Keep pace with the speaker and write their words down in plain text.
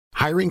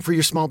Hiring for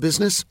your small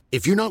business?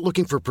 If you're not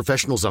looking for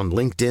professionals on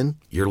LinkedIn,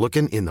 you're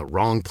looking in the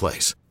wrong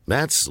place.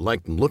 That's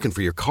like looking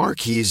for your car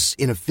keys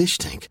in a fish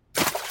tank.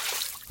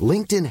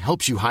 LinkedIn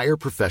helps you hire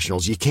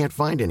professionals you can't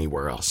find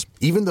anywhere else,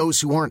 even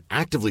those who aren't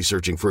actively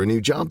searching for a new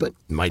job but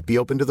might be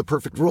open to the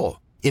perfect role.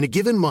 In a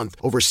given month,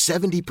 over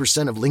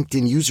 70% of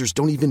LinkedIn users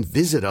don't even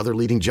visit other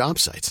leading job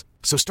sites.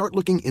 So start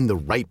looking in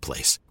the right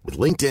place.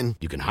 With LinkedIn,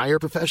 you can hire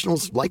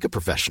professionals like a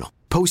professional.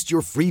 Post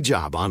your free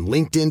job on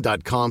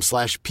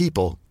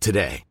linkedin.com/people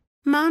today.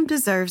 Mom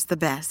deserves the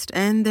best,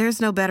 and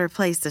there's no better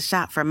place to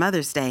shop for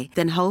Mother's Day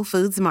than Whole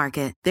Foods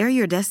Market. They're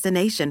your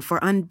destination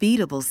for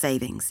unbeatable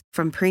savings,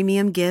 from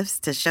premium gifts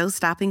to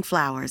show-stopping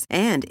flowers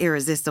and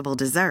irresistible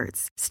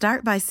desserts.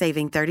 Start by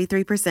saving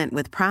 33%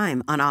 with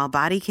Prime on all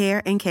body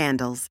care and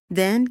candles.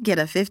 Then get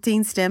a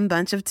 15-stem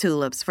bunch of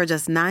tulips for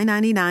just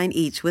 $9.99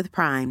 each with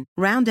Prime.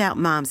 Round out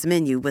Mom's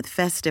menu with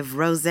festive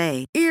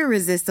rosé,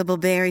 irresistible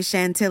berry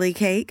chantilly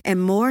cake,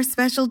 and more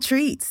special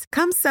treats.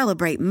 Come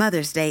celebrate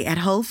Mother's Day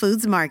at Whole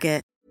Foods Market.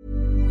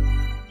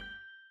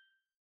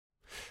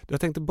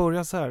 Jag tänkte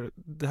börja så här.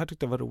 Det här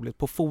tyckte jag var roligt.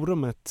 På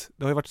forumet,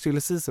 det har ju varit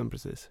silly season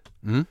precis.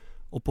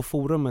 Och på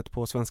forumet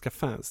på Svenska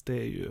fans, det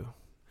är ju...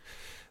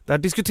 Där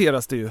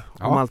diskuteras det ju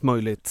om allt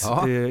möjligt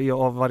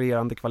av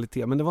varierande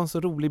kvalitet. Men det var en så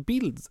rolig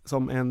bild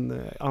som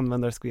en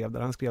användare skrev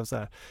där. Han skrev så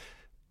här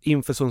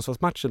inför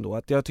Sundsvallsmatchen då,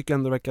 att jag tycker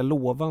ändå det verkar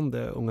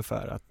lovande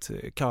ungefär att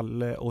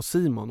Kalle och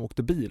Simon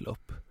åkte bil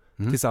upp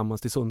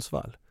tillsammans till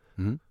Sundsvall.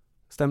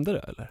 Stämde det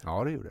eller?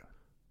 Ja, det gjorde det.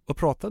 Vad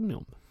pratade ni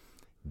om?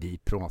 Vi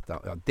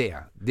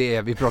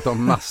pratar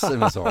om massor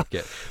med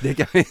saker.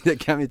 Det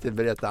kan vi inte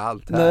berätta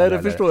allt här. Nej,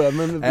 det förstår jag,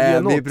 men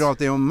vi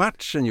pratade om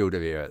matchen, gjorde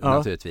vi ju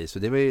naturligtvis.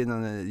 Och det var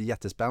ju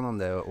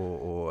jättespännande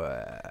och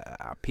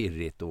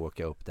pirrigt att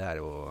åka upp där.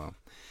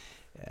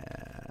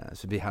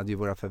 Så vi hade ju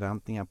våra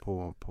förväntningar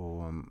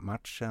på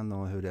matchen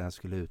och hur det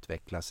skulle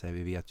utveckla sig.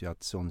 Vi vet ju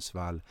att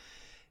Sundsvall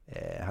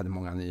hade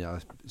många nya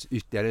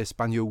ytterligare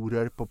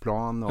spanjorer på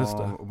plan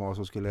och vad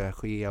som skulle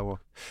ske.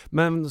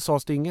 Men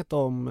sades det inget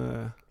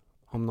om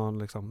någon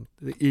liksom,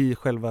 i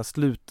själva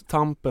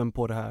sluttampen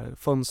på det här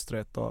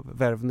fönstret av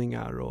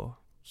värvningar och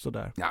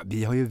sådär? Ja,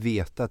 vi har ju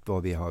vetat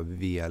vad vi har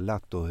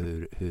velat och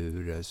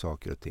hur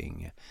saker och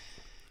ting,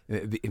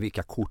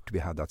 vilka kort vi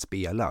hade att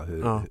spela,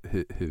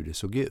 hur det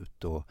såg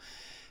ut. Och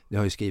det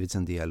har ju skrivits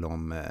en del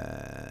om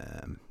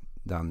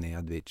Danny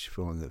Edwidge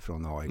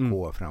från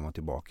AIK fram och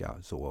tillbaka.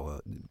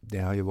 Så det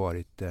har ju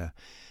varit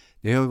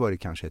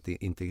kanske ett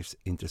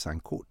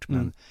intressant kort,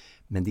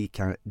 men det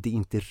är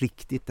inte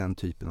riktigt den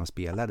typen av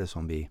spelare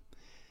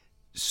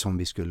som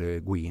vi skulle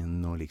gå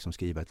in och liksom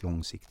skriva ett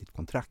långsiktigt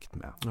kontrakt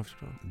med.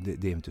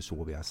 Det är inte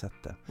så vi har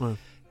sett det.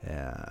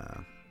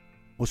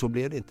 Och så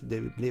blev det inte.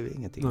 Det blev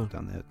ingenting.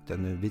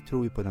 Utan vi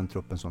tror ju på den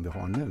truppen som vi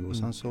har nu. Och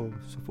sen så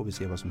får vi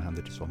se vad som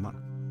händer till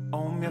sommaren.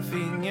 Om jag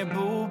finge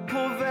bo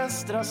på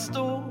Västra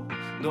Stå,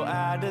 då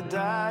är det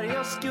där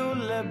jag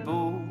skulle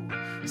bo.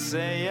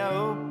 Säga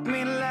upp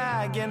min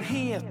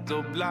lägenhet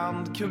och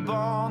bland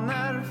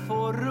kubaner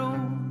få ro.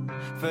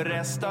 För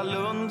Resta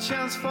Lund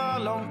känns för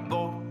långt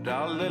bort,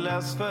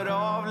 alldeles för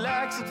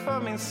avlägset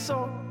för min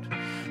sort.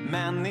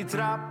 Men i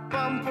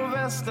trappan på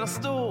Västra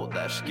Stå,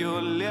 där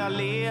skulle jag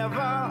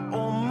leva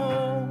och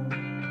må.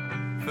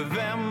 För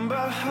vem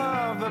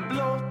behöver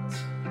blått?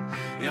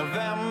 Ja,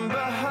 vem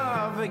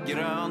behöver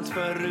grönt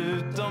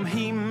förutom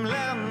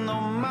himlen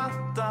och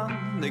mattan?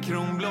 Det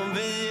kronblom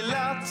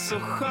vilat så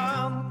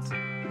skönt.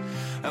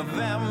 Ja,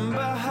 vem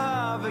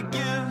behöver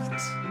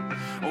gult?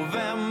 Och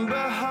vem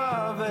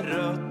behöver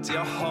rött?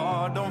 Jag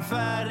har de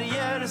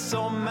färger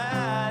som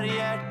är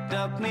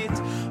hjärtat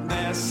mitt.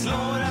 Det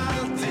slår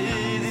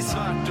alltid i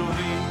svart och vitt.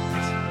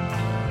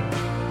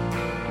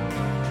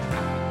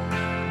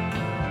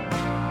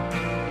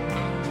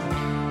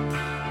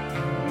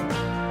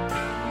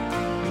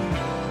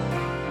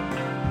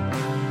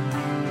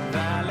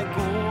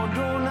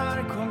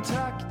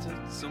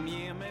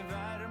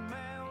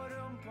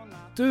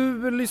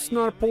 Du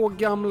lyssnar på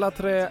Gamla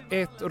Trä,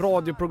 ett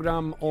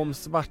radioprogram om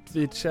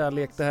svartvit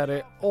kärlek. Det här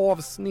är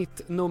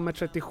avsnitt nummer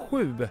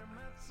 37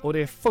 och det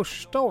är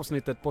första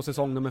avsnittet på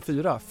säsong nummer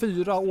 4.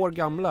 4 år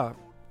gamla.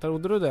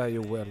 Trodde du det,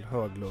 Joel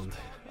Höglund?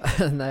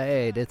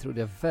 Nej, det trodde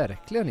jag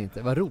verkligen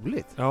inte. Vad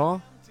roligt.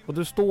 Ja, och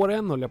du står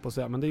än, höll jag på att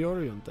säga, men det gör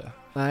du ju inte.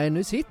 Nej,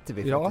 nu sitter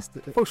vi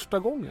faktiskt. Ja, första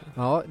gången.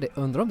 Ja,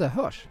 undrar om det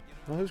hörs.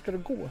 Ja, hur ska det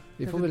gå?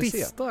 Vi får väl se.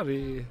 Distar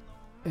i...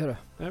 Gör det?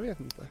 Jag vet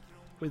inte.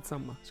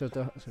 Skitsamma. Ska du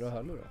ha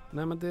hörlurar?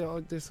 Nej, men det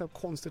är så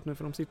konstigt nu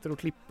för de sitter och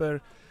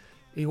klipper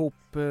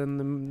ihop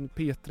en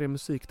P3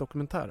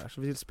 musikdokumentär här.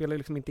 Så vi spelar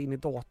liksom inte in i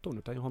datorn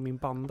utan jag har min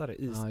bandare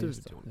i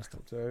studion. Just det.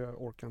 Så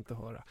jag orkar inte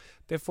höra.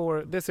 Det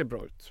ser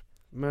bra ut.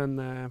 Men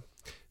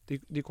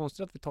det är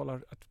konstigt att vi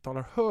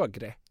talar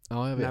högre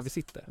när vi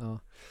sitter. Ja.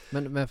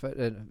 Men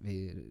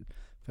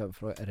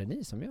är det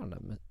ni som gör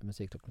den där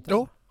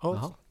musikdokumentären?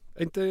 Ja.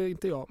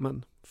 Inte jag,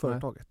 men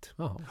företaget.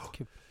 Jaha,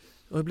 kul.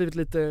 Det har blivit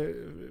lite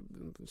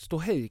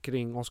ståhej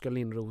kring Oskar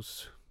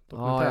Lindros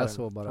dokumentären. Ja, jag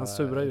såg bara han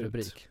surar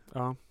rubrik. Ut.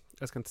 Ja,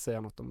 jag ska inte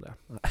säga något om det.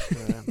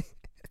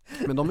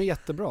 Men de är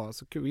jättebra,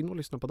 så kul in och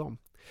lyssna på dem.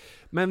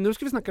 Men nu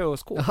ska vi snacka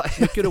ÖSK.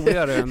 Mycket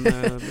roligare än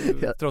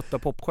trötta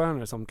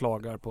popstjärnor som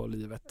klagar på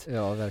livet.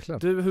 Ja, verkligen.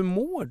 Du, hur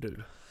mår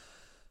du?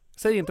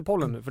 Säg inte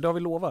pollen nu, för det har vi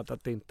lovat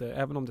att det inte,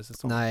 även om det är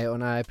säsong.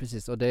 Nej,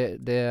 precis. Och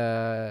det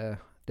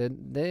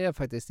är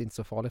faktiskt inte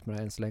så farligt med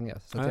det än så länge.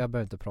 Så att jag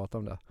behöver inte prata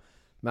om det.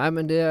 Nej,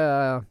 men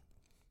det...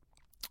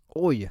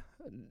 Oj,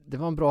 det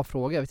var en bra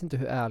fråga. Jag vet inte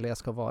hur ärlig jag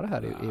ska vara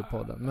här i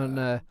podden.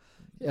 Men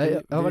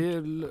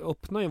vi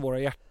öppnar ju våra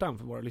hjärtan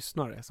för våra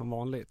lyssnare som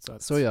vanligt.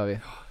 Så gör vi.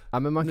 Ja,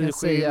 men man kan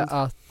säga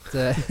att...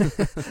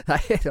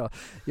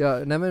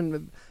 nej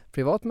men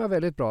privat mår jag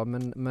väldigt bra.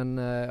 Men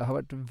jag har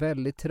varit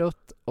väldigt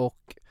trött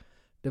och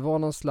det var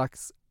någon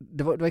slags...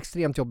 Det var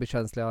extremt jobbig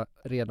känsla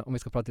redan, om vi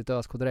ska prata lite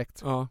ÖSK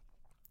direkt. Ja.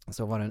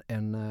 Så var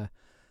det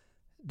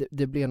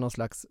det blev någon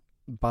slags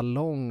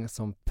ballong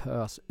som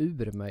pös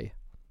ur mig.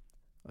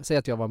 Säg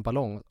att jag var en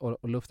ballong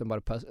och luften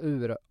bara pös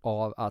ur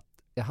av att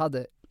jag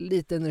hade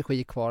lite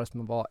energi kvar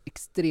som var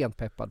extremt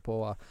peppad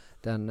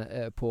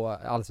på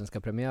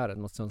allsvenska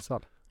premiären mot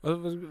Sundsvall.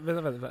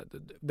 Vänta.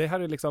 Det här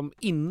är liksom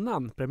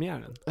innan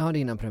premiären? Ja, det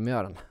är innan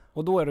premiären.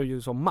 Och då är det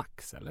ju som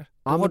max, eller?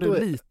 Ja, då har du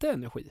lite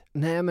energi.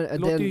 Nej, men det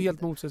låter ju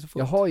helt motsägelsefullt.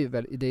 Jag har ju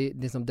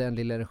det är som den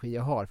lilla energi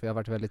jag har, för jag har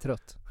varit väldigt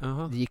trött.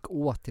 Aha. Det gick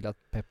åt till att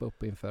peppa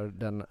upp inför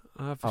den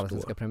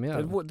allsvenska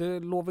premiären. Det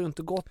lovar ju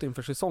inte gott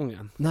inför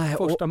säsongen. Nej,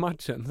 första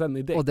matchen, sen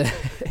är det. Och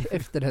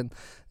efter den,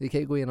 vi kan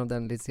ju gå igenom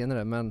den lite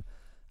senare, men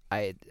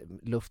nej,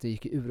 luften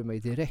gick ur mig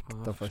direkt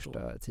de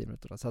första 10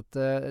 minuterna. Så att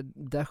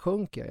där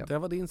sjönk jag igen. Det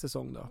var din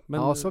säsong då.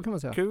 Men ja, så kan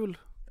man säga. Kul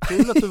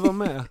att du var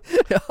med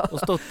och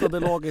stöttade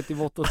laget i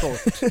vått och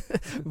torrt.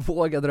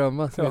 Våga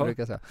drömma, som jag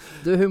brukar säga.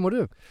 Du, hur mår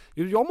du?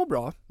 Jag mår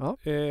bra. Ja.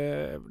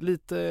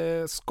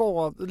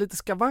 Lite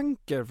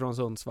skavanker från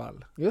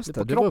Sundsvall. Just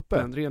det, på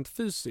kroppen, rent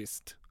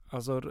fysiskt.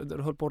 Alltså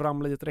höll på att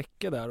ramla i ett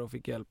räcke där och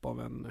fick hjälp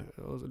av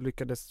och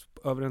lyckades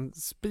över en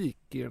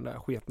spik i den där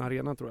sketna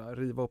arenan, tror jag,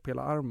 riva upp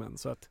hela armen.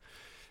 Så att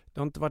det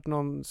har inte varit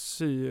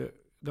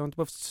det har inte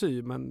behövt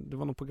sy, men det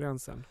var nog på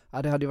gränsen.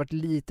 Ja, det hade ju varit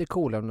lite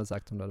coolare om du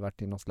sagt om det hade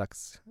varit i någon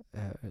slags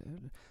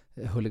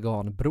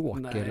huliganbråk.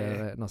 Nej,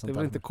 eller något sånt. Det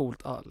var inte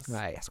coolt alls.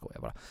 Nej, jag skojar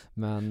bara.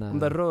 Men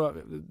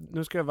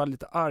nu ska jag vara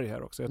lite arg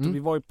här också. Vi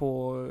var ju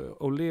på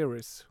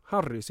O'Learys,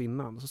 Harrys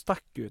innan, så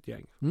stack ju ett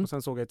gäng. Och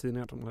sen såg jag i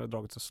tidningen att de hade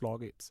dragits och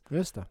slagits.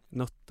 Just det.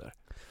 Nötter.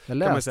 Jag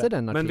läste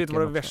den artikeln. Men vet du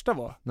vad det också värsta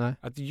var? Nej.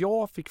 Att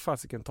jag fick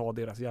fasiken ta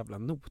deras jävla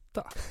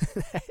nota.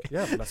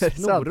 Jävla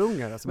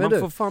snorungar. Alltså. Man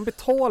får fan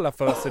betala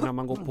för sig när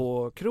man går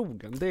på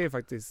krogen. Det är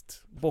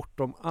faktiskt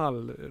bortom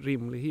all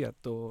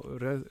rimlighet och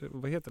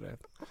vad heter det?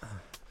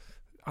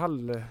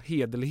 All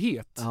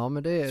hederlighet. Ja,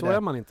 men så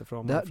är man inte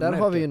från. Där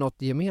har vi ju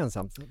något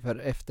gemensamt.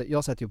 För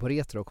jag satt ju på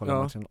Retro och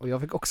kollade matchen. Och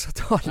jag fick också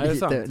ta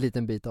en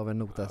liten bit av en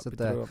nota. Så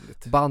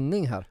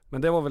banning här.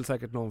 Men det var väl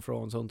säkert någon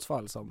från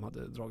Sundsvall som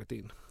hade dragit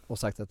in. Och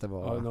sagt att det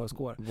var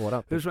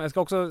våra. Jag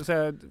ska också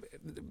säga,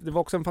 det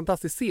var också en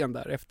fantastisk scen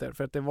där efter.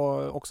 För att det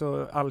var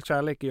också all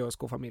kärlek i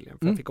ÖSK-familjen.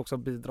 För jag fick också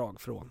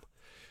bidrag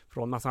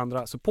från massa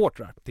andra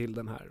supportrar till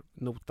den här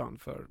notan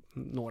för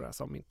några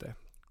som inte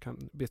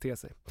kan bete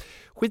sig.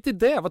 Skit i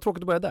det, vad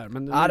tråkigt att börja där.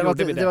 Men det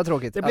var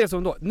tråkigt. Det blev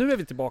som då. Nu är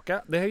vi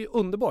tillbaka. Det här är ju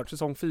underbart,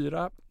 säsong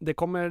 4. Ni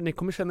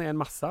kommer känna en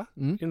massa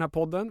i den här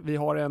podden. Vi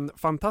har en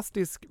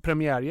fantastisk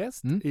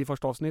premiärgäst i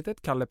första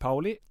avsnittet, Kalle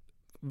Pauli.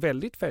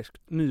 Väldigt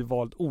färskt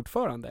nyvald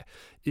ordförande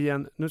i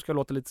en, nu ska jag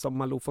låta lite som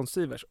Malou von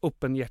Sivers,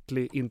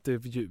 öppenhjärtlig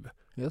intervju.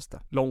 Just det.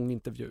 Lång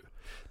intervju.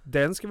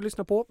 Den ska vi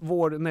lyssna på.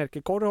 Vår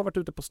Närkekorre har varit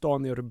ute på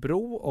stan i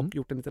Örebro och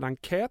gjort en liten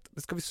enkät.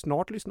 Det ska vi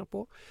snart lyssna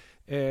på.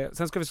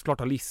 Sen ska vi såklart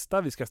ha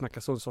lista. Vi ska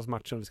snacka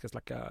Sundsvallsmatchen, vi ska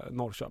snacka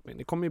Norrköping.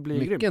 Det kommer ju bli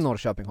mycket grymt.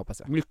 Norrköping hoppas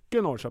jag.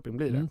 Mycket Norrköping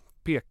blir det.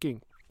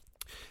 Peking.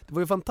 Det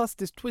var ju en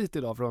fantastisk tweet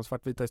idag från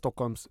Svartvita i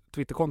Stockholms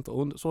Twitterkonto.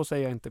 Och så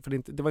säger jag inte, för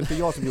det var inte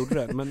jag som gjorde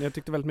det. Men jag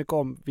tyckte väldigt mycket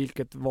om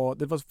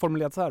det var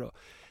formulerat så här då.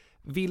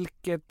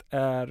 Vilket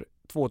är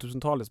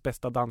 2000-talets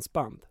bästa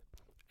dansband?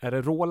 Är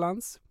det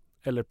Rolands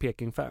eller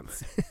Peking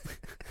Fans?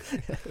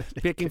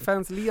 Peking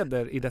Fans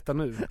leder i detta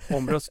nu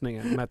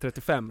omröstningen med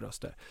 35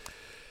 röster.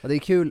 Ja, det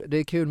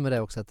är kul med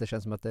det också, att det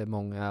känns som att det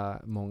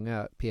är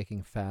många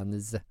Peking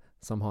fans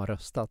som har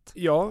röstat.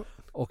 Ja.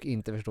 Och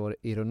inte förstår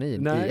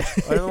ironin. Nej,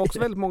 och det var också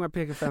väldigt många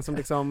Peking-fans som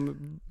liksom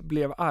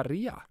blev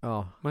arga.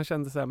 Ja. Man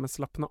kände så här, men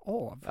slappna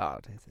av. Ja,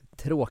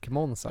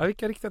 tråkmånsar. Ja,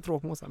 vilka riktiga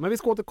tråkmånsar. Men vi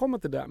ska återkomma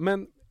till det.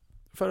 Men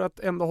för att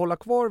ändå hålla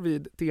kvar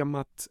vid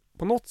temat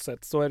på något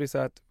sätt, så är det så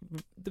här att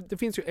det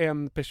finns ju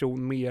en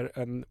person mer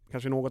än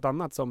kanske något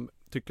annat som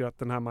tycker att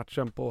den här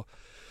matchen på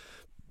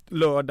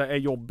lördag är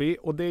jobbig.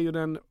 Och det är ju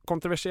den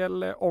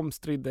kontroversiella,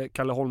 omstridde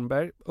Kalle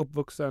Holmberg,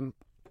 uppvuxen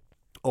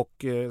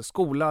och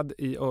skolad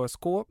i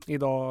ÖSK.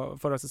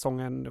 Idag förra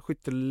säsongen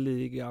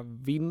skytteliga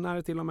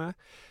vinnare till och med.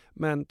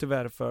 Men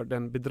tyvärr för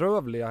den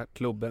bedrövliga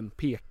klubben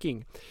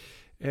Peking.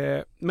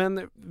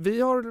 Men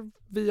vi har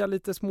via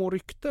lite små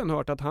rykten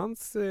hört att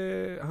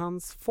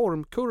hans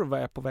formkurva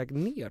är på väg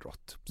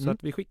neråt. Så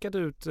att vi skickade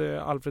ut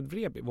Alfred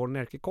Vreby, vår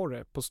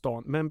Närkekorre, på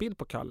stan med en bild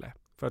på Kalle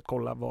för att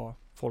kolla vad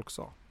folk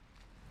sa.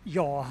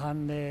 Ja,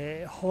 han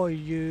har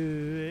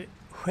ju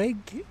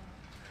skägg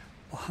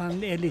Och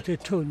han är lite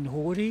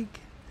tunnhårig.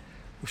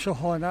 Och så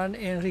har han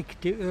en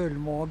riktig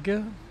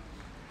ölmage.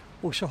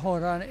 Och så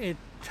har han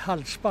ett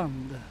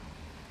halsband.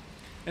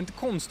 Är det inte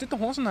konstigt att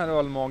ha sån här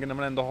ölmage när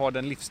man ändå har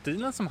den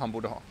livsstilen som han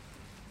borde ha?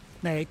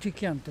 Nej,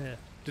 tycker jag inte.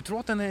 Du tror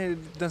att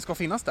den ska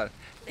finnas där?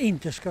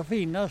 Inte ska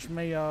finnas,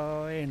 men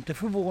jag är inte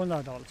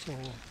förvånad alltså.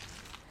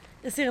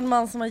 Jag ser en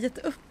man som har gett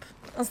upp.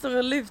 Han står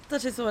och lutar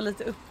sig så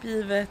lite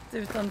uppgivet,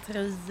 utan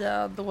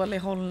tröja, dålig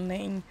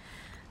hållning.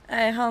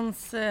 Nej,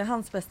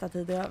 hans bästa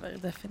tid är över,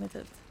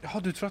 definitivt. Ja,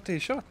 du tror att det är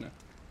kört nu?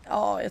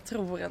 Ja, jag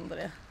tror ändå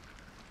det.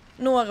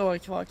 Några år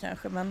kvar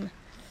kanske, men...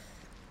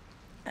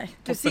 Nej,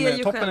 du ser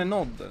ju toppen själv. Är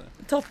nådd?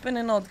 Toppen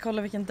är nådd,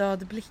 kolla vilken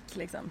död blick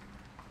liksom.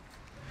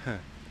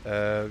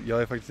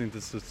 Jag är faktiskt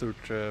inte så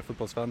stort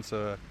fotbollsfan, så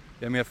jag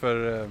är mer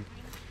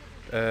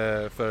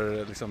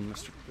för liksom,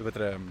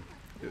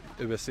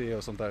 UFC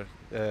och sånt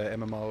där,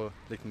 MMA och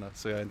liknande,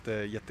 så jag är inte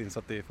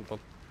jätteinsatt i fotboll.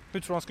 Hur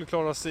tror du han skulle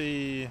klara sig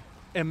i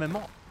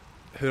MMA?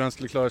 Hur han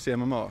skulle klara sig i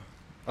MMA?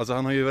 Alltså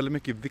han har ju väldigt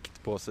mycket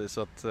vikt på sig,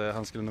 så att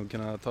han skulle nog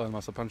kunna ta en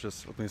massa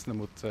punches,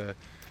 åtminstone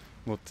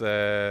mot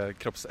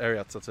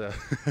kroppsareat så att säga.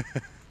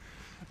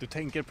 Du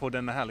tänker på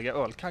den härliga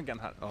ölkaggan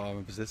här. Ja,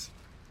 men precis.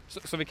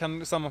 Så vi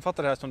kan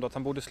sammanfatta det här som då att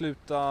han borde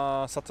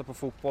sluta satsa på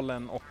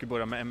fotbollen och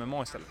börja med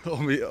MMA istället.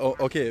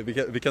 Okej,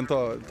 vi kan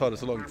ta det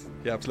så långt.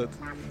 Ja, absolut.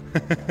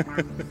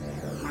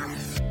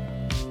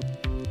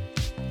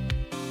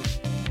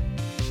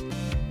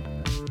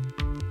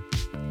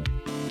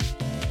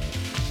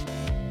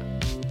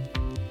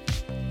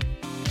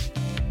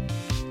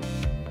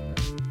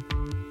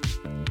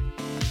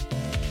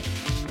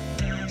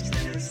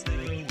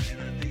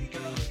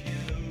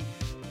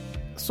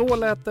 Så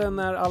lät det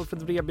när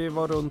Alfred Vreby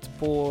var runt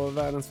på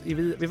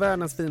vid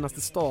världens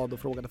finaste stad och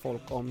frågade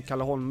folk om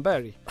Kalle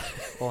Holmberg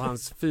och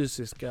hans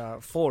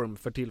fysiska form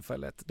för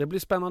tillfället. Det blir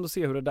spännande att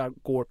se hur det där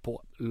går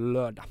på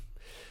lördag.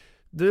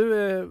 Du,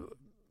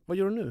 vad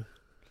gör du nu?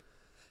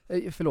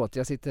 Förlåt,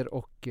 jag sitter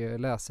och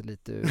läser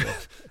lite ur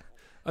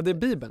ja, det är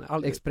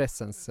Bibeln.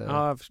 Expressens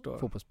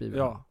fotbollsbibeln.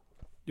 Ja.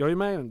 Jag är ju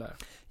med i den där.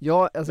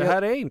 Ja, alltså det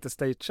här är inte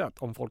stageat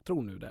om folk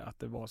tror nu det, att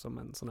det var som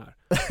en sån här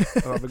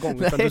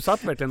övergång. Utan du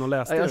satt verkligen och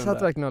läste. Jag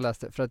satt verkligen och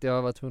läste för att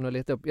jag var tvungen att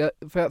leta upp.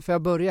 Får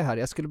jag börja här?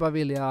 Jag skulle bara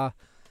vilja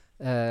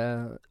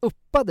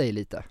uppa dig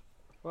lite.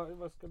 Vad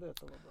ska det vara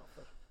bra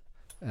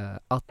för?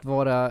 Att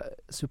vara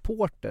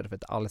supporter för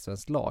ett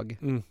allsvenskt lag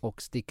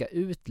och sticka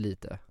ut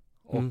lite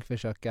och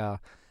försöka,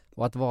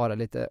 och att vara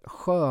lite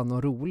skön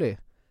och rolig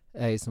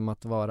är ju som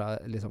att vara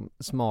liksom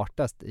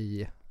smartast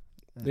i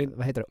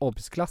vad heter det?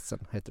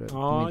 Obs-klassen heter det.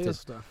 Ja,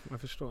 just det.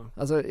 Jag förstår.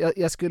 Alltså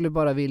jag skulle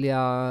bara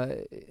vilja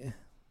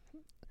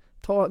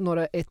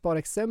ta ett par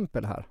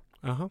exempel här.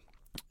 Aha.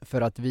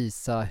 För att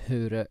visa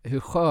hur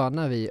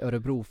sköna vi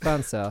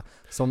Örebro-fans är,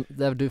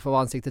 där du får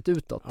vara ansiktet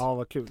utåt. Ja,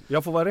 vad kul.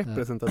 Jag får vara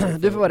representativ.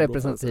 Du får vara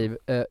representativ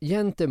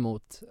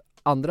gentemot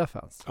andra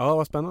fans. Ja,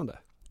 vad spännande.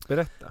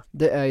 Berätta.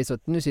 Det är ju så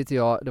att nu sitter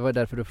jag, det var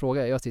därför du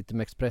frågade, jag sitter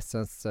med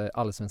Expressens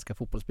allsvenska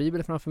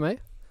fotbollsbibel framför mig.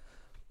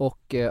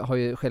 Och har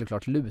ju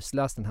självklart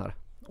lusläst den här.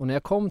 Och när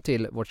jag kom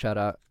till vårt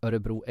kära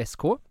Örebro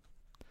SK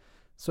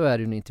så är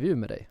det en intervju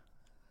med dig.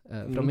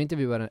 För de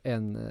intervjuar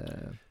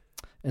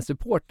en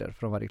supporter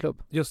från varje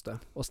klubb. Just det.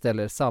 Och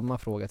ställer samma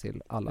fråga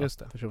till alla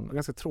personer.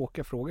 Ganska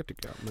tråkiga frågor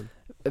tycker jag. Men...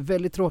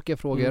 Väldigt tråkiga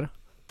frågor.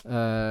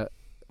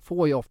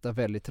 Får ju ofta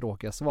väldigt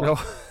tråkiga svar. Ja.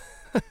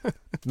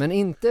 Men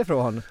inte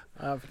från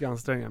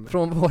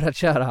vårt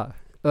kära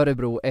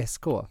Örebro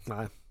SK.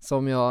 Nej.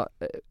 Som jag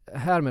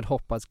härmed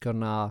hoppas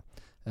kunna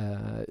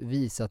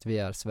visa att vi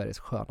är Sveriges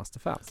skönaste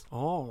fans.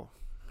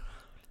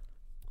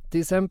 Till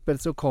exempel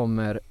så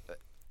kommer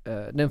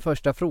den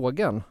första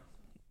frågan.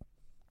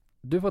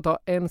 Du får ta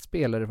en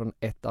spelare från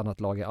ett annat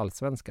lag i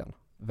Allsvenskan.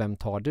 Vem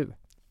tar du?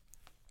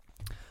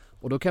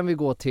 Och då kan vi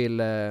gå till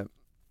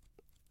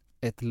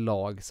ett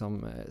lag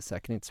som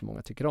säkert inte så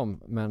många tycker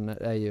om, men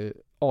är ju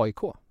AIK.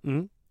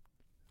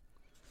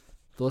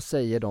 Då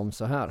säger de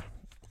så här.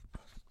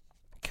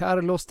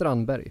 Carlos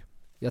Strandberg.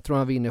 Jag tror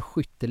han vinner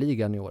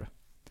skytteligan i år.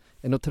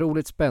 En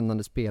otroligt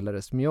spännande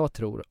spelare som jag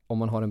tror, om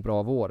man har en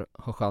bra vår,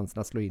 har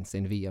chansen att slå in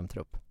sin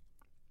VM-trupp.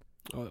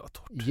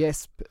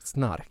 Jesp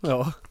Snark.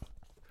 Ja.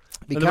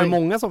 Det var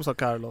många som sa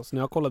Carlos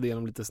när jag kollade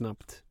igenom lite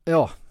snabbt.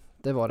 Ja,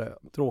 det var det.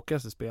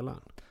 Tråkigaste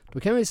spelaren. Då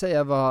kan vi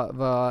säga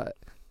vad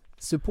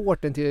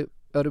supporten till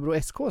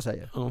Örebro SK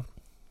säger. Ja.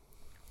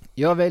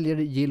 Jag väljer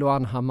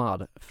Jiloan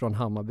Hamad från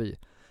Hammarby.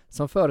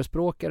 Som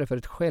förespråkare för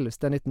ett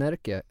självständigt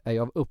Närke är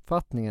jag av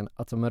uppfattningen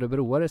att som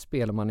örebroare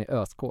spelar man i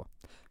ÖSK.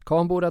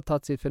 Kan borde ha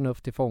tagit sitt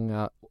förnuft till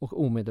fånga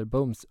och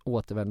omedelbums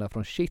återvända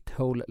från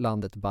shithole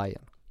landet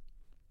Bayern.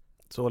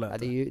 Så lät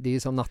det är ju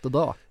som natt och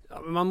dag.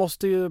 Ja, men man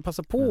måste ju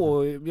passa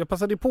på. Jag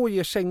passade på att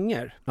ge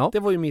kängor. Ja. Det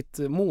var ju mitt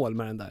mål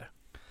med den där.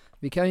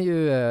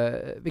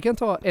 Vi kan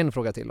ta en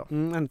fråga till då.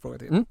 En fråga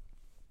till.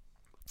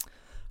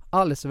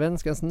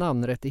 Allsvenskans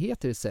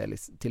namnrättigheter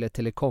säljs till ett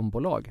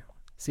telekombolag.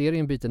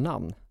 Serien byter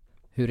namn.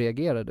 Hur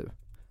reagerar du?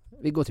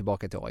 Vi går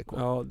tillbaka till AIK.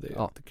 Ja, det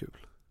är jättekul.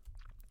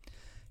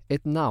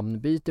 Ett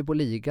namnbyte på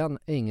ligan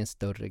är ingen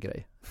större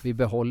grej. Vi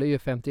behåller ju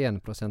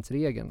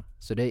 51%-regeln,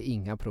 så det är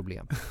inga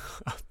problem.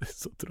 Det är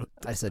så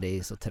trött. Alltså det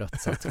är så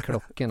trött så att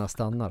klockorna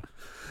stannar.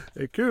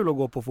 Det är kul att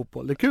gå på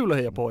fotboll. Det är kul att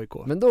heja på AIK.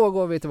 Men då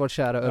går vi till vårt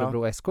kära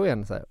Örebro SK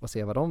igen så här, och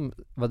ser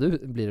vad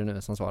du blir det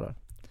nu som svarar.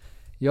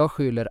 Jag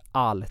skyller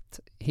allt,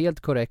 helt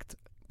korrekt,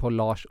 på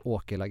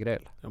Lars-Åke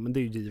Lagrell. Ja, men det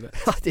är ju givet.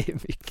 Ja, det är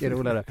mycket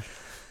roligare.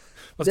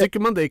 Fast tycker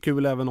man det är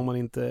kul även om man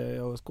inte är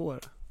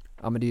AIK-are?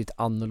 Ja, men det är ju ett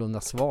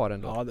annorlunda svar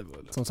ändå. Ja, det var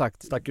som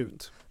sagt, stack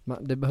ut.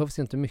 Det behövs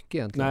ju inte mycket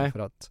egentligen. Nej. För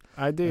att...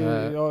 Nej,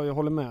 jag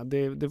håller med.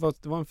 Det var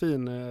en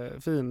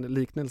fin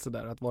liknelse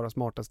där, att vara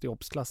smartast i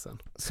obsklassen.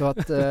 Så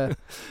att...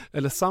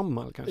 Eller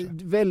Samhall kanske.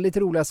 Väldigt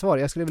roliga svar.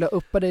 Jag skulle vilja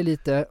uppa dig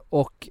lite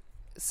och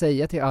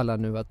säga till alla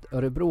nu att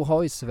Örebro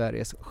har ju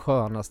Sveriges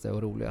skönaste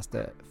och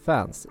roligaste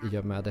fans i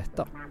och med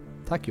detta.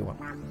 Tack Johan.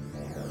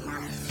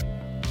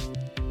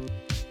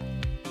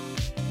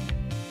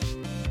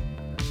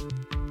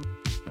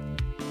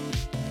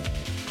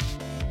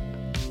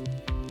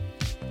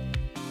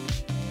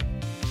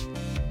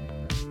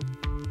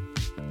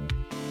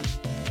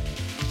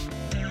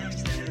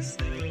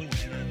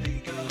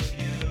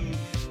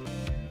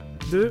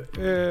 Du,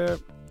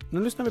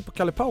 nu lyssnar vi på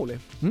Kalle Pauli,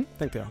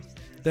 tänkte jag.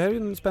 Det här är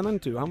en spännande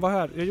intervju. Han var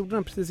här, jag gjorde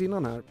den precis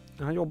innan här.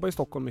 Han jobbar i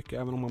Stockholm mycket,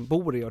 även om han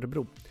bor i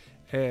Örebro.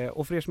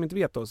 Och för er som inte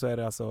vet då, så är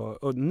det alltså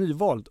en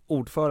nyvald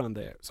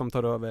ordförande som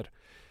tar över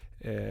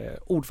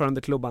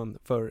ordförandeklubban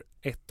för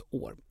 1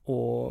 år.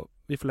 Och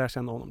vi får lära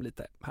känna honom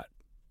lite här.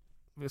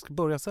 Jag ska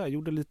börja så här, jag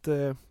gjorde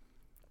lite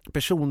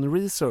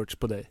personresearch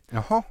på dig.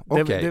 Jaha,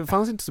 okej. Det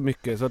fanns inte så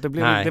mycket, så att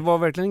det var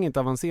verkligen inte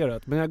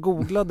avancerat. Men jag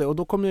googlade och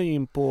då kom jag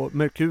in på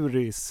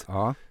Mercuris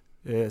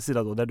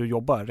sida då, där du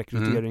jobbar,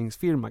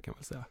 rekryteringsfirma kan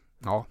man säga.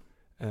 Ja.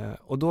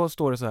 Och då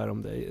står det så här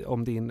om dig,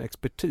 om din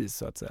expertis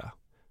så att säga.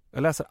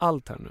 Jag läser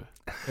allt här nu.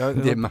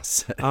 Det är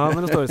massor. Ja,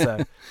 men då står det så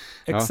här.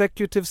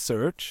 Executive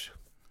Search,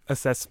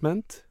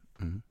 Assessment,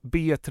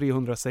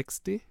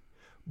 B360,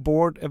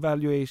 Board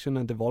Evaluation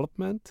and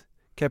Development,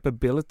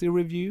 Capability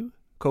Review,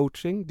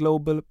 Coaching,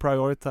 Global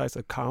Prioritized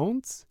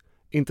Accounts,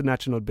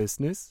 International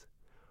Business,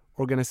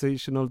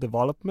 Organizational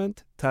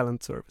Development,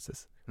 Talent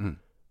Services.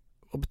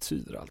 Vad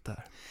betyder allt det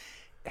här?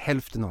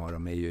 Hälften av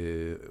dem är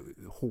ju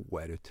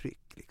HR-uttryck.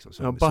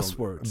 Liksom,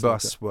 buzzwords.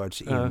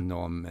 Buzzwords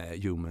inom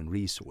human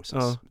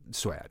resources.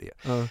 Så är det.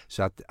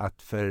 Så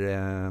att för...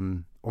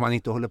 om man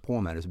inte håller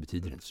på med det så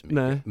betyder det inte så mycket.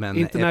 Nej. Men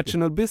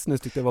International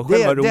business tyckte jag var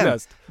själva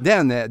roligast. Vad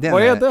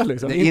är det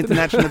liksom?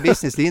 International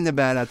business, det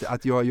innebär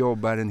att jag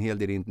jobbar en hel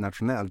del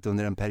internationellt.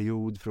 Under en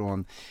period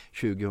från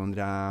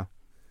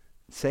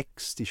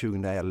 2006 till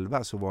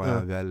 2011 så var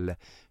jag väl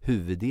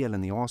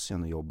huvuddelen i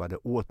Asien och jobbade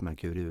åt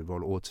Mercury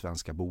Urval, åt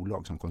svenska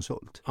bolag som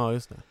konsult. Ja,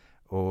 just det.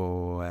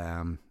 Och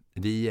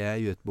vi är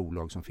ju ett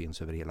bolag som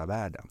finns över hela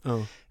världen.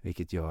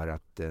 Vilket gör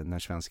att när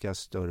svenska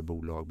större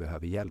bolag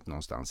behöver hjälp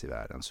någonstans i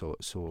världen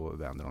så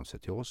vänder de sig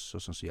till oss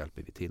och så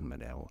hjälper vi till med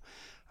det. Och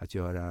att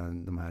göra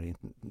de här,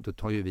 då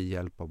tar ju vi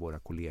hjälp av våra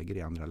kollegor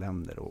i andra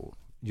länder och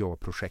jag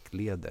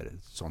projektleder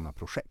sådana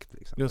projekt.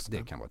 Liksom.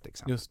 Det kan vara ett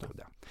exempel på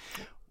det.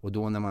 Och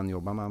då när man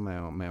jobbar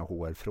med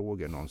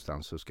HR-frågor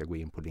någonstans så ska gå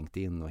in på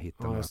LinkedIn och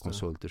hitta några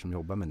konsulter som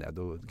jobbar med det.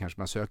 Då kanske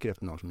man söker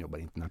efter någon som jobbar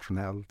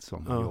internationellt,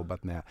 som har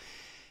jobbat med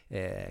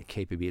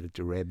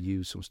capability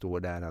review som står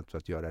där,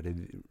 att göra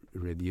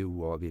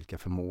review av vilka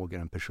förmågor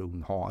en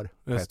person har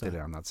på ett eller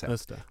annat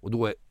sätt. Och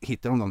då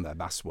hittar de där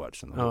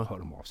buzzwordsen och då hör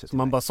de av sig. Så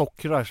man bara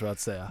sockrar så att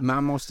säga.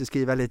 Man måste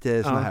skriva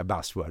lite såna här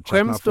buzzwords.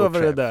 Skäms du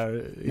över det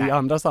där i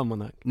andra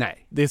sammanhang?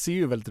 Nej. Det ser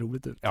ju väldigt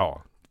roligt ut.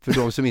 Ja. För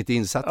de som inte är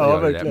insatta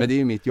gör det. Men det är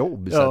ju mitt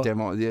jobb så att det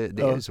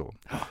är ju så.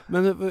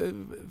 Men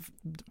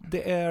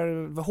det är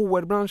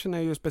HR-branschen är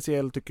ju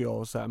speciell tycker jag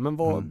och så här. Men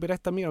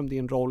berätta mer om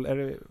din roll.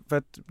 För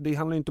att det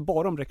handlar ju inte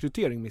bara om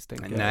rekrytering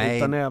misstänker jag,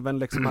 utan även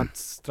liksom att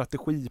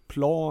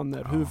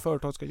strategiplaner, hur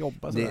företag ska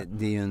jobba. Det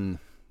är ju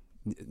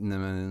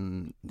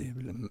det är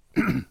väl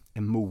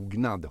en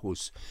mognad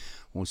hos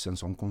en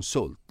sån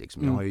konsult.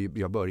 Liksom.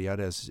 Jag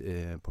började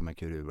på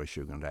Mercury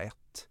 2001.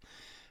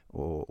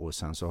 Och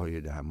sen så har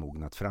ju det här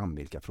mognat fram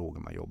vilka frågor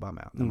man jobbar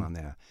med.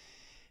 När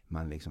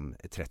man liksom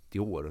är 30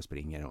 år och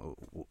springer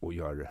och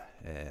gör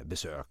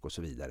besök och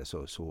så vidare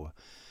så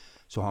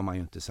har man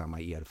ju inte samma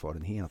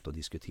erfarenhet att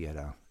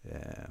diskutera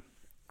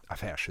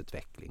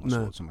affärsutveckling och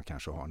så som man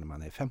kanske har när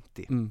man är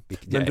 50. Men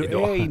du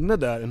är inne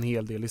där en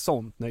hel del i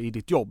sånt i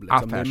ditt jobb.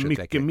 Liksom. Det är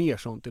mycket mer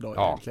sånt idag.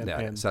 Ja, det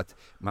är. Så att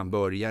man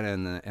börjar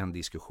en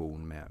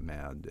diskussion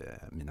med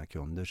mina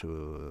kunder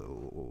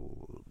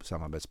och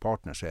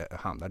samarbetspartners så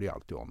handlar det ju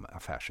alltid om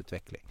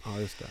affärsutveckling. Ja,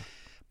 just det.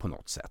 På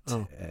något sätt.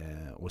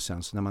 Och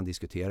sen så när man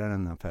diskuterar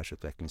en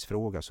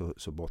affärsutvecklingsfråga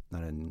så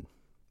bottnar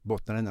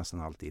den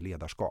nästan alltid i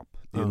ledarskap.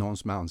 Det är någon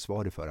som är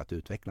ansvarig för att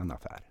utveckla en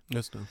affär.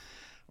 Just det.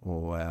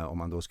 Och om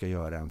man då ska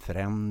göra en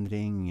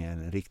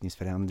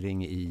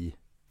riktningsförändring i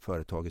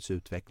företagets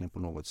utveckling på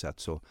något sätt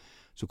så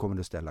kommer det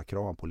att ställa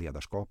krav på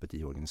ledarskapet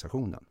i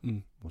organisationen.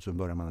 Och så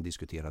börjar man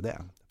diskutera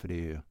det. För det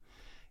är ju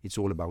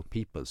it's all about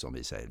people som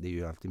vi säger. Det är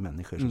ju alltid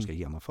människor som ska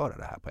genomföra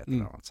det här på ett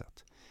eller annat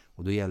sätt.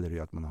 Och då gäller det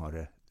ju att man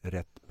har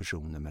rätt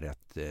personer med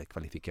rätt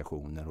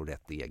kvalifikationer och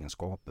rätt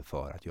egenskaper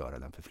för att göra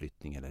den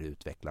förflyttning eller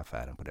utveckla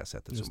affären på det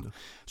sättet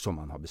som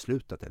man har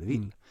beslutat eller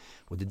vill.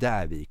 Och det är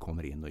där vi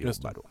kommer in och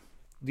jobbar då.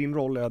 Din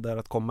roll är där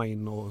att komma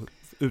in och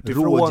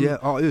utifrån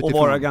och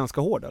vara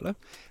ganska hård, eller?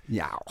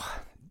 Ja,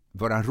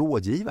 vara en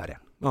rådgivare.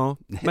 Ja,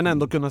 men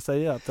ändå kunna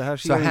säga att det här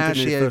ser inte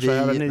ni för, så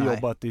här har ni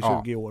jobbat i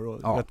 20 år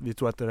och att vi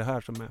tror att det är det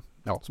här som är.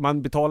 Ja. Så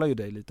man betalar ju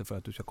dig lite för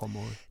att du ska komma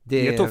och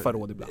ge tuffa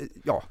råd ibland.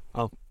 Ja.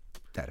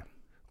 Där.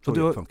 Så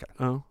det funkar.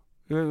 Ja.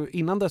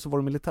 Innan det så var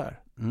du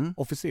militär.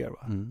 Officer,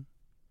 va?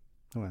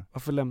 Ja.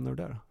 Varför lämnar du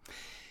där?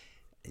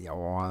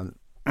 Ja,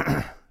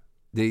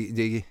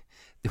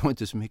 det var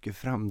inte så mycket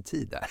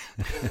framtid där.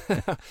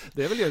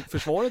 Det är väl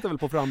försvaret är väl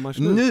på frammarsch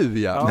nu? Nu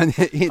ja. Men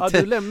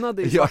inte, du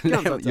lämnade i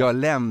svackan. Jag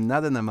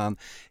lämnade när man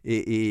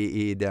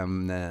i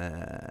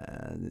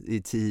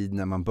tid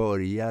när man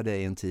började,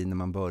 i en tid när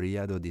man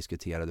började och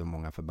diskuterade hur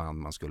många förband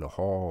man skulle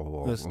ha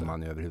och om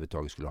man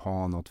överhuvudtaget skulle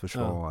ha något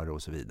försvar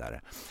och så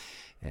vidare.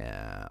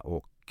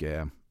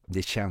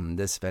 Det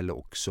kändes väl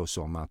också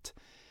som att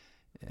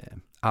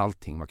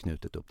allting var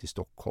knutet upp till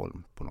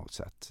Stockholm på något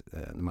sätt.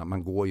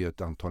 Man går ju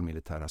ett antal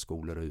militära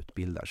skolor och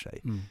utbildar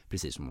sig.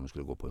 Precis som om man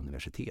skulle gå på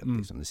universitet.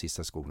 Liksom. Den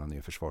sista skolan är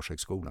ju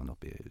Försvarshögskolan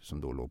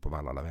som då låg på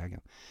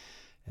Vallalavägen.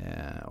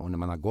 Och när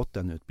man har gått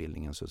den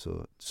utbildningen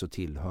så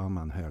tillhör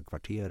man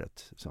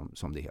högkvarteret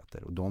som det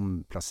heter. Och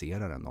de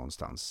placerar den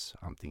någonstans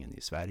antingen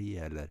i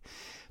Sverige eller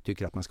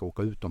tycker att man ska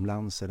åka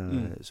utomlands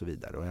eller så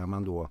vidare. Och är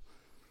man då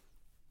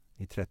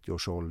i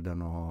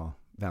 30-årsåldern och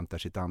väntar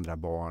sitt andra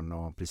barn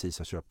och precis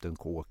har köpt en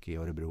kåk i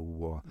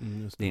Örebro och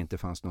det inte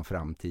fanns någon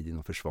framtid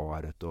inom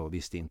försvaret och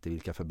visste inte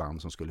vilka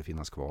förband som skulle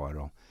finnas kvar,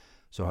 och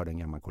så hörde en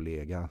gammal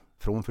kollega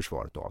från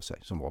försvaret av sig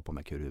som var på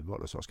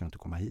Merkur-Uval och sa, ska du inte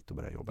komma hit och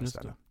börja jobba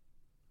istället?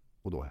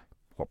 Och då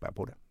hoppade jag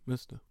på det.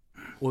 Just det.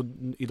 Och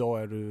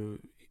idag är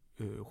du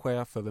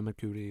chef över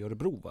Merkur i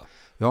Örebro, va?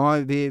 Ja,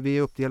 vi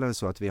är uppdelade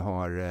så att vi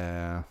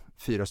har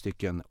 4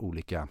 stycken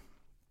olika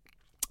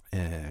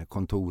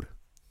kontor.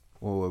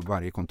 Och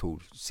varje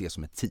kontor ses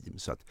som ett team.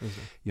 Så att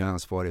jag är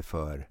ansvarig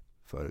för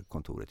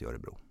kontoret i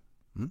Örebro.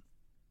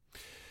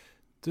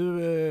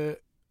 Du,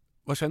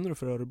 vad känner du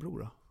för Örebro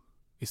då?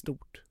 I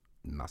stort?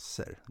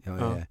 Massor.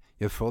 Jag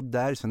är född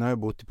där, sen har jag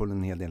bott på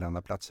en hel del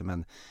andra platser,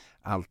 men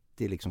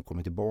alltid liksom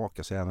kommit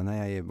tillbaka. Så även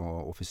när jag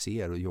var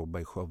officer och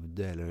jobbade i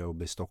Skövde eller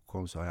jobbade i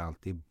Stockholm så har jag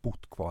alltid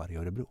bott kvar i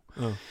Örebro.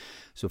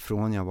 Så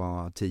från jag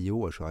var 10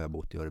 år så har jag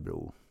bott i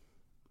Örebro.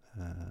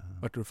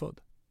 Vart är du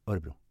född?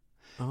 Örebro.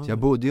 Så jag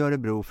bodde i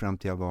Örebro fram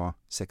till jag var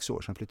 6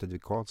 år. Sen flyttade vi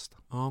till Karlstad.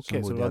 Så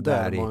det var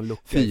där i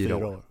 4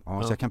 år.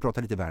 Ja, så jag kan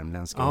prata lite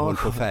värmländska. Jag har hållit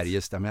på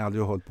Färjestad, men jag har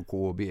aldrig hållit på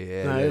KB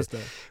eller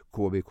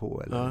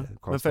KBK eller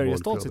Karlstad. Men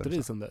Färjestad sitter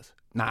vi sedan dess?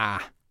 Nej.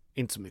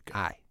 Inte så mycket?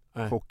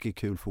 Nej. Hockey,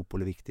 kul,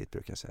 fotboll är viktigt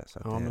brukar jag säga. Så,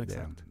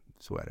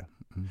 så är det.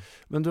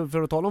 Men du,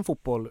 för att tala om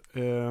fotboll,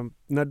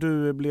 när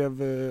du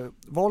blev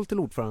vald till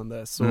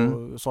ordförande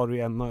så sa du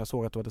igen, och jag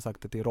såg att du hade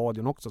sagt det till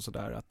radion också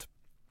sådär, att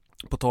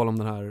på tal om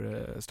den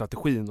här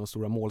strategin och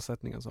stora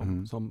målsättningen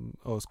som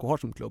ÖSK har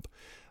som klubb,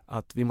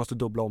 att vi måste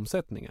dubbla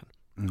omsättningen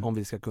om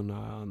vi ska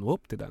kunna nå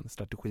upp till den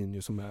strategin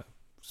ju, som är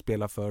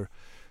spela för,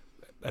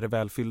 är det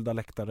välfyllda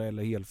läktare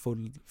eller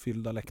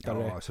helfullfyllda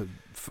läktare?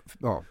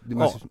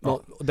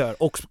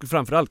 Och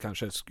framförallt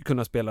kanske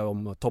kunna spela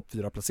om topp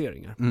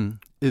 4-placeringar.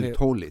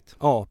 Uthålligt.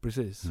 Ja,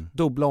 precis.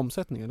 Dubbla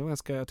omsättningen.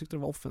 Jag tyckte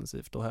det var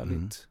offensivt och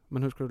härligt.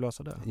 Men hur ska du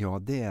lösa det? Ja,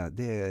 det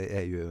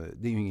är ju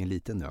ingen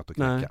liten nöt att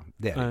knäcka.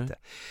 Det är det inte.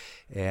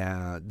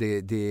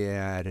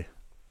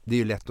 Det är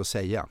ju lätt att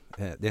säga.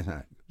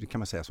 Det kan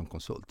man säga som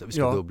konsult. Vi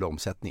ska dubbla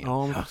omsättningen.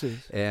 Ja,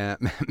 precis.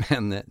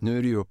 Men nu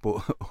är det ju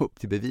upp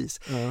till bevis.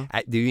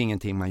 Nej, det är ju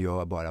ingenting man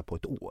gör bara på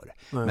ett år.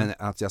 Men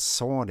att jag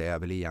sa det är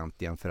väl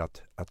egentligen för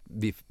att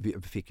vi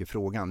fick ju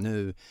frågan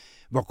nu,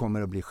 vad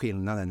kommer att bli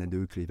skillnaden när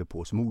du kliver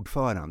på som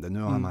ordförande?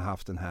 Nu har man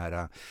haft den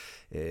här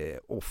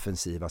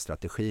offensiva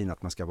strategin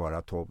att man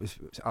ska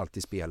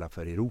alltid spela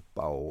för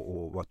Europa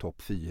och vara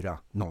topp 4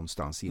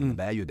 någonstans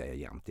innebär ju det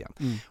egentligen.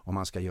 Om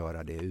man ska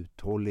göra det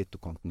uthålligt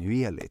och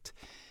kontinuerligt.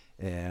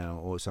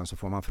 Och sen så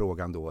får man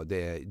frågan då,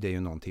 det är ju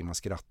någonting man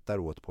skrattar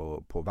åt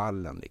på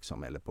vallen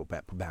liksom, eller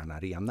på Bern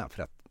Arena,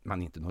 för att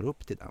man inte når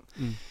upp till den.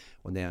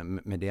 Och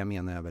med det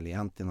menar jag väl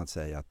egentligen att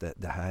säga att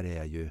det här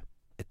är ju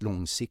ett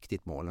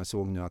långsiktigt mål. Jag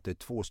såg nu att det är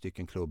 2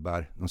 stycken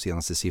klubbar, de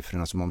senaste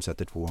siffrorna, som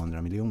omsätter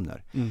 200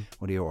 miljoner.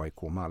 Och det är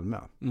AIK och Malmö.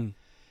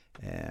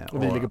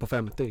 Och vi ligger på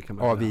 50 kan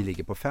man säga. Ja, vi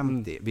ligger på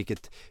 50.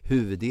 Vilket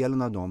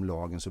huvuddelen av de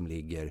lagen som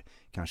ligger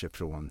kanske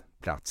från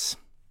plats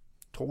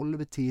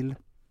 12 till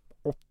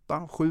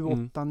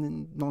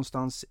 7-8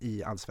 någonstans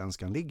i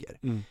allsvenskan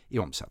ligger i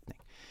omsättning.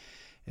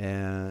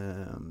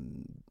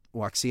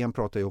 Och Axén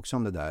pratar ju också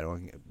om det där och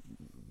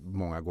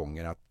många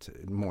gånger att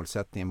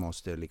målsättningen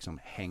måste liksom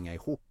hänga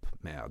ihop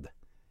med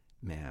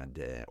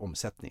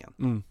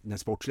omsättningen. Den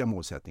sportsliga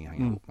målsättningen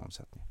hänger ihop med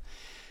omsättningen.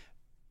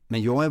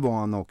 Men jag är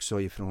van också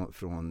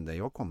från där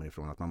jag kommer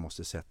ifrån att man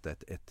måste sätta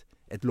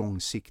ett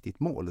långsiktigt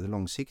mål. Det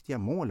långsiktiga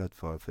målet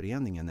för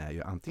föreningen är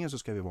ju antingen så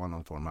ska vi vara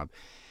någon form av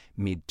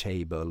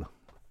mid-table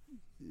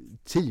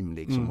team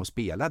liksom och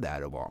spela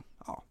där och vara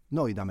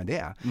nöjda med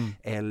det.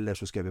 Eller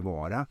så ska vi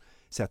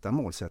sätta en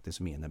målsättning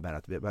som innebär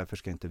att varför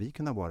ska inte vi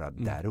kunna vara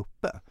där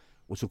uppe?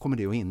 Och så kommer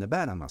det att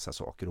innebära en massa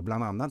saker. Och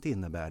bland annat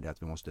innebär det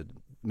att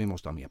vi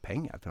måste ha mer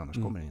pengar, för annars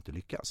kommer det inte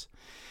lyckas.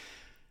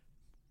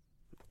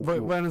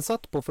 Vad är den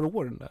satt på för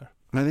åren där?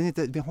 Men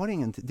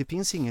det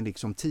finns ingen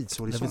liksom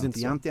tidshorisont.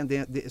 Egentligen,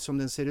 det, som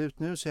den ser ut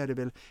nu så är det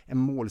väl en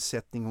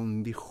målsättning och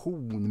en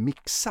vision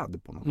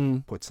mixad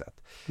på ett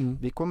sätt.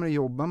 Vi kommer att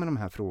jobba med de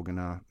här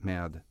frågorna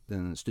med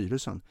den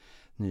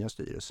nya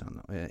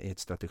styrelsen. Ett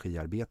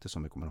strategiarbete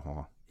som vi kommer att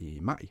ha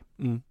i maj.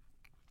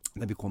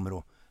 Där vi kommer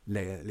att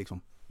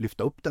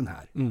lyfta upp den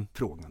här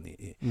frågan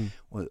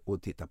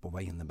och titta på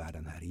vad innebär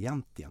den här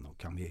egentligen, och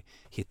kan vi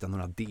hitta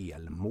några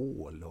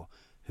delmål och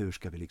hur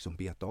ska vi liksom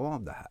beta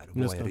av det här och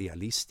vad är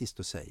realistiskt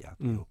att säga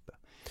att vi är uppe.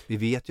 Vi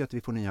vet ju att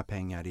vi får nya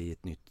pengar i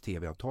ett nytt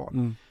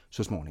tv-avtal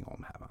så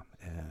småningom här, va?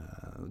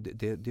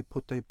 Det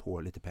puttar ju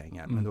på lite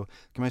pengar, men då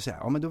kan man ju säga,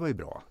 ja men det var ju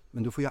bra,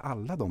 men då får ju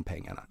alla de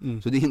pengarna.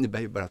 Så det innebär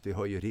ju bara att vi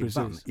höjer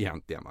ribban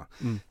egentligen, va?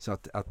 Så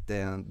att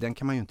den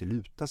kan man ju inte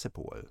luta sig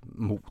på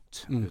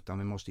mot, utan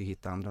vi måste ju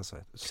hitta andra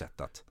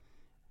sätt att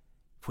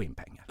få in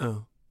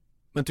pengar.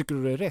 Men tycker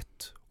du det är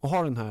rätt att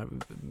ha den här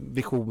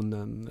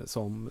visionen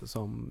som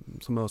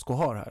ÖSK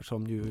har här,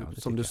 som ju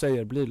som du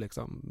säger blir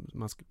liksom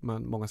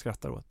många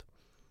skrattar åt?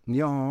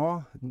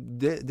 Ja,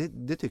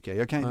 det tycker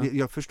jag.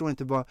 Jag förstår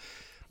inte vad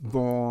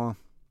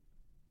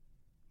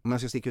om jag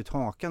ska sticka ut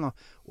hakan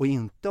och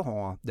inte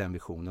ha den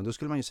visionen, då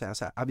skulle man ju säga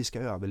så här, vi ska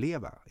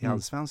överleva i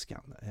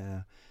Allsvenskan.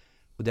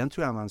 Och den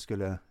tror jag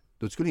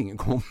då skulle ingen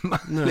komma.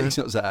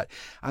 Liksom så här.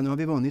 Nu har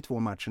vi vunnit 2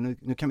 matcher,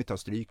 nu kan vi ta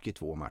stryk i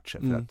 2 matcher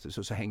för att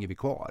så hänger vi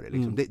kvar.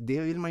 Liksom.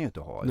 Det vill man ju inte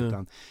ha.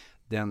 Utan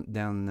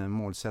den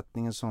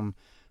målsättningen som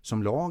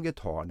laget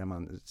har, där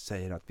man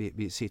säger att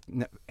vi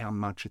sitter en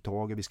match i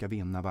taget, vi ska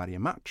vinna varje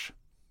match.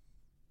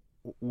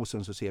 Och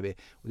sen så ser vi,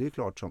 och det är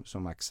klart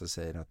som Axel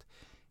säger, att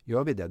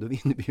gör vi det, då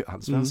vinner vi ju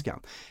Allsvenskan.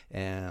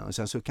 Och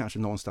sen så kanske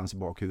någonstans i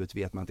bakhuvudet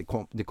vet man att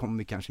det kommer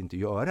vi kanske inte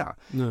göra.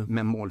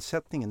 Men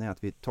målsättningen är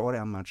att vi tar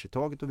en match i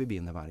taget och vi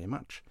vinner varje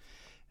match.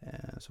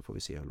 Så får vi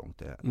se hur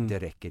långt det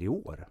räcker i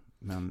år.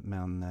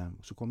 Men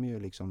så kommer ju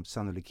liksom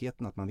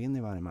sannolikheten att man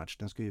vinner varje match,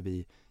 den ska ju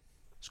vi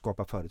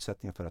skapa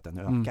förutsättningar för att den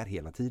ökar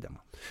hela tiden.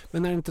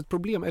 Men är det inte ett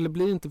problem, eller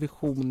blir inte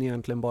vision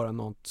egentligen bara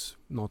något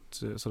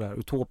sådär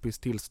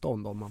utopiskt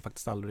tillstånd om man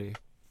faktiskt aldrig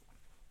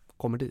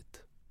kommer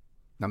dit?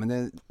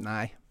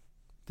 Nej,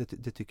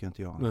 det tycker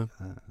inte jag.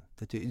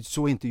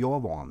 Så är inte jag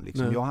van.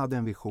 Liksom. Jag hade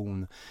en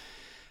vision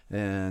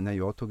när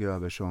jag tog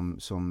över som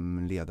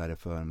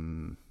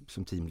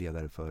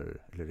teamledare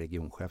eller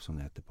regionchef som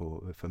det heter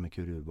för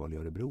Merkur Urval i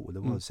Örebro. Det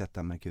var att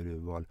sätta Merkur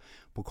Urval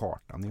på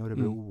kartan i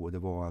Örebro, och det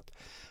var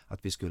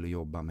att vi skulle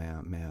jobba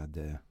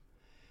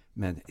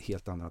med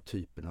helt andra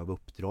typer av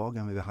uppdrag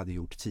än vi hade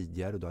gjort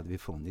tidigare. Då hade vi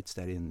funnits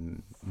där i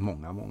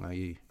många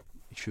i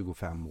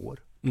 25 år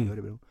i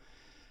Örebro.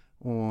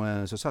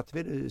 Och så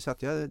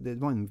det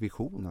var en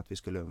vision att vi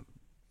skulle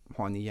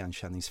ha en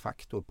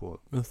igenkänningsfaktor på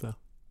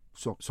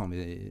som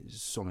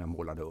jag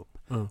målade upp.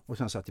 Och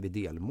sen satte vi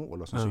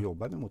delmål och sen så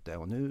jobbade vi mot det.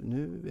 Och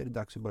nu är det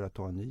dags att börja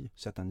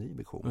sätta en ny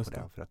vision på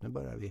det. För att nu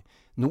börjar vi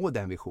nå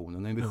den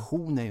visionen. Och en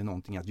vision är ju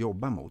någonting att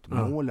jobba mot.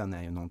 Målen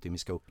är ju någonting vi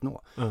ska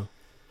uppnå.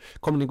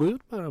 Kommer ni gå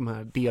ut med de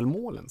här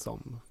delmålen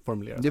som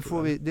formuleras? Det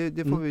får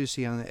vi ju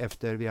se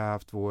efter vi har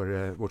haft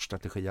vårt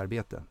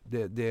strategiarbete.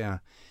 Det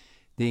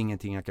är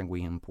ingenting jag kan gå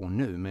in på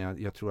nu,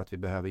 men jag tror att vi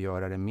behöver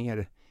göra det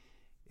mer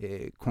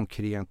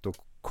konkret och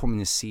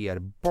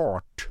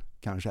kommunicerbart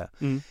kanske,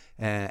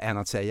 än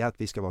att säga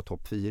att vi ska vara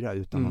topp 4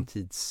 utan någon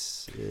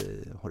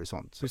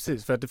tidshorisont.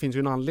 Precis, för att det finns ju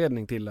en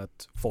anledning till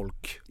att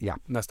folk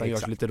nästan gör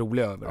sig lite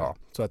roliga över det,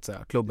 så att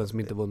säga. Klubben som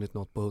inte vunnit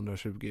något på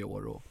 120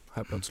 år och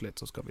här plötsligt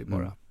så ska vi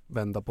bara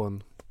vända på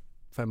en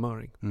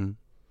 5-öring.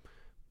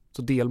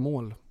 Så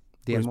delmål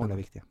är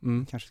viktiga.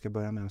 Kanske ska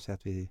börja med att säga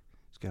att vi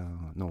ska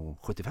nå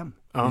 75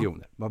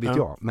 miljoner. Vad vet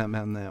jag?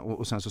 Men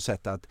och sen så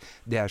sätta att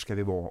där ska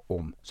vi vara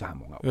om så här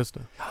många år. Just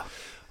det.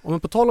 Om man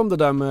på tal om det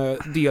där med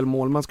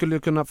delmål, man skulle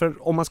kunna,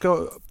 för om man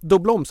ska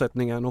dubbla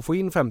omsättningen och få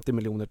in 50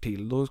 miljoner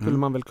till, då skulle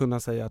man väl kunna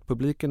säga att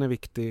publiken är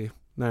viktig,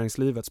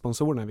 näringslivet,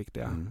 sponsorerna är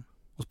viktiga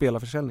och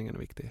spelarförsäljningen är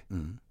viktig.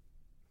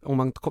 Om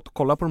man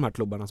kollar på de här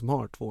klubbarna som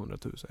har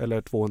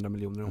 200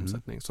 miljoner i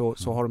omsättning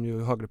så har de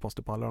ju högre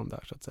poster på alla de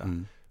där, så att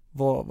säga.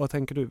 Vad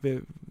tänker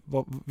du?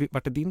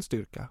 Vart är din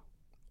styrka?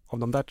 Av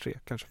de där 3,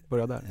 kanske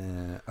börja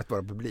där. Att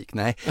vara publik,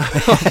 nej.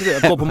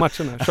 Att gå på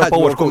matcherna, köpa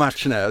årskort. På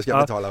matcherna, jag ska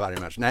betala varje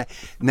match.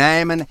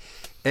 Nej, men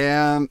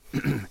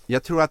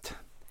jag tror att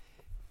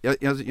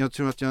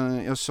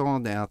jag sa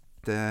det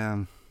att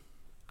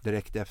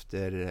direkt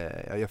efter,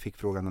 jag fick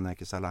frågan om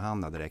Närkes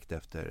Allahanda direkt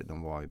efter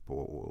de var på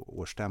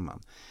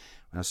årsstämman.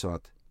 Jag sa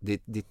att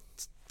det är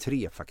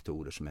 3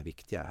 faktorer som är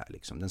viktiga här.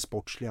 Liksom. Den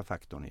sportsliga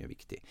faktorn är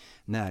viktig.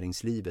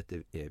 Näringslivet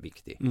är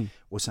viktig.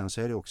 Och sen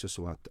så är det också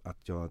så att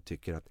jag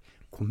tycker att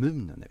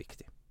kommunen är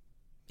viktig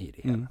i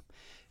det hela.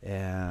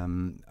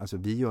 Alltså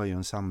vi gör ju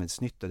en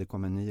samhällsnytta. Det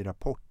kom en ny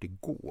rapport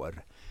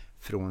igår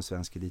från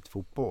svensk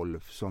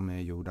elitfotboll som är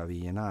gjord av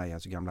INI,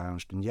 alltså gamla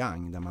Ernst &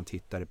 Young, där man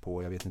tittade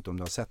på, jag vet inte om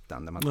du har sett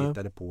den, där man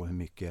tittade på hur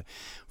mycket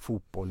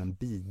fotbollen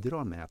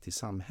bidrar med till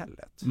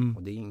samhället.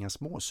 Och det är inga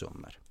små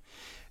summor.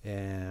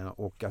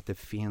 Och att det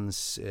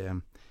finns,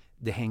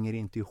 det hänger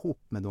inte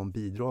ihop med de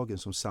bidragen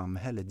som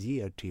samhället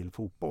ger till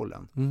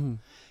fotbollen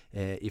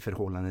i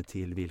förhållande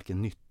till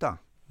vilken nytta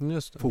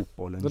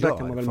fotbollen gör för samhället. Det där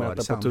kan man väl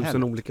mäta på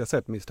 1000 olika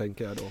sätt,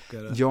 misstänker jag dock.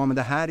 Ja, men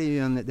det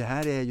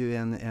här är ju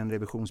en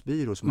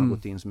revisionsbyrå som har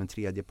gått in som en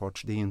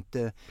tredjeparts. Det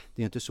är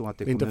inte så att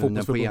det är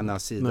kommunen på ena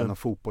sidan och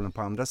fotbollen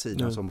på andra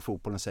sidan som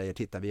fotbollen säger,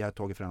 titta, vi har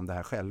tagit fram det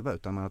här själva,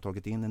 utan man har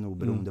tagit in en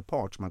oberoende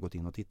part som har gått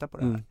in och tittat på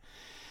det här.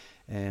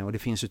 Och det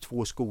finns ju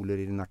 2 skolor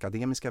i den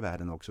akademiska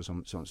världen också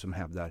som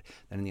hävdar,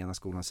 där den ena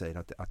skolan säger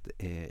att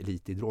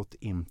elitidrott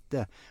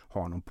inte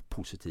har någon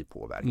positiv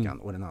påverkan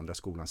och den andra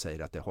skolan säger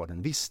att det har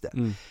den visst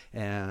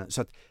det.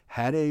 Så att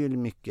här är ju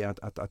mycket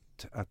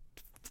att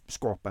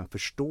skapa en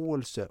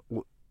förståelse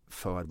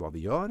för vad vi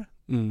gör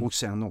och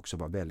sen också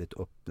vara väldigt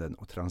öppen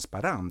och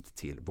transparent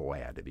till vad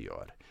är det vi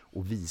gör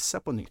och visa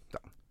på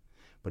nyttan.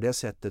 På det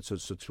sättet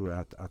så tror jag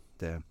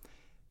att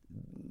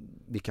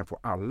vi kan få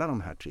alla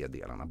de här 3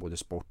 delarna, både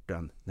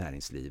sporten,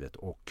 näringslivet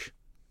och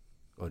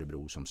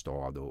Örebro som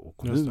stad och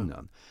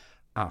kommunen,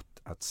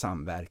 att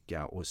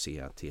samverka och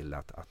se till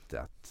att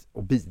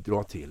och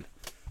bidra till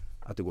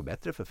att det går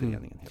bättre för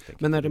föreningen helt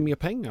enkelt. Men är det mer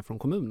pengar från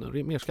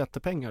kommunen? Mer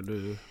skattepengar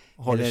du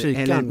har i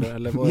kikan?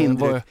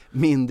 Eller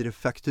mindre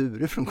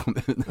fakturer från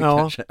kommunen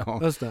kanske?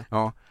 Ja, just det.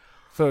 Ja.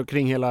 För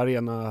kring hela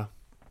arena.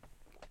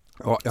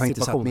 Ja, jag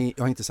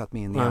har inte satt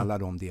mig in i alla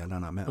de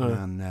delarna,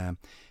 men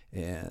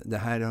det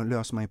här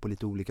löser man ju på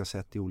lite olika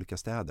sätt i olika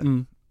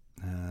städer.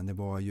 Det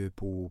var ju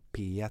på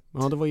P1.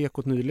 Ja, det var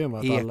Ekot nyligen, va?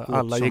 Att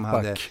alla gick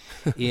back.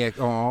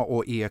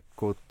 Och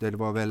Ekot, det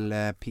var väl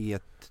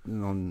P1,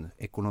 någon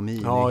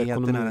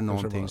ekonominyheterna eller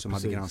någonting som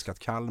hade granskat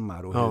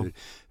Kalmar och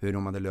hur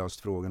de hade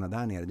löst frågorna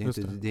där nere.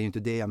 Det är ju inte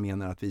det jag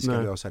menar att vi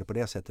ska lösa det på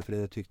det sättet, för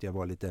det tyckte jag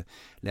var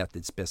lät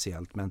lite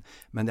speciellt.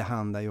 Men det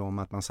handlar ju om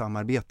att man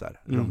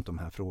samarbetar runt de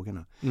här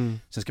frågorna.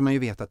 Sen ska man ju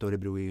veta att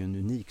Örebro är ju en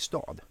unik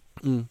stad.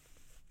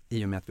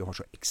 I och med att vi har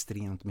så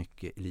extremt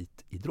mycket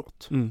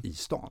elitidrott i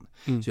stan.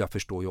 Så jag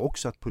förstår ju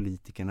också att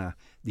politikerna,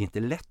 det är inte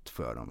lätt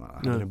för dem.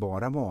 Hade det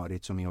bara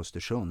varit som i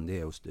Östersund,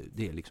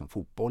 det är liksom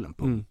fotbollen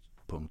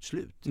punkt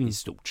slut i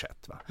stort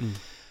sett. Va?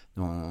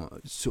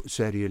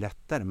 Så är det ju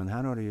lättare, men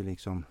här har det ju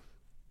liksom...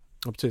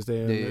 Ja, precis,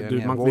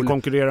 man vill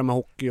konkurrera med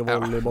hockey och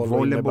volleyboll.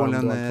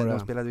 Volleybollen, de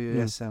spelade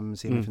ju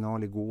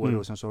SM-semifinal igår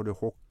och sen så har du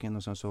hockeyn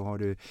och sen så har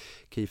du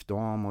KIF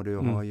dam och du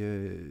har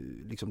ju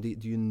liksom, det är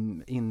ju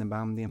en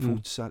innebandy, en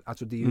futsal,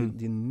 alltså det är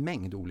ju en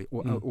mängd olika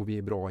och vi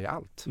är bra i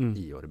allt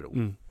i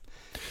Örebro.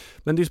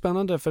 Men det är ju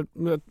spännande, för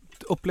jag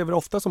upplever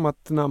ofta som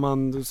att när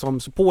man som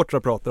supportrar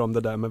pratar om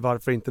det där med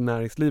varför inte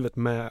näringslivet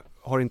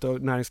har inte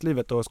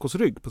näringslivet ÖSKs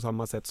rygg på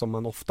samma sätt som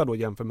man ofta då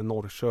jämför med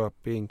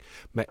Norrköping,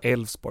 med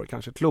Elfsborg,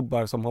 kanske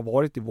klubbar som har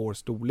varit i vår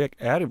storlek,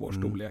 är i vår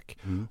storlek.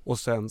 Och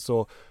sen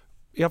så,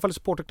 i alla fall i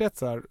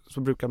supporterkretsar,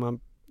 så brukar man,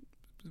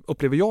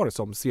 upplever jag det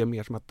som, se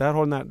mer som att där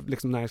har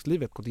liksom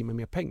näringslivet gått in med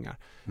mer pengar.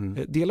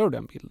 Delar du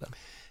den bilden?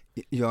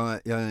 Det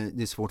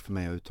är svårt för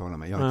mig att uttala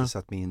mig. Jag har inte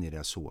satt mig in i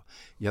det så.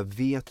 Jag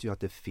vet ju att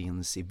det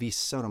finns i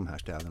vissa av de här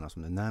städerna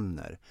som du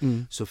nämner,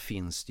 så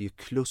finns det ju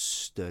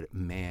kluster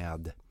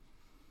med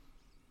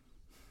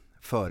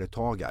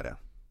företagare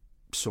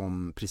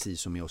som,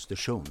 precis som i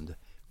Östersund,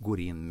 går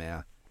in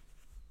med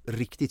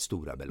riktigt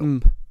stora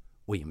belopp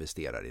och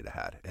investerar i det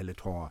här. Eller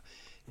ta,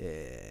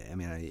 jag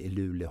menar i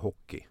Luleå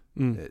Hockey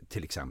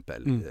till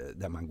exempel,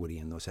 där man går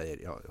in och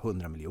säger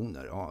 100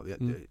 miljoner,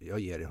 jag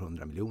ger er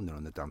 100 miljoner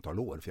under ett antal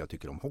år för jag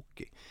tycker om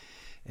hockey.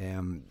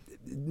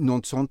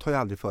 Något sånt har ju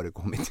aldrig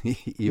förekommit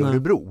i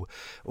Örebro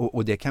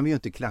och det kan vi ju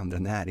inte klandra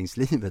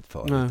näringslivet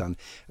för, utan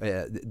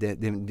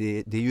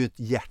det är ju ett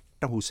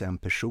hjärta hos en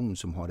person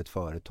som har ett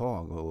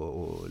företag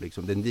och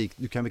liksom,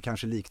 du kan väl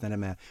kanske likna det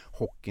med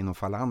hockeyn och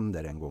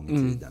Falander en gång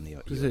i tiden i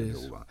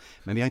Örebro.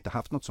 Men vi har inte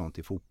haft något sånt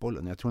i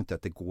fotbollen. Jag tror inte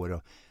att det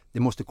går det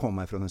måste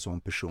komma från en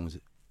sån persons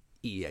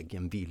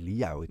egen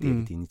vilja och ett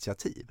eget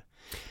initiativ.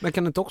 Men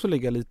kan det inte också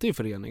ligga lite i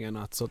föreningen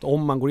att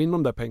om man går in med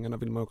de där pengarna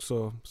vill man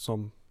också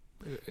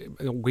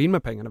gå in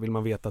med pengarna vill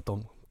man veta att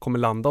de kommer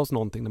landa hos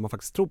någonting när man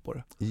faktiskt tror på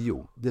det?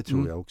 Jo, det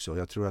tror jag också.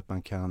 Jag tror att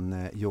man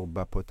kan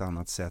jobba på ett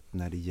annat sätt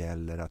när det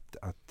gäller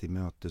att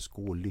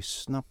tillmötesgå och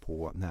lyssna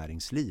på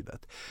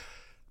näringslivet.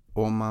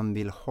 Om man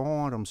vill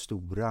ha de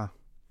stora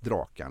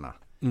drakarna,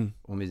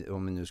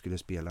 om vi nu skulle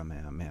spela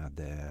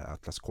med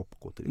Atlas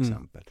Copco till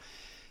exempel,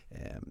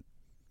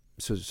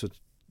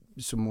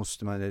 så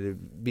måste man, eller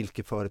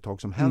vilket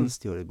företag som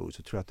helst i Örebro,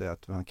 så tror jag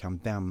att man kan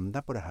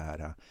vända på det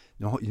här.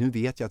 Nu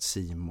vet jag att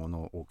Simon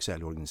och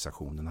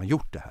säljorganisationen har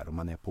gjort det här och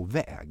man är på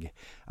väg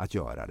att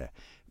göra det.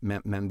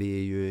 Men det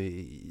är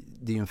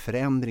ju en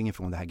förändring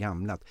från det här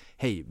gamla att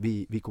hej,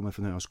 vi kommer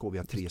från ÖSK, vi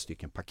har 3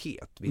 stycken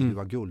paket. Vill du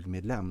vara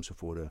guldmedlem så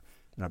får du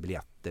några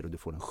biljetter och du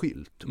får en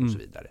skylt och så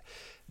vidare.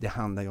 Det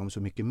handlar ju om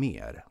så mycket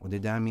mer och det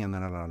där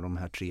menar alla de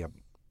här 3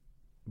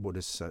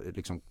 både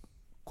liksom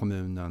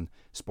kommunen,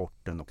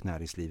 sporten och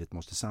näringslivet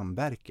måste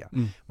samverka.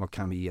 Vad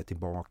kan vi ge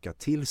tillbaka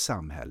till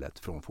samhället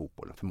från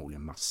fotbollen?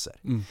 Förmodligen massor.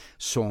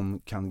 Som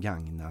kan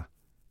gagna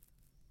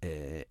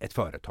ett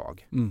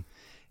företag.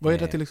 Vad är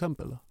det till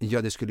exempel då?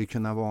 Ja, det skulle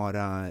kunna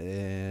vara...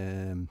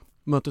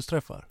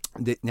 mötesträffar?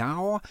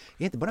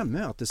 Inte bara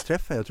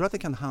mötesträffar. Jag tror att det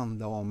kan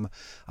handla om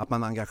att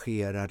man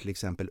engagerar till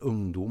exempel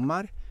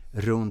ungdomar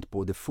runt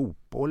både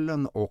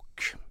fotbollen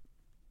och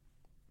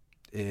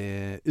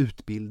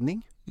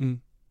utbildning.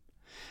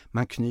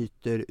 Man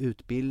knyter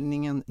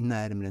utbildningen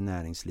närmare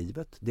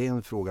näringslivet. Det är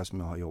en fråga som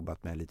jag har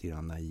jobbat med lite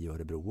grann i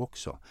Örebro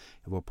också.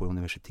 Jag var på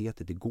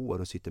universitetet igår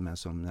och sitter med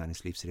som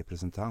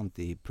näringslivsrepresentant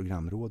i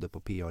programrådet på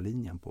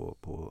PA-linjen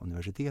på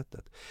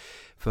universitetet.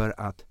 För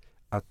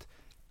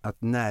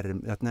att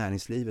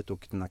näringslivet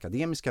och den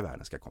akademiska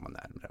världen ska komma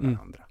närmare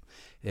varandra.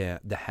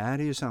 Det här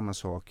är ju samma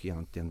sak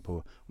egentligen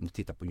om du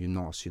tittar på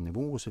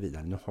gymnasienivå och så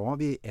vidare. Nu har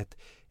vi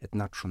ett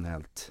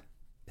nationellt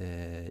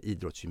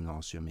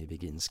idrottsgymnasium i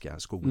Viginska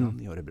skolan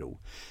i Örebro.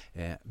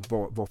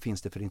 Vad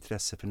finns det för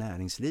intresse för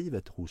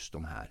näringslivet hos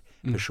de här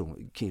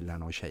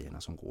killarna och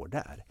tjejerna som går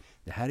där?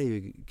 Det här är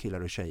ju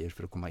killar och tjejer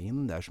för att komma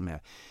in där som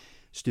är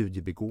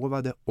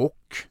studiebegåvade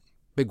och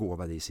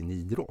begåvade i sin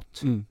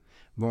idrott.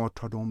 Var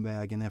tar de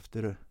vägen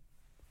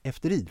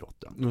efter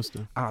idrotten? Just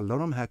det. Alla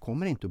de här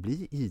kommer inte att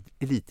bli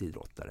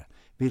elitidrottare.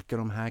 Vilka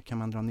de här kan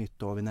man dra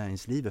nytta av i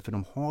näringslivet? För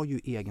de har ju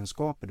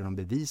egenskaper där de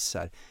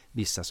bevisar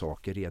vissa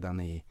saker redan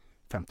i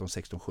 15,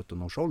 16,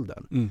 17 års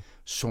åldern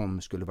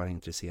som skulle vara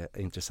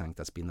intressant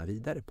att spinna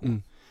vidare på.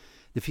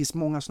 Det finns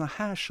många sådana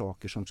här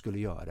saker som skulle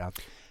göra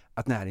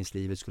att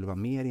näringslivet skulle vara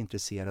mer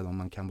intresserad om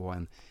man kan vara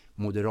en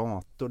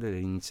moderator eller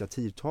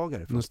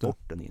initiativtagare från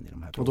sporten in i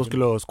de här frågorna. Och då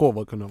skulle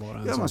ÖSK kunna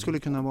vara en man skulle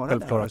kunna vara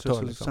där. Aktör,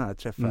 liksom. Sådana här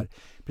träffar.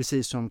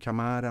 Precis som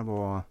Kamara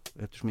var,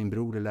 eftersom min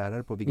bror är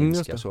lärare på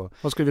Viginska så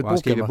han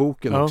skrev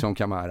boken också om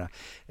Kamara.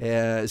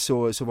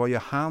 Så var ju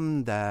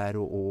han där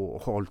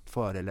och hållit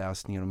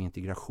föreläsningar om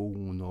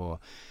integration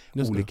och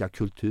olika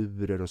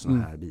kulturer och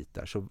sådana här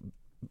bitar. Så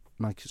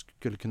man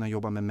skulle kunna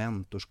jobba med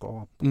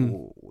mentorskap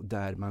och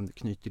där man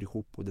knyter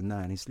ihop både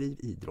näringsliv,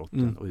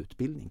 idrotten och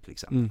utbildning till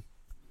exempel.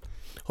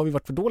 Har vi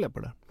varit för dåliga på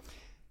det?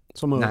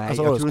 Nej, jag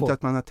tror inte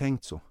att man har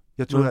tänkt så.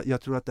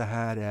 Jag tror att det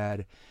här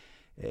är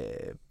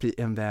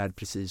en värld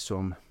precis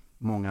som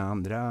många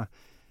andra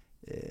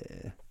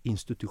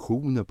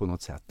institutioner på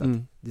något sätt.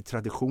 Att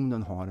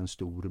traditionen har en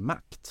stor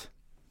makt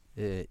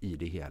i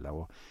det hela.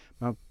 Och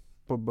man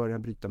får börja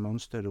bryta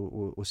mönster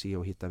och se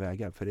och hitta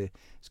vägar. För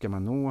ska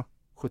man nå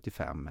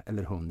 75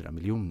 eller 100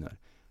 miljoner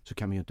så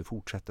kan man ju inte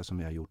fortsätta som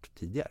vi har gjort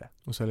tidigare.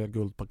 Och sälja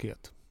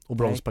guldpaket. Och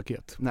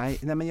bronspaket. Nej,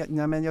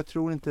 men jag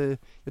tror inte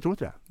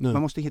det. Nej.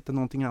 Man måste hitta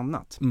någonting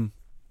annat.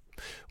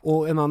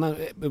 Och en annan,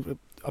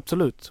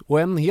 absolut.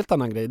 Och en helt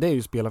annan grej, det är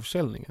ju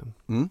spelarförsäljningen.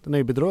 Den är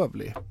ju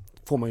bedrövlig,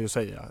 får man ju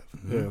säga,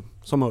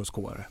 som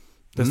ÖSK-are.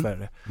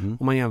 Dessvärre.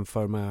 Om man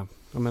jämför med,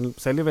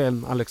 säljer vi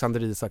en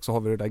Alexander Isak så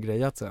har vi det där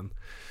grejat sen.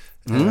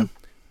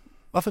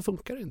 Varför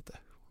funkar det inte?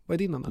 Vad är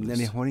din analys? Nej,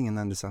 vi har ingen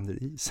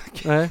Alexander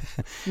Isak. Nej,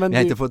 men jag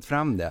har inte fått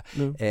fram det.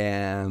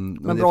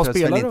 Men bra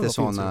spelare inte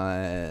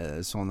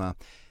såna.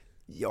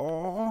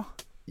 Ja,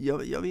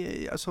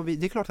 alltså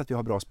det är klart att vi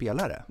har bra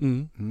spelare.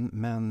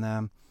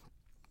 Men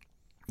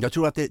jag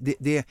tror att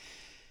det är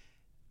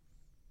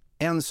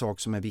en sak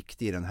som är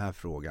viktig i den här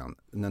frågan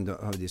när jag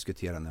har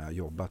diskuterat när jag har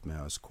jobbat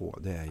med ÖSK,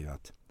 det är ju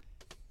att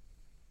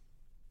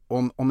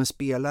om en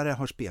spelare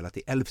har spelat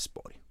i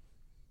Elfsborg,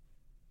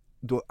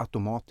 då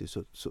automatiskt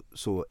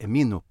så är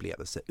min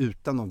upplevelse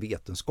utan någon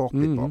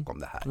vetenskapligt bakom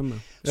det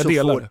här. Jag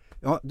delar det.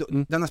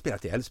 Den har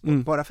spelat i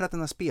Elfsborg. Bara för att den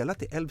har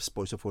spelat i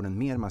Elfsborg så får den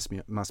mer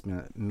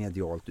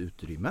massmedialt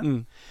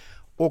utrymme.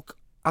 Och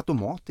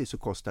automatiskt så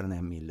kostar den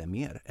 1 mille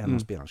mer än om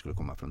spelaren skulle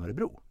komma från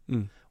Örebro.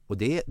 Och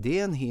det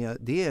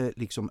är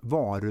liksom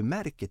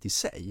varumärket i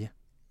sig.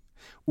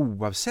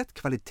 Oavsett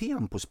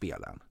kvaliteten på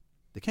spelaren.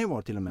 Det kan ju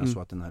vara till och med så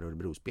att den här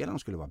Örebro-spelaren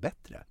skulle vara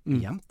bättre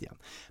egentligen.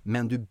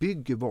 Men du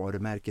bygger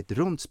varumärket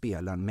runt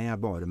spelaren med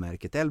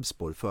varumärket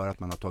Elfsborg för att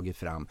man har tagit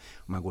fram,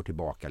 om man går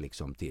tillbaka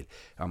liksom till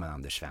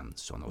Anders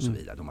Svensson och så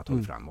vidare. De har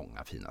tagit fram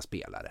många fina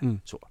spelare.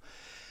 Så.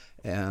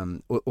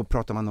 Och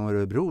pratar man om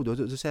Örebro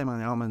då säger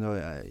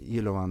man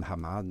Jilovan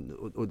Hamad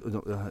och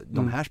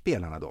de här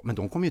spelarna då, men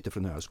de kom ju inte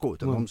från ÖSK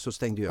utan de så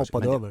stängde ju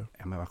över.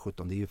 Men vad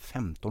 17, det är ju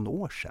 15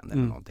 år sedan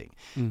eller någonting.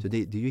 Så det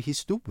är ju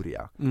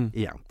historia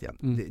egentligen.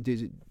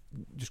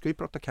 Du ska ju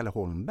prata Kalle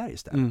Holmberg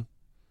istället.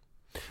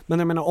 Men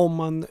jag menar, om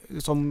man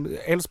som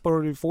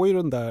Elfsborg får ju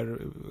den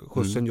där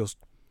skjutsen just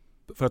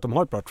för att de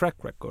har ett bra track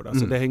record.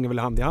 Alltså det hänger väl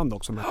hand i hand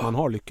också med att man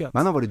har lyckats.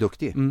 Man har varit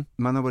duktig.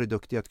 Man har varit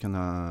duktig att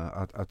kunna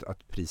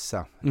att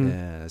prisa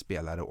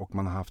spelare, och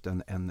man har haft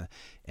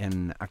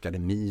en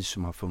akademi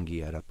som har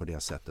fungerat på det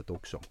sättet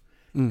också.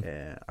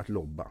 Att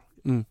lobba.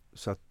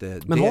 Så att,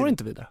 men har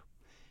inte vi det?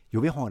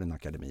 Jo, vi har en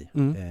akademi.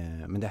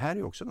 Men det här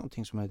är också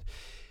någonting som är...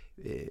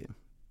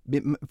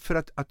 för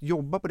att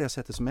jobba på det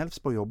sättet som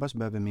Elfsborg jobbar så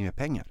behöver vi mer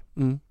pengar.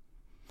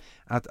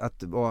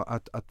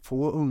 Att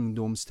få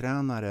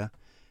ungdomstränare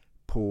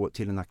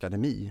till en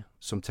akademi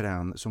som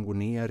går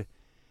ner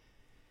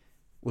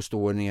och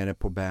står nere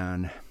på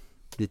Bern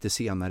lite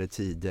senare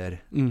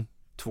tider.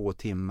 2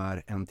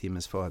 timmar, 1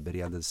 timmes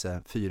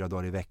förberedelse, 4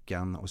 dagar i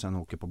veckan och sen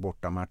åker på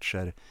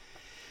bortamatcher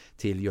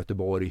till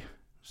Göteborg,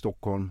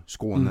 Stockholm,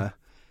 Skåne.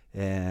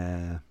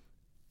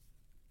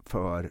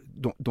 För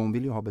de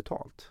vill ju ha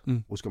betalt.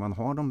 Och ska man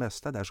ha de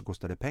bästa där så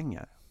kostar det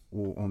pengar.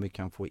 Och om vi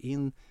kan få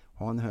in,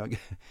 ha en högre,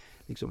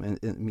 liksom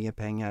mer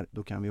pengar,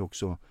 då kan vi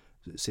också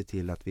se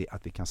till att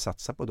vi kan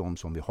satsa på de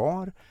som vi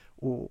har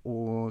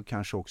och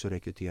kanske också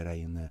rekrytera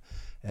in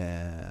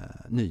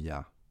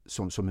nya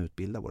som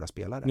utbildar våra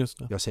spelare.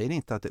 Jag säger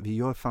inte att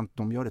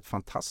de gör ett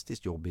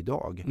fantastiskt jobb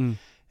idag.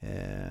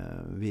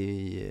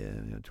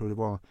 Jag tror det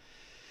var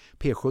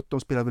P17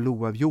 spelade väl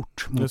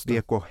oavgjort mot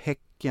BK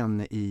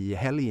Häcken i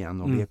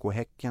helgen och BK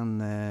Häcken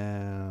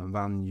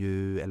vann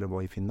ju, eller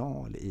var i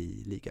final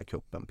i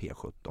ligacupen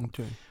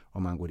P17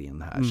 om man går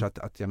in här. Så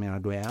att jag menar,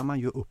 då är man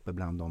ju uppe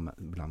bland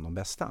de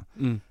bästa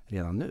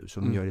redan nu. Så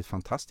de gör ett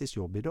fantastiskt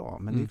jobb idag.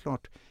 Men det är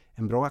klart,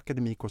 en bra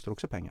akademi kostar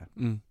också pengar.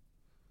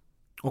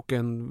 Och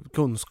en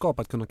kunskap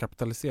att kunna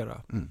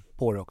kapitalisera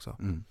på det också.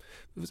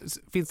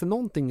 Finns det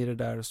någonting i det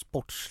där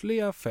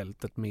sportsliga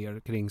fältet mer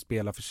kring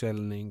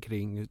spelarförsäljning,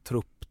 kring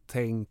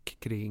trupptänk,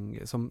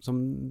 kring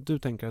som du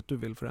tänker att du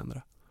vill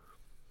förändra?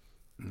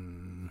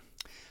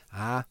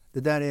 Det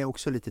där är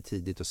också lite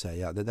tidigt att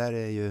säga. Det där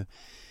är ju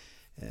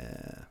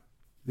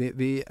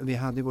vi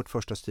hade vårt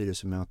första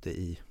styrelsemöte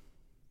i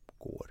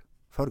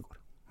förrgår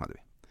hade vi.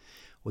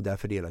 Och där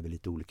fördelar vi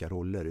lite olika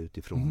roller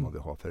utifrån vad vi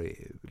har för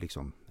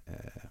liksom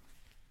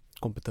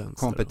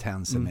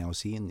kompetenser med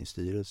oss in i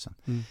styrelsen.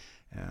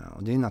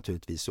 Och det är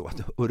naturligtvis så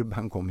att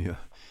Urban kommer ju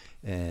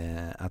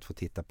att få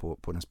titta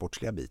på den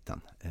sportsliga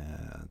biten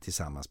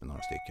tillsammans med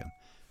några stycken,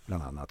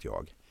 bland annat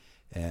jag.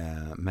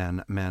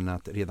 Men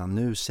att redan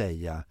nu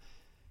säga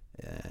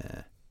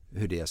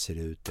hur det ser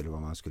ut eller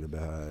vad man skulle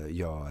behöva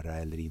göra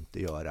eller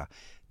inte göra,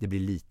 det blir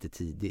lite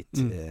tidigt.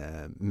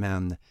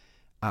 Men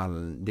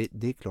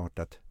det är klart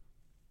att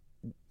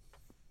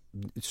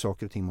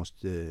saker och ting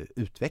måste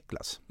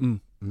utvecklas.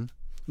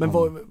 Men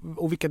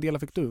och vilka delar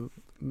fick du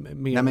med?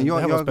 Nej, men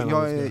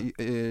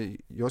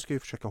jag ska ju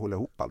försöka hålla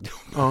ihop allt.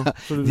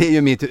 Det är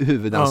ju mitt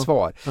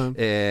huvudansvar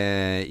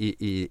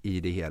i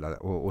det hela.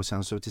 Och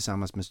sen så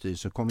tillsammans med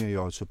styrelsen kommer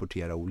jag att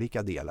supportera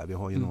olika delar. Vi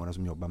har ju några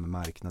som jobbar med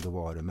marknad och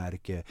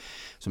varumärke,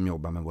 som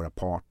jobbar med våra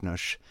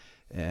partners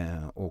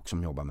och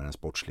som jobbar med den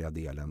sportsliga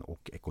delen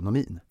och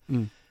ekonomin.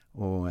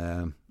 Och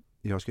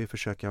jag ska ju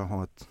försöka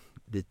ha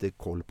lite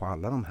koll på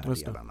alla de här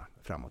delarna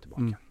fram och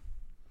tillbaka.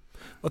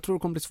 Vad tror du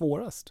kommer bli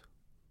svårast?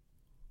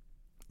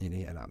 I det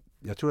hela.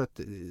 Jag tror att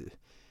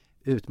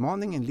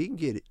utmaningen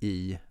ligger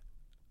i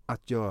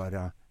att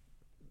göra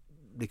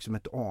liksom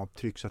ett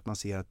avtryck så att man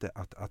ser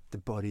att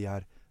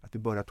vi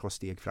börjar ta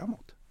steg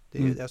framåt. Det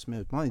är ju det som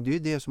är utmaningen. Det är ju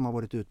det som har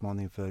varit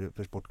utmaning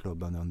för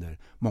sportklubben under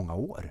många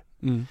år.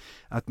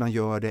 Att man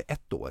gör det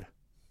ett år.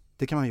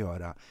 Det kan man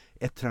göra.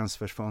 Ett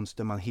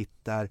transferfönster, man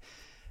hittar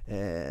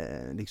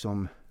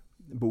liksom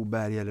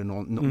Boberg eller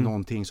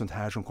någonting sånt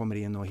här som kommer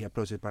in och helt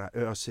plötsligt bara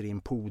öser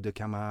in Pode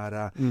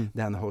Kamara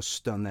den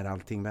hösten när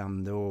allting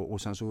vände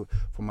och sen så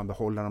får man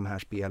behålla de här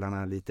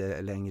spelarna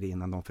lite längre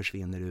innan de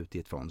försvinner ut i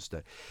ett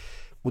fönster.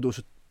 Och då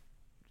så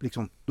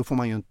liksom, då får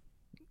man ju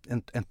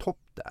en topp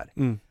där.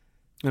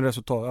 En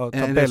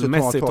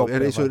tabellmässig topp.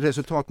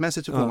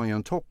 Resultatmässigt så får man ju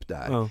en topp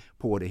där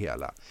på det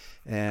hela.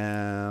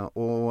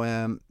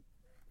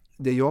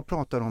 Det jag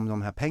pratar om,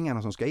 de här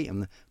pengarna som ska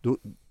in,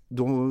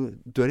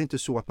 då är det inte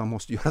så att man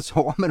måste göra sig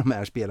av med de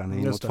här spelarna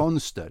i något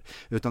fönster.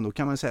 Utan då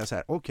kan man säga så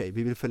här: okej,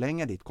 vi vill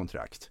förlänga ditt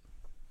kontrakt.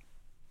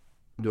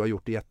 Du har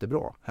gjort det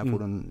jättebra. Här får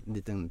du en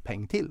liten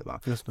peng till, va?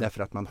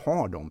 Därför att man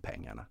har de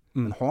pengarna.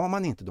 Men har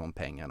man inte de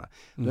pengarna,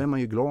 då är man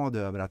ju glad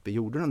över att vi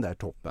gjorde den där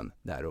toppen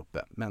där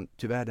uppe. Men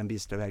tyvärr, den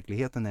bistra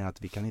verkligheten är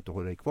att vi kan inte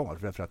hålla det kvar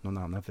därför att någon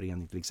annan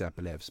förening, till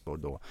exempel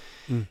Elfsborg, då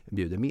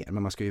bjuder mer.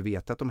 Men man ska ju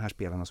veta att de här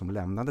spelarna som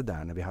lämnade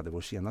där när vi hade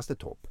vår senaste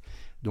topp,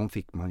 de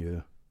fick man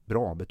ju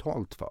bra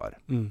betalt för.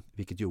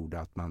 Vilket gjorde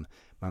att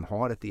man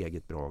har ett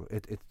eget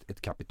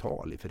ett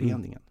kapital i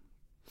föreningen.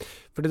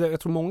 För jag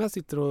tror många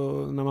sitter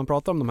och, när man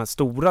pratar om de här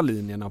stora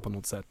linjerna på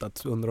något sätt,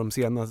 att under de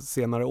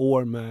senare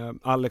år med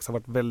Alex har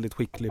varit väldigt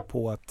skicklig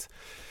på att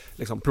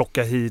liksom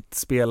plocka hit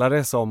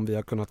spelare som vi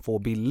har kunnat få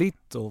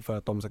billigt och för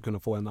att de ska kunna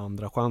få en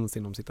andra chans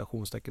inom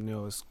citationstecken i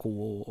ÖSK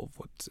och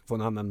få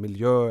en annan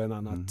miljö, en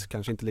annan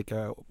kanske inte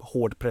lika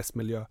hård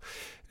pressmiljö.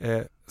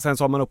 Sen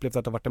så har man upplevt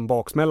att det har varit en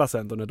baksmälla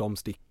sen då när de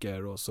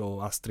sticker och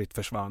så Astrid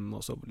försvann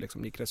och så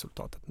liksom gick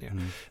resultatet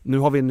ner. Nu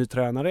har vi en ny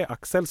tränare,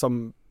 Axel,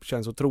 som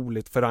känns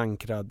otroligt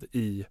förankrad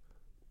i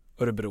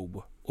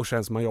Örebro och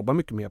känns som man jobbar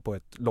mycket mer på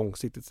ett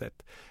långsiktigt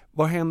sätt.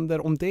 Vad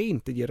händer om det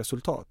inte ger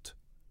resultat?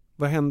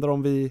 Vad händer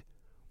om vi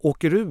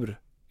åker ur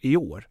i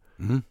år?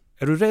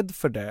 Är du rädd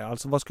för det?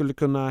 Alltså vad skulle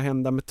kunna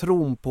hända med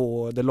tron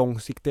på det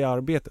långsiktiga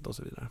arbetet och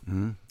så vidare?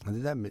 Ja,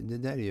 det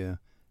där är ju...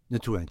 Nu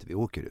tror jag inte vi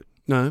åker ut.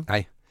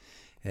 Nej.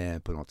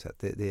 På något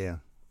sätt.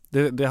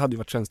 Det hade ju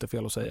varit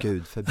tjänstefel att säga.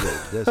 Gud förbjud,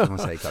 det är som man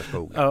säger i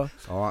Karlskoga. Ja.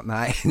 Ja,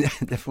 nej,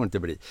 det får inte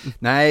bli.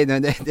 Nej,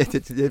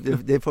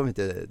 det får vi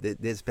inte,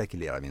 det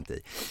spekulerar vi inte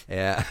i.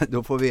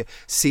 Då får vi,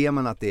 ser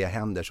man att det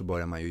händer så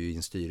börjar man ju i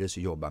en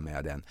styrelse jobba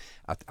med den,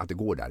 att det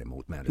går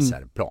däremot med en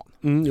reservplan.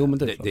 Jo, men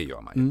det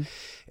gör man ju.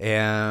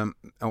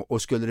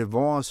 Och skulle det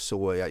vara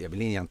så, jag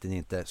vill egentligen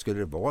inte, skulle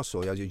det vara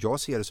så, jag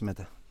ser det som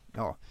ett,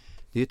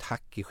 det är ett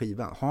hack i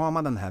skivan. Har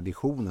man den här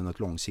visionen och ett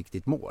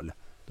långsiktigt mål,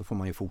 då får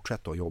man ju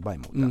fortsätta att jobba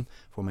emot den.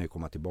 Får man ju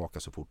komma tillbaka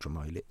så fort som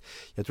möjligt.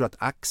 Jag tror att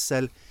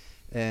Axel,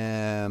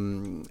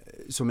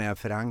 som är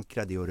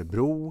förankrad i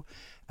Örebro,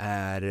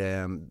 är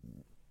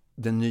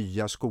den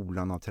nya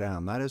skolan av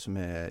tränare som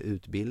är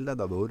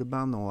utbildad av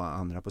Urban och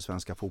andra på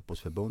Svenska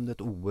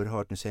fotbollsförbundet.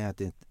 Oerhört, nu säger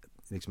jag att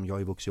liksom, jag har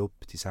ju vuxit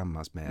upp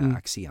tillsammans med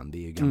Axén.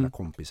 Vi är ju gamla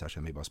kompisar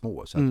sedan vi var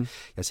små. Så att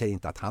jag säger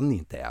inte att han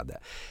inte är det.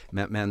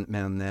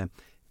 Men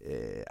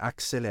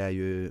Axel är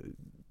ju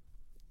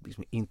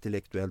liksom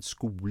intellektuellt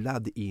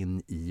skolad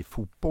in i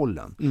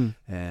fotbollen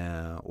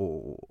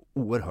och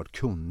oerhört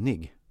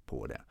kunnig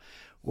på det.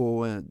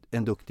 Och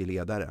en duktig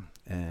ledare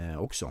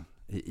också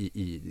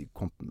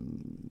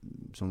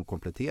som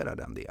kompletterar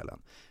den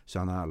delen. Så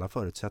han har alla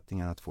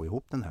förutsättningar att få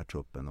ihop den här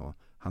truppen, och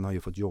han har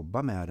ju fått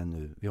jobba med den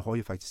nu. Vi har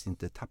ju faktiskt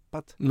inte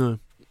tappat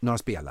några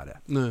spelare.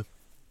 Nej.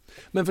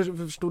 Men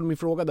förstod du min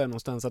fråga där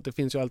någonstans, att det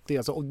finns ju alltid,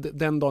 alltså, och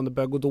den dagen det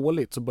börjar gå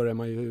dåligt så börjar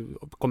man ju,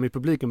 kommer ju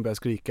publiken börja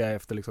skrika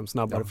efter liksom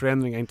snabbare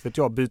förändringar, inte vet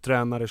jag, byt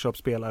tränare, köp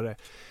spelare,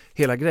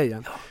 hela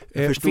grejen.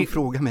 Jag förstod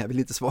frågan, men jag vill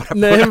inte svara på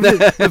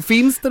men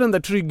finns det den där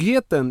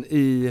tryggheten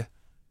i,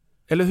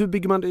 eller hur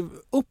bygger man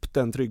upp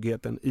den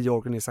tryggheten i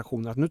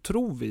organisationen, att nu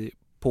tror vi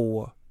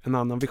på en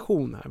annan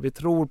vision här, vi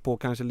tror på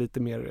kanske lite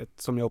mer,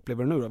 som jag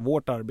upplever nu då,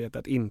 vårt arbete,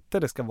 att inte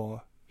det ska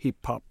vara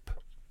hiphop,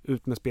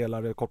 ut med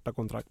spelare, korta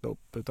kontrakt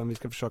upp, utan vi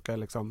ska försöka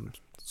liksom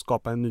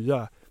skapa en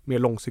nya, mer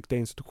långsiktiga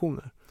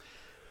institutioner.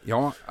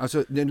 Ja,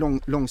 alltså det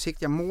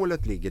långsiktiga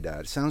målet ligger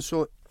där. Sen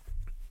så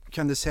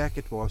kan det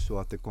säkert vara så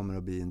att det kommer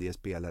att bli en del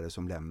spelare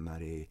som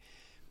lämnar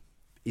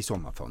i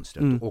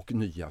sommarfönstret och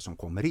nya som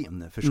kommer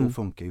in, för så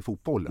funkar ju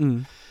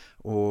fotbollen.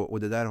 Och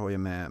det där har ju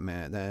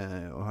med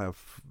det har jag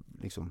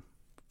liksom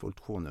fullt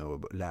sjå nu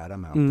att lära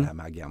mig allt det här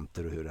med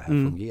agenter och hur det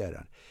här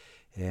fungerar.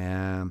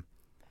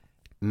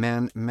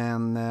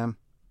 Men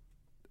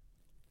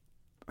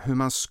hur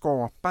man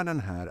skapar den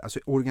här, alltså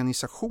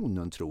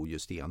organisationen tror ju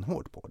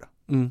stenhårt på det.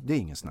 Det är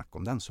ingen snack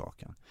om den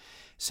saken.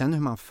 Sen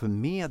hur man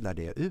förmedlar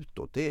det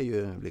utåt, det är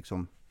ju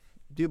liksom,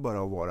 det är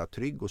bara att vara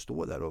trygg och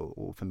stå där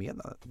och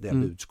förmedla det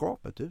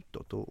budskapet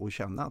utåt och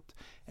känna att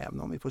även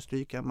om vi får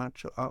stryka en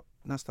match,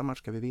 nästa match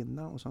ska vi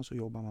vinna, och sen så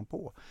jobbar man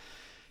på.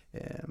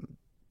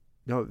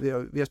 Vi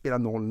har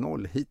spelat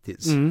 0-0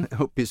 hittills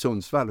uppe i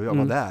Sundsvall, och jag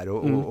var där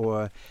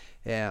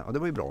och det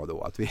var ju bra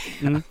då att vi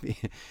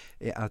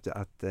i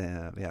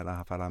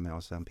alla fall har med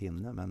oss en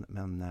pinne,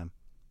 men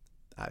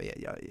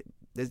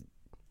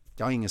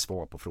jag har ingen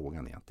svar på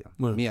frågan egentligen.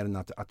 Mer än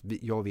att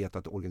jag vet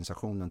att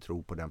organisationen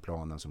tror på den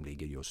planen som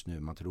ligger just nu.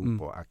 Man tror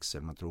på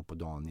Axel, man tror på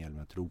Daniel,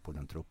 man tror på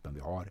den truppen vi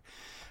har,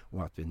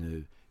 och att vi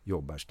nu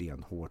jobbar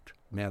stenhårt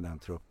med den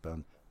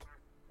truppen,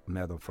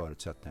 med de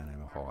förutsättningarna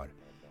vi har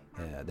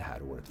det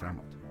här året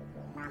framåt.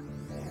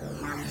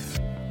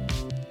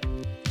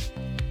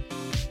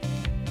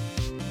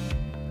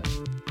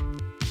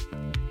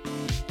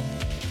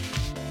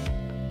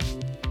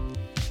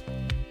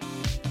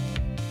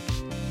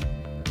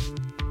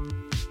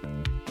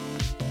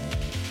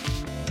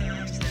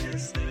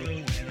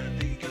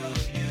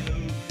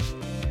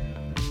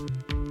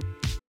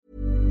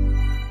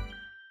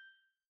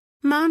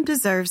 Mom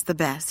deserves the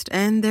best,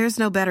 and there's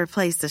no better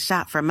place to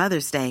shop for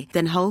Mother's Day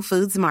than Whole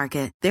Foods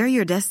Market. They're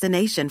your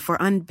destination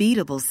for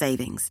unbeatable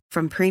savings,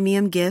 from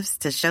premium gifts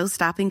to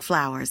show-stopping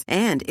flowers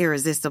and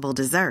irresistible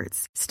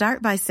desserts.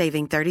 Start by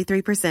saving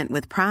 33%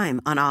 with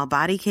Prime on all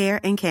body care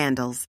and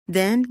candles.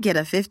 Then get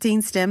a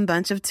 15-stem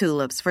bunch of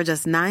tulips for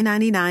just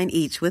 $9.99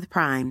 each with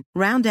Prime.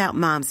 Round out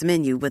Mom's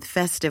menu with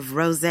festive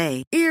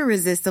rosé,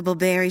 irresistible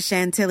berry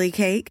chantilly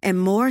cake, and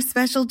more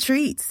special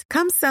treats.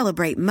 Come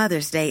celebrate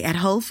Mother's Day at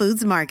Whole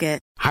Foods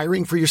Market.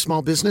 Hiring for your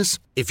small business?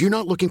 If you're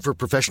not looking for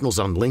professionals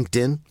on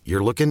LinkedIn,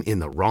 you're looking in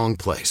the wrong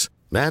place.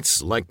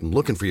 That's like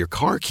looking for your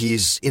car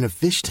keys in a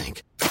fish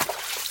tank.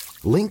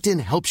 LinkedIn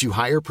helps you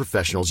hire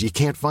professionals you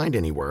can't find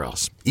anywhere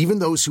else, even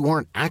those who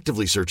aren't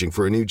actively searching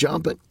for a new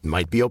job but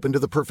might be open to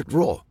the perfect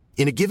role.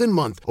 In a given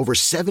month, over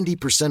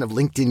 70% of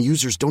LinkedIn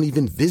users don't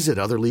even visit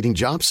other leading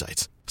job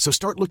sites. So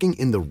start looking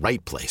in the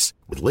right place.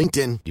 With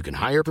LinkedIn, you can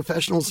hire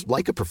professionals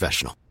like a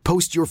professional.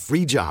 Post your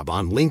free job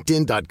on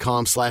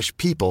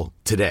linkedin.com/people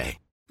today.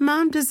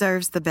 Mom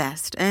deserves the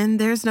best, and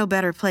there's no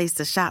better place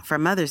to shop for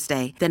Mother's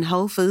Day than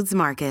Whole Foods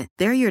Market.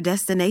 They're your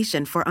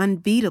destination for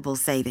unbeatable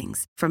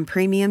savings, from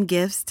premium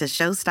gifts to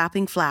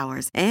show-stopping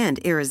flowers and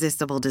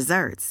irresistible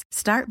desserts.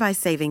 Start by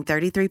saving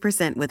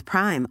 33% with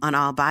Prime on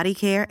all body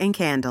care and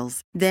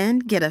candles. Then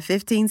get a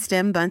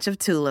 15-stem bunch of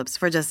tulips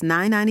for just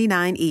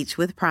 $9.99 each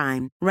with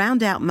Prime.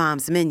 Round out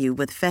Mom's menu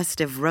with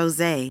festive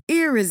rosé,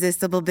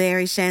 irresistible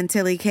berry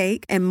chantilly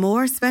cake, and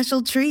more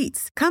special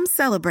treats. Come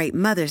celebrate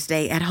Mother's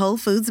Day at Whole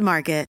Foods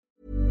Market.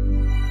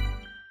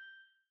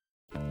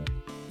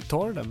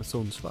 Ta det där med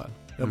Sundsvall.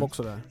 Jag var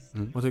också där.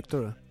 Vad tyckte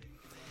du?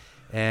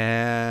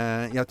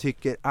 Jag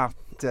tycker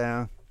att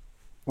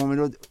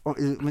om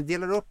vi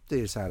delar upp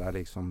det så här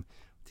liksom,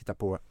 titta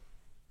på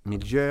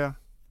miljö,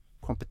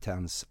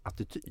 kompetens,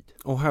 attityd.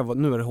 Och här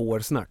nu är det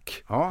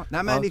HR-snack. Ja,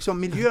 nej men liksom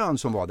miljön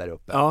som var där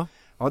uppe.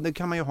 Ja, det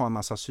kan man ju ha en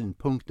massa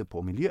synpunkter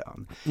på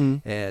miljön.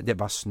 Det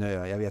var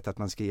snö. Jag vet att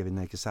man skrev i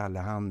Närke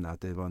Sallehamn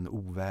att det var en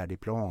ovärdig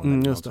plan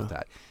eller något sånt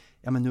där.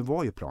 Ja, men nu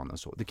var ju planen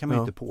så. Det kan man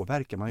ju inte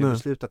påverka. Man har ju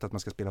beslutat att man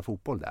ska spela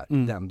fotboll där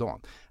den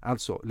dagen.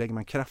 Alltså lägger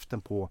man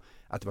kraften på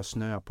att det var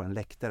snö på en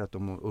läktare, att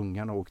de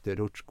ungarna åkte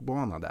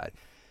rutschbana där.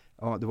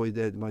 Ja, det var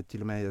ju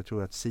till och med, jag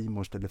tror att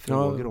Simon ställde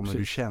frågor om hur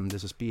du kände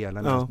så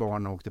spelarna, deras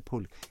barn åkte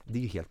pull. Det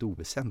är ju helt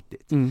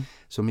oväsentligt.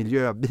 Så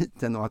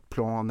miljöbiten och att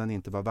planen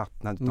inte var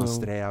vattnad utan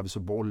sträv, så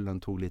bollen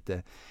tog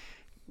lite,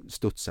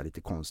 studsade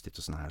lite konstigt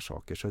och såna här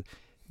saker. Så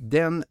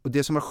och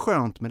det som var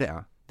skönt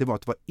med det var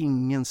att det var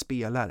ingen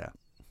spelare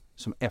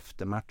som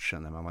efter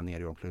matchen när man var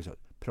nere i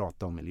omklädningsrummet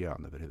pratade om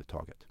miljön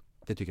överhuvudtaget.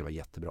 Det tycker jag var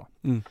jättebra.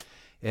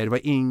 Det var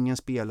ingen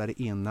spelare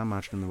innan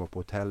matchen när vi var på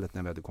hotellet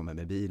när vi hade kommit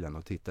med bilen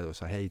och tittade och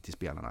sa hej till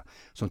spelarna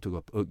som tog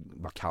upp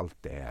vad kallt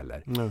det är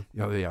eller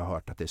jag har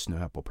hört att det är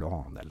snö på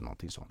plan eller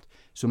någonting sånt.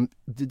 Så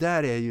det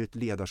där är ju ett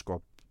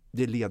ledarskap,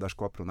 det är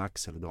ledarskap från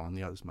Axel och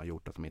Daniel som har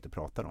gjort att de inte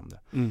pratar om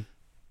det.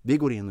 Vi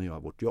går in och gör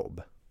vårt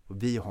jobb.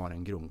 Och vi har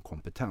en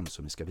grundkompetens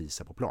som vi ska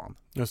visa på plan.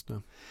 Just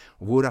det.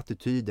 Och vår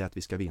attityd är att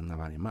vi ska vinna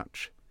varje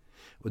match.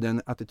 Och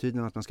den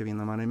attityden att man ska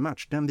vinna varje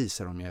match, den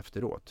visar de ju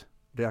efteråt.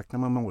 Räknar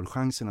man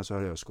målchanserna så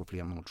har ÖSK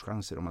fler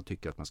målchanser om man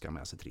tycker att man ska ha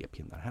med sig 3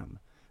 pinnar hem.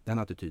 Den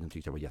attityden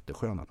tyckte jag var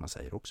jätteskön att man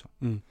säger också.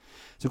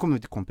 Sen kommer vi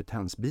till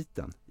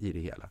kompetensbiten i det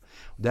hela.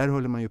 Och där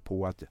håller man ju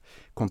på att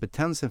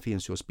kompetensen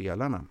finns ju hos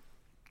spelarna.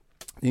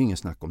 Det är ingen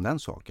snack om den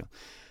saken.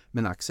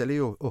 Men Axel är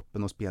ju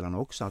öppen hos spelarna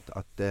också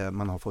att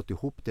man har fått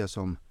ihop det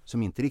som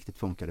inte riktigt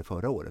funkade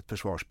förra året,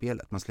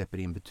 försvarsspelet. Man släpper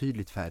in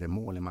betydligt färre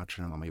mål i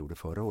matchen än vad man gjorde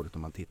förra året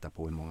om man tittar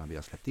på hur många vi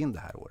har släppt in det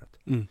här året.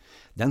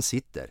 Den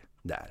sitter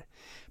där.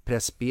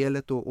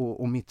 Pressspelet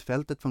och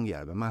mittfältet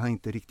fungerar. Man har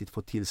inte riktigt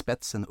fått till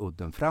spetsen,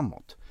 udden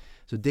framåt.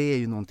 Så det är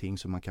ju någonting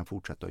som man kan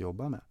fortsätta att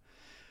jobba med.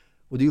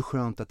 Och det är ju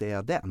skönt att det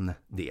är den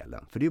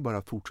delen. För det är ju bara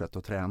att fortsätta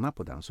att träna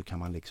på den så kan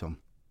man liksom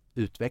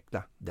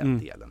utveckla den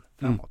delen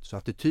framåt. Så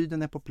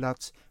attityden är på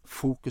plats,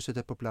 fokuset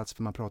är på plats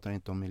för man pratar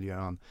inte om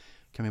miljön.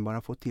 Kan vi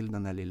bara få till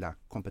den här lilla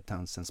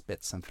kompetensen,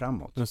 spetsen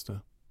framåt. Just det.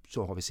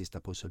 Så har vi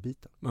sista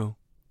pusselbiten. Ja.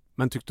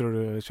 Men tyckte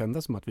du det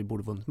kändes som att vi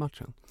borde vunnit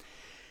matchen?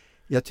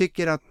 Jag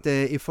tycker att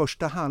i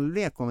första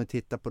halvlek om vi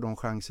tittar på de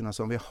chanserna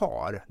som vi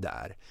har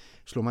där.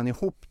 Slår man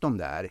ihop dem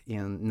där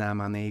när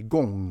man är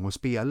igång och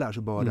spelar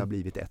så bör det ha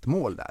blivit 1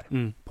 mål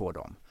där på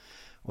dem.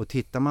 Och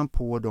tittar man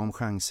på de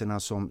chanserna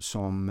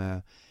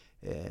som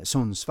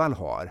Sundsvall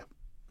har.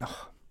 Ja,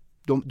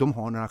 de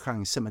har några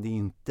chanser men det är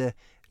inte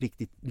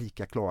riktigt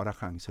lika klara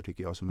chanser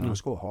tycker jag som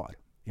ÖSK har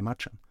i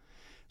matchen.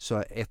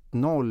 Så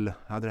 1-0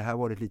 hade det här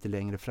varit lite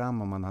längre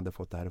fram om man hade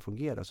fått det här att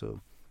fungera så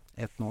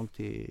 1-0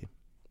 till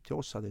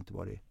oss hade inte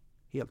varit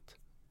helt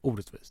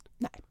orättvist.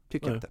 Nej,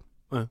 tycker jag inte.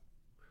 Nej.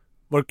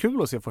 Var det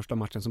kul att se första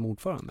matchen som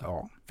ordförande?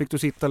 Ja. Fick du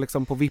sitta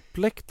liksom på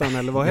vippläktaren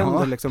eller vad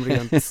hände liksom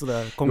rent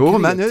sådär konkret? Jo,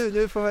 men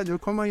nu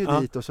kommer man ju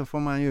dit och så får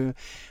man ju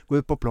gå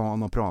ut på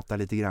plan och prata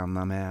lite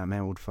grann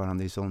med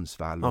ordförande i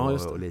Sundsvall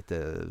och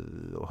lite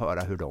och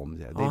höra hur de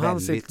det är. Ja, han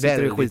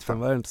sitter i skiten,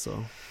 var det inte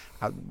så?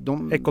 Ja,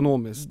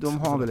 ekonomiskt. De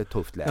har väl ett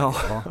tufft läge.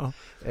 Ja.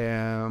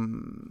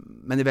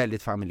 Men det är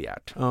väldigt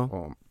familjärt.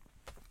 Ja.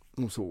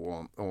 Och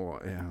så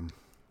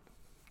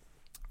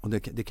och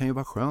det kan ju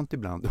vara skönt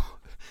ibland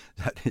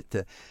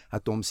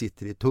att de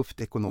sitter i ett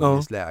tufft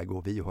ekonomiskt läge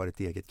och vi har ett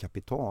eget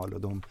kapital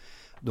och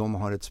de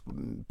har ett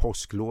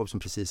påsklov som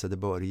precis hade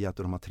börjat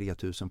och de har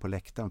 3000 på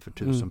läktaren för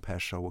 1000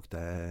 pers har åkt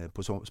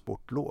på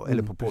sportlov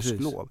eller på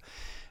påsklov.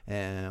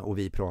 Och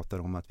vi pratar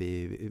om att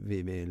vi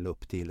vill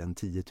upp till en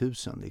 10 000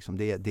 liksom.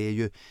 Det är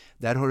ju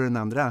där har du den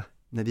andra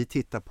när vi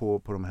tittar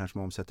på de här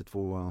som omsätter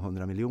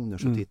 200 miljoner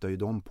så tittar ju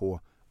de på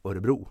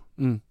Örebro.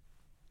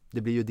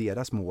 Det blir ju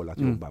deras mål att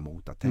jobba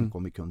mot. Att tänk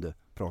om vi kunde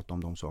prata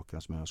om de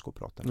sakerna som ÖSK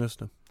pratar om. Just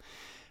det.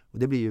 Och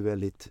det blir ju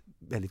väldigt,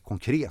 väldigt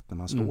konkret när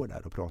man står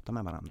där och pratar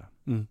med varandra.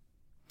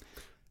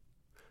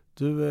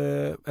 Du,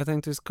 jag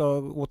tänkte vi ska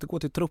återgå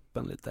till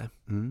truppen lite.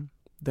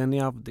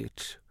 Denny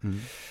Avdic.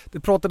 Det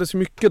pratades ju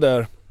mycket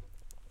där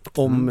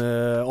om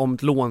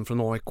ett lån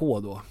från AIK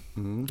då.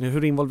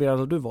 Hur involverad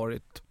har du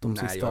varit de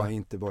sista?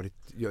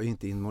 Jag är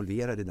inte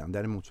involverad i den.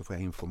 Däremot så får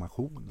jag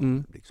information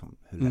om liksom,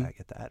 hur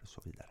läget är och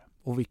så vidare.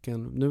 Och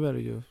nu är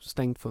det ju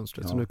stängt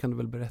fönstret, så nu kan du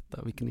väl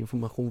berätta, vilken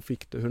information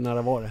fick du, hur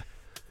nära var det?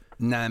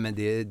 Nej, men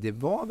det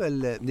var väl,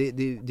 det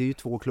är ju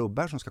 2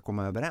 klubbar som ska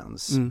komma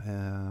överens.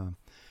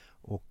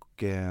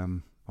 Och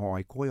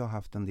AIK har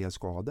haft en del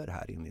skador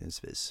här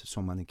inledningsvis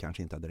som man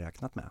kanske inte hade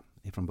räknat med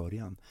ifrån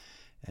början.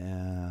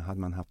 Hade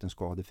man haft en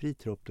skadefri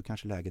trupp, då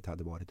kanske läget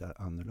hade varit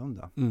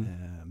annorlunda.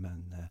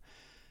 Men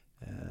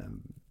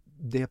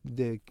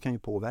det kan ju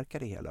påverka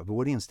det hela.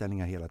 Vår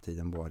inställning har hela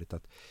tiden varit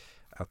att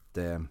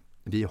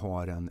vi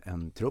har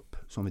en trupp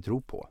som vi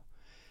tror på.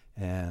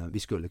 Vi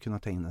skulle kunna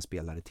ta in en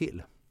spelare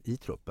till i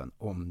truppen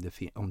om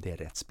det är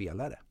rätt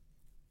spelare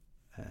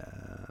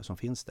som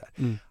finns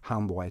där.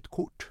 Han var ett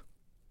kort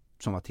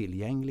som var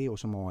tillgänglig och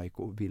som AIK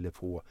ville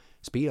få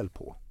spel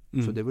på.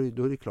 Så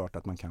då är det klart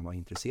att man kan vara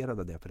intresserad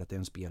av det, för att det är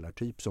en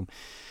spelartyp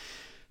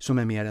som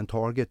är mer en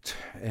target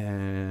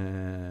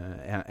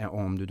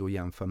om du då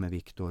jämför med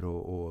Victor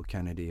och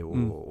Kennedy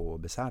och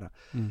Besara.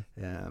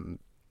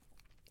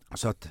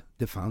 Så att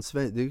det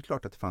är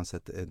klart att det fanns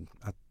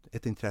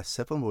ett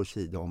intresse från vår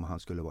sida om han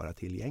skulle vara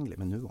tillgänglig,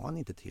 men nu var han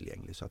inte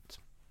tillgänglig. Så att...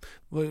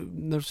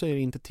 När du säger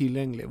inte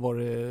tillgänglig, var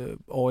det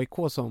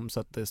AIK som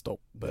satte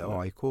stopp?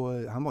 AIK,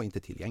 han var inte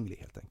tillgänglig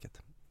helt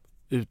enkelt.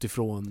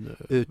 Utifrån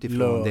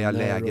det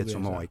läget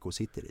som AIK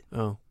sitter i.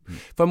 Ja. Får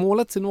jag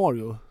måla ett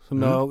scenario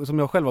som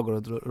jag själv har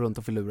gått runt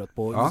och förlurat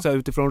på, så här,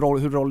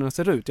 utifrån hur rollerna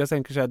ser ut. Jag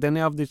tänker så här,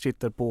 Deni Avdic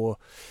sitter på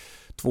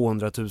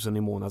 200 000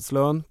 i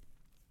månadslön.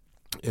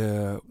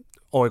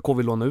 AIK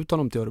vill låna ut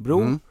honom till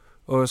Örebro.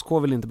 ÖSK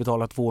vill inte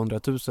betala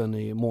 200 000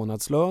 i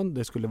månadslön.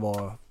 Det skulle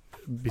vara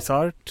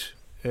bizarrt.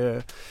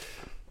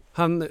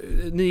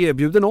 Ni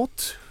erbjuder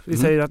något. Vi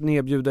säger att ni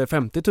erbjuder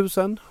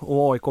 50 000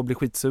 och AIK blir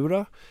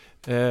skitsura.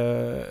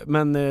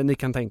 Men ni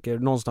kan tänka er,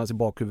 någonstans i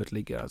bakhuvudet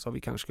ligger alltså vi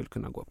kanske skulle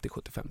kunna gå upp till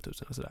 75 000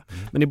 och sådär.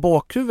 Men i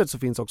bakhuvudet så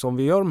finns också, om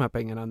vi gör de här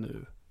pengarna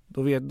nu,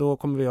 då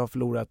kommer vi ha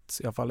förlorat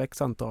i alla fall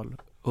x antal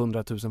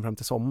 100 000 fram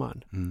till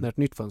sommaren, när ett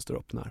nytt fönster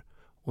öppnar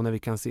och när vi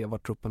kan se var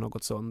truppen har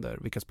gått sönder,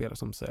 vilka spelare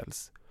som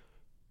säljs.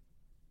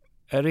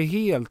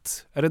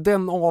 Är det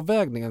den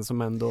avvägningen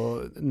som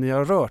ändå ni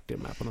har rört er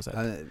med på något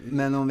sätt?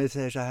 Men om vi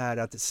säger så här,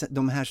 att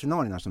de här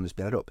scenarierna som du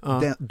spelar upp,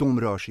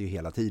 de rör sig ju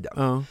hela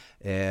tiden.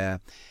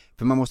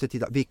 För man måste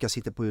titta, vilka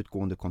sitter på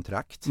utgående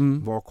kontrakt?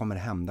 Vad kommer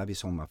hända vid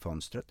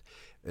sommarfönstret?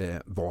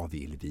 Vad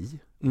vill vi?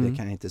 Det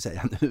kan jag inte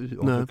säga nu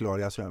och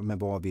förklara, men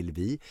vad vill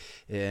vi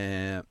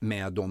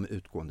med de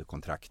utgående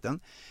kontrakten?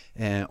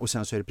 Och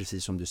sen så är det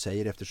precis som du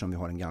säger, eftersom vi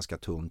har en ganska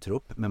tunn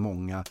trupp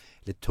med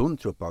tunn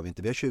trupp har vi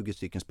inte, vi har 20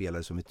 stycken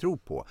spelare som vi tror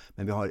på,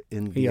 men vi har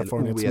en del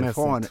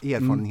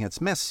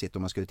erfarenhetsmässigt,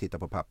 om man skulle titta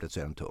på pappret så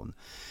är den tunn.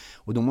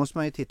 Och då måste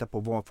man ju titta på,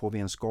 vad får vi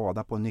en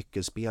skada på en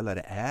nyckelspelare?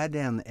 Är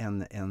det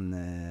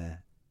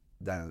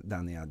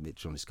den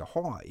som vi ska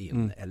ha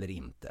in eller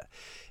inte?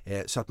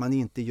 Så att man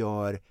inte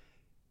gör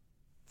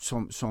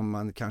som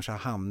man kanske har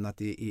hamnat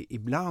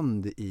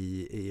ibland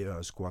i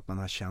ÖSK, att man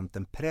har känt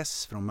en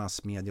press från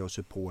massmedia och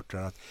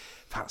supportrar att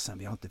fasen,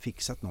 vi har inte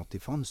fixat något i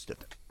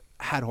fönstret.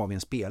 Här har vi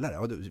en spelare,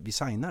 och vi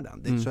signar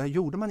den. Så här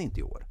gjorde man inte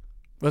i år.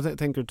 Vad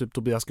tänker du, typ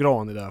Tobias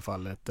Gran i det här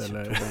fallet?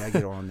 Eller? Tobias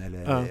Gran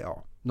eller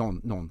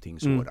någonting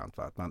sådant.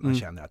 Att man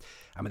känner att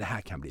men det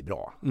här kan bli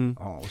bra.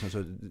 Ja, och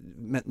sen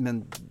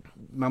men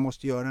man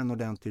måste göra en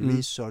ordentlig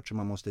research och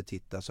man måste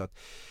titta så att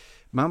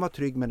man var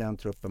trygg med den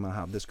truppen man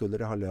hade. Skulle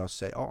det ha löst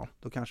sig,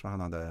 då kanske han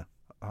hade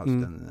haft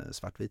en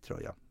svartvit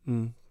tröja.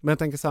 Men jag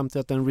tänker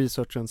samtidigt att den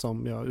researchen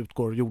som jag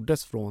utgår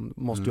gjordes från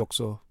måste ju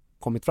också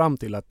kommit fram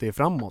till att det är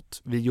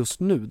framåt. Vi just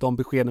nu, de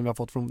beskeden vi har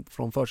fått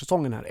från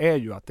försäsongen här är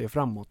ju att det är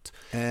framåt.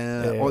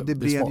 Och det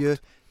blev ju,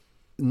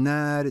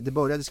 när det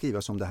började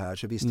skrivas om det här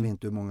så visste vi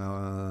inte hur många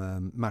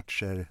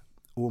matcher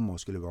Åmo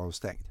skulle vara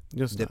avstängd.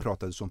 Det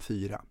pratades om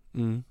 4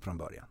 från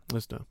början.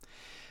 Just det.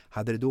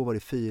 Hade det då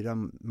varit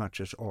 4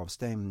 matchers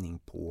avstängning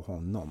på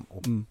honom,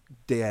 och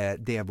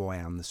det var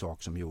en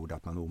sak som gjorde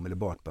att man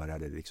omedelbart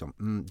började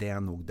liksom, det är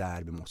nog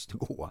där vi måste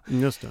gå.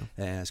 Just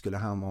det. Skulle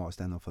han vara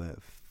avstängd för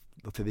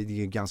det är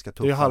ju ganska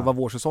tuffa. Det är halva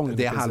vårsäsongen.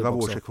 Det är halva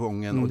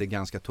vårsäsongen och det är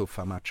ganska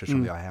tuffa matcher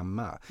som vi har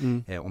hemma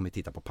om vi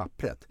tittar på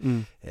pappret.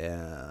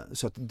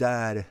 Så att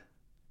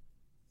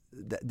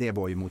det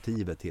var ju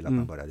motivet till att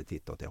man började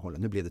titta åt det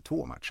hållet. Nu blev det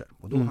 2 matcher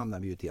och då hamnar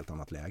vi i ett helt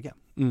annat läge.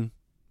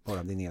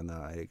 Bara den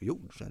ena är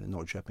gjord, så är det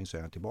Norrköping, så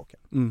är jag tillbaka.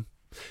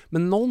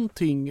 Men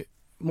någonting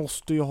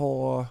måste ju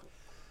ha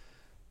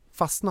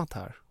fastnat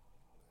här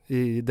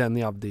i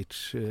Deni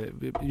Avdic.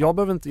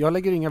 Jag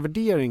lägger inga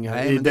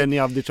värderingar i Deni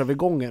Avdic av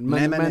gången,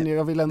 men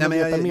jag vill ändå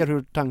veta mer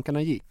hur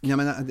tankarna gick. Jag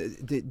menar,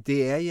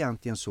 det är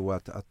egentligen så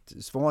att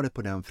svaret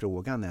på den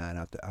frågan är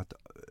att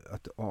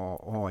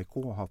AIK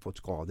har fått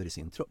skador i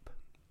sin trupp.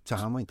 Så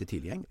han var inte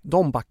tillgänglig.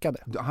 De backade.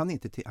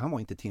 Han var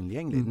inte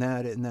tillgänglig.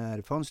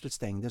 När fönstret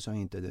stängde så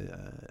inte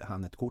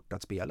han ett kort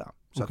att spela.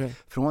 Så att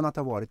från att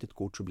ha varit ett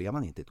kort så blev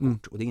han inte ett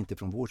kort. Och det är inte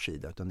från vår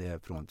sida utan det är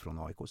från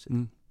AIKs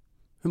sida.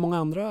 Hur många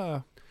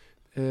andra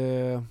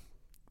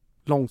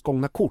långt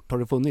gångna kort har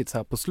det funnits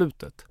här på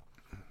slutet?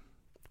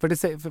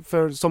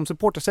 För som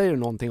supporter säger det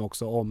någonting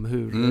också om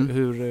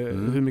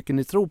hur mycket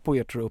ni tror på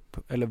er trupp,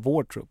 eller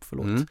vår trupp,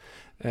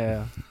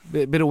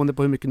 beroende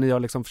på hur mycket ni har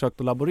liksom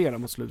försökt att laborera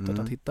mot slutet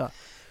att hitta.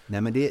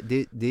 Nej, men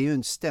det är ju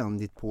en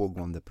ständigt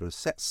pågående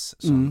process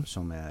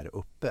som är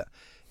uppe.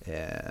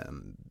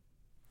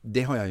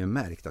 Det har jag ju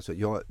märkt. Alltså,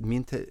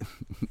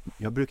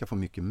 jag brukar få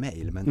mycket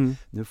mejl, men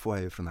nu får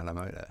jag ju från alla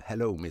möjliga.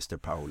 Hello Mr.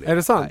 Pauli. Är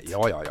det sant?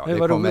 Ja. Det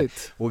kommer,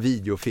 och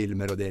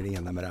videofilmer och det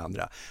ena med det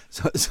andra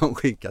som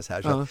skickas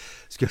här.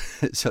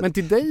 Så, men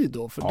till dig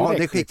då? För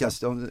direkt, det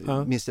skickas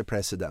Mr.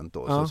 President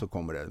då, så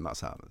kommer det en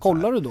massa.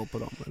 Kollar du då på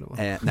dem? Eller vad?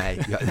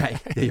 Nej,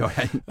 det gör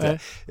jag inte.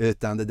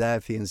 Utan det där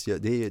finns ju,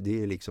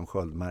 det är liksom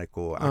Sköldmark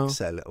och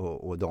Axel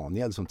och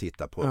Daniel som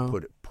tittar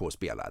på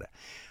spelare.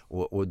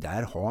 Och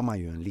där har man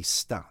ju en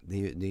lista. Det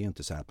är ju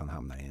inte så att man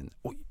hamnar i en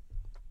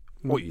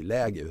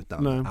oj-läge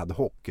utan ad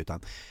hoc.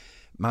 Utan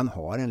man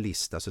har en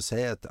lista. Så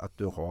säg att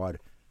du har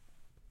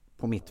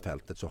på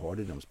mittfältet så har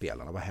du de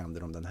spelarna. Vad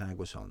händer om den här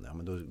går sönder? Ja,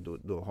 men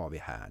då har vi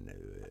här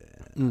nu.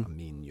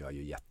 Min gör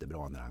ju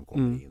jättebra när han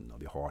kommer in.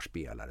 Och vi har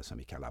spelare som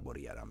vi kan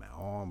laborera med.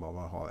 Ja,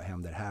 vad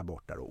händer här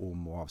borta då?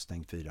 Om och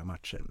avstängt 4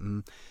 matcher.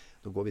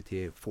 Då går vi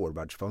till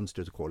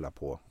forwardsfönstret och kollar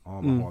på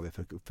vad har vi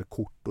för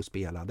kort att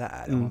spela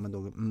där. Ja, men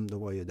då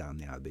var ju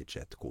Dani Albic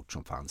ett kort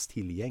som fanns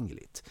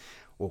tillgängligt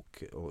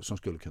och som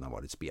skulle kunna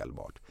varit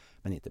spelbart,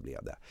 men inte blev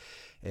det.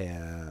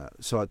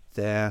 Så att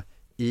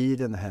i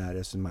den här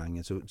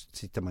resonemanget så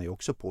tittar man ju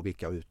också på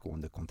vilka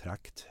utgående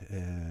kontrakt.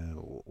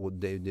 Och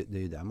det är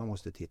ju där man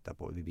måste titta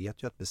på. Vi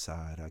vet ju att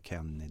Besara,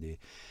 Kennedy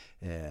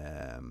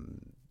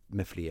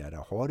med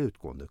flera har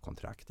utgående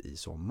kontrakt i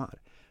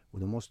sommar. Och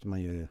då måste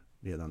man ju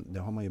det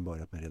har man ju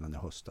börjat med redan i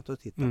höstas att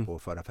titta på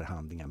och föra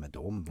förhandlingar med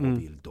dem. Vad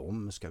vill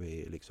de?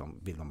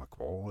 Vill de ha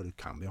kvar?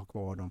 Kan vi ha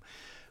kvar dem?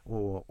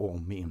 Och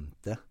om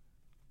inte,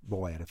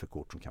 vad är det för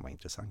kort som kan vara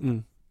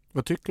intressant?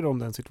 Vad tycker du om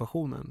den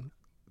situationen?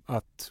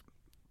 Att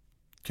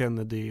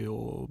Kennedy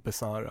och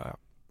Besara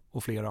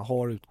och flera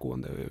har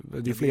utgående.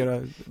 Det är flera,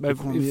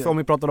 om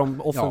vi pratar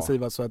om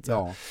offensiva så att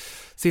säga.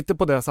 Sitter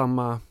på det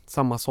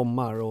samma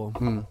sommar och...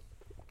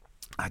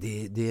 Ja,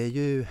 det är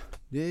ju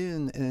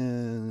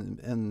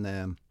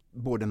en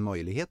både en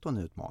möjlighet och en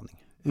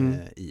utmaning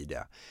i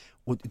det.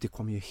 Och det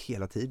kommer ju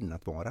hela tiden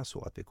att vara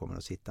så att vi kommer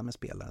att sitta med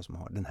spelare som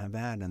har... Den här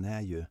världen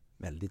är ju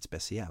väldigt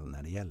speciell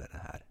när det gäller det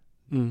här.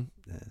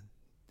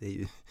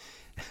 Det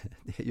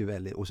är ju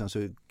väldigt... Och sen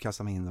så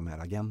kastar man in de här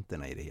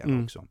agenterna i det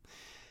hela också.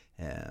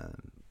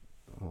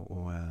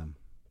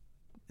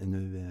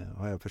 Nu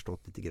har jag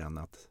förstått lite grann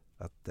att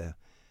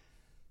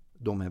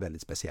de är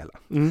väldigt speciella.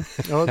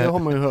 Ja, det har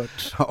man ju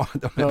hört. Ja,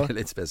 de är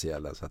väldigt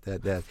speciella. Så att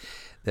det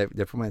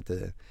får man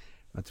inte...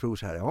 Man tror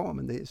så här,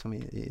 men det är som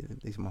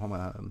liksom har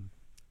man...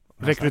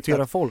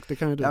 Rekrytera folk, det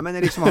kan ju du. Ja, men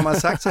liksom har man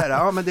sagt så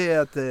här, men det är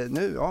att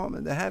nu,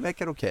 men det här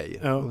verkar okej.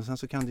 Ja. Och sen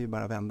så kan du ju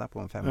bara vända på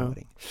en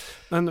 5-åring. Ja.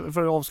 Men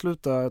för att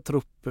avsluta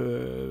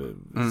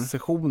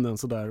truppsessionen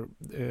sådär,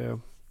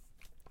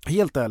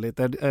 helt ärligt,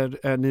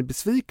 är ni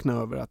besvikna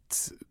över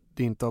att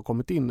det inte har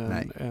kommit in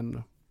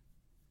en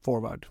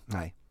forward?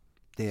 Nej.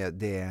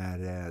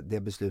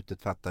 Det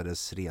beslutet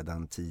fattades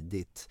redan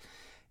tidigt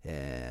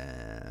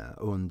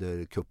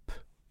under cup,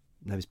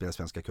 när vi spelar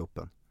Svenska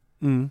cupen.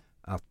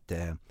 Att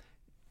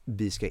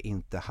vi ska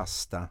inte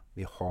hasta,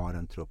 vi har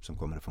en trupp som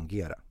kommer att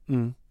fungera.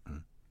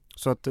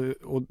 Så att,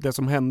 och det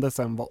som hände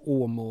sen var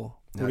Åmo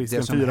och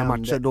risken 4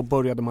 matcher, då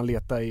började man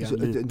leta igen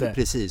lite.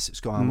 Precis,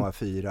 ska han vara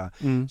 4,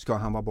 ska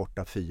han vara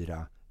borta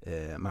 4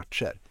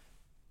 matcher.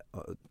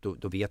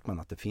 Då vet man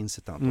att det finns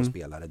ett antal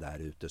spelare där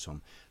ute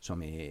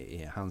som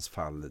i hans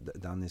fall,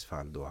 Dannys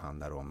fall då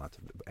handlar om att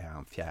är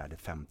han 4:e,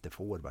 5:e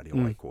forward i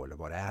AIK eller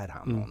var är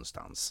han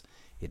någonstans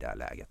i det här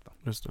läget. Va?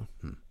 Just det.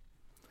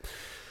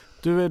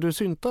 Du, är du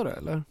syntare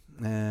eller?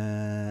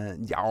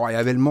 Ja, jag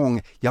är väl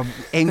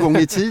en gång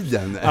i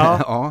tiden.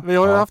 Vi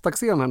har ju haft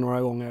Axén här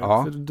några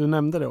gånger. För du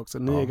nämnde det också,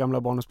 ni är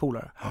gamla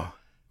barndomspolare.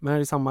 Men är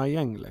det samma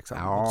gäng liksom?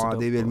 Ja,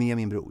 det är väl med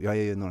min bror. Jag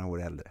är ju några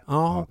år äldre.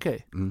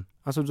 Okej.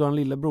 Alltså du har en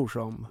lillebror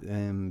som...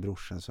 En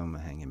brorsen som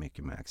hänger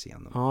mycket med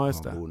Axén.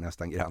 Just det. Och bor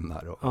nästan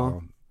grannar.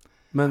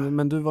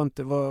 Men du var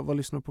inte... Vad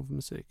lyssnar du på för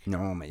musik?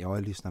 Ja, men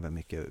jag lyssnar väl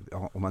mycket...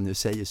 om man nu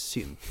säger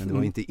synt. Men det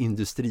var inte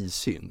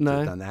industrisynt.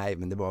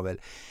 Men det var väl...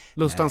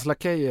 Lustans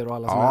lakejer och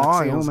alla såna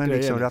Axéns men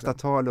grejer. Liksom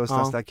Ratata,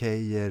 Lustans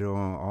lakejer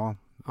och...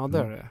 Ja, det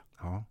är det.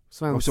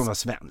 Svenskt. Och som var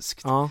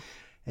svenskt.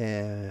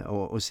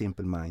 Och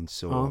Simple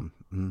Minds och...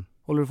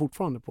 Håller du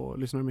fortfarande på?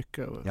 Lyssnar du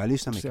mycket? Jag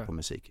lyssnar mycket på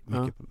musik.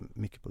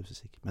 Mycket på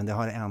musik. Men det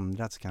har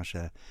ändrats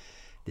kanske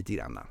lite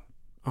grann.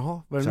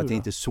 Jaha, vad är det så nu att det är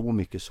inte så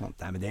mycket sånt.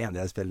 Nej, men det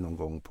ändras väl någon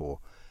gång på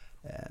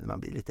när man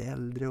blir lite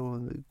äldre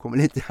och kommer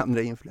lite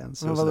andra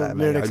influenser och sådär.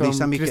 Men jag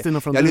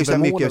lyssnar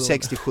mycket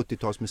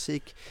 60-70-tals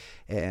musik.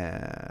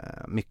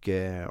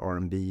 Mycket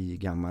R&B,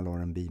 gammal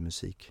R&B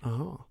musik.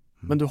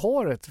 Men du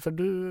har för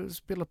du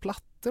spelar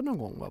plattor någon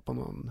gång va? På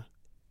någon...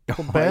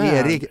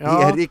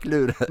 Erik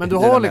lurar. Men du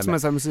har liksom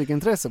ett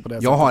musikintresse på det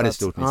sättet? Jag har ett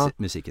stort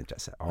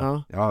musikintresse.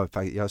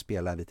 Jag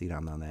spelar lite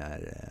grann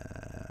när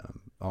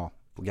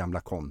på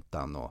gamla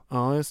kontan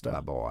och just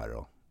det. bar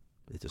och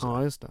lite så.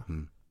 Ja, just det.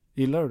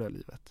 Gillar du det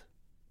livet?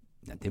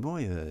 Ja, det var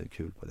ju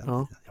kul på den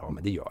tiden. Ja,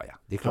 men det gör jag.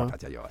 Det är klart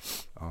att jag gör.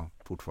 Ja,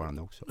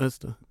 fortfarande också.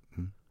 Just det.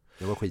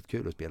 Det var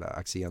skitkul att spela.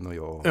 Axén och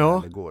jag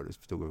och igår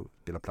stod och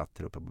spelade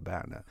plattor uppe på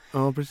Bärne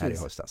här i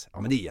höstas.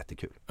 Ja, men det är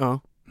jättekul. Ja.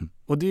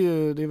 Och det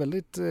är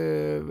väldigt...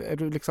 är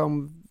du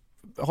liksom...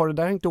 Har det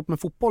där hängt ihop med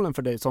fotbollen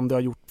för dig som det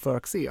har gjort för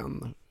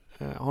Axén?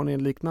 Har ni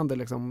en liknande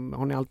liksom...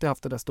 Har ni alltid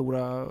haft det där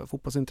stora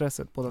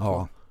fotbollsintresset båda två?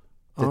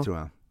 Ja, det tror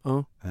jag.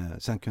 Ja.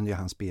 Sen kunde ju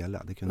han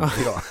spela, det kunde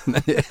inte jag.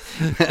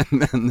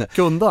 men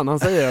kunde han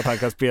säger att han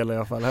kan spela i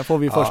alla fall. Här får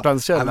vi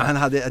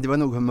förstahandskälla. Det var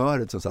nog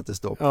humöret som satte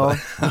stopp på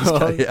hans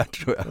karriär,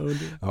 tror jag.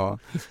 Ja.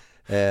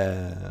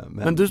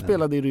 Men du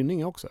spelade i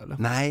Rynninge också, eller?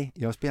 Nej,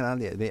 jag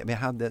spelade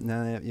det.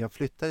 När jag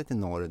flyttade till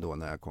norr då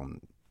när jag kom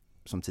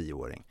som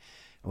 10-åring.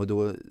 Och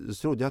då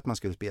trodde jag att man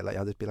skulle spela, jag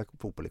hade spelat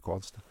fotboll i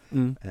Karlstad.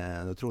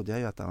 Då trodde jag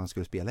ju att man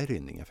skulle spela i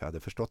Rynninge, för jag hade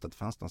förstått att det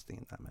fanns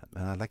någonting där.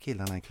 Men alla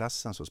killarna i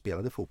klassen som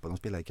spelade fotboll, de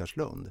spelade i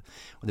Karlslund.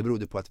 Och det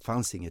berodde på att det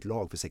fanns inget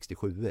lag för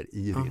 67-er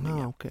i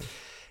Rynninge. Okay.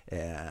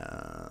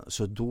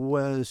 Så då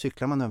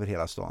cyklade man över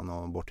hela stan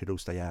och bort till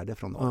Rostagärde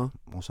från norr.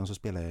 Och sen så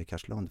spelade jag i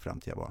Karlslund fram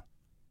till jag var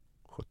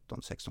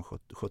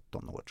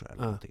 17 år, tror jag,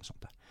 eller någonting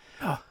sånt där.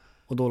 Ja.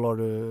 Och då la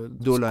du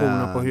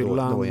skorna på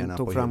hyllan,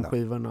 tog fram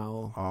skivorna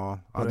och... Ja,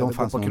 de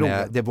fanns nog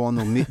med. Det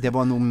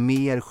var nog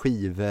mer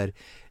skivor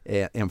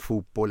än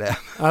fotboll.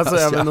 Alltså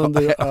även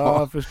under... Ja,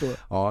 jag förstår.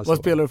 Ja, vad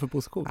spelar du för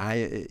position?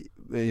 Nej,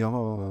 jag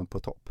var på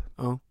topp.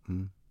 Ja,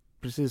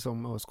 precis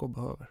som ÖSK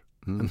behöver.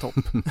 En topp.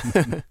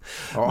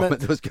 Men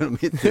då ska de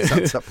inte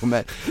satsa på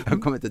mig.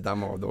 Jag kommer inte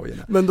damma av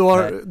dojorna. Men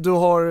du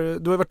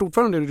har varit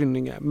ordförande i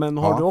Rynninge, men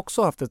har du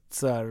också haft ett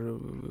så här,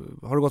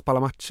 har du gått på alla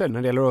matcher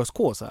när det gäller ÖSK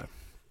så här?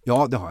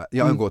 Ja, det har jag.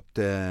 Jag har gått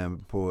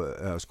på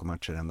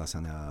ÖSK-matcher ända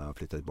sedan jag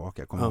flyttade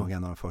tillbaka. Jag kommer ihåg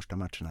en av de första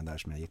matcherna där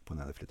som jag gick på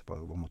när jag flyttade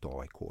tillbaka. Var mot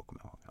AIK,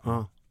 kommer jag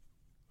ihåg.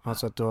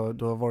 Alltså att du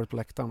har varit på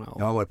läktarna?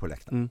 Jag har varit på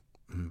läktarna.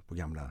 På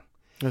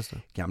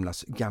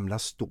gamla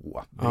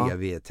stå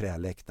bredvid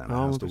träläktarna.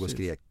 Han stod och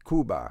skrek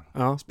Kuba.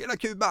 Spela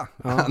Kuba!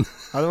 Ja,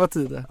 det var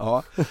tider.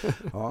 Ja.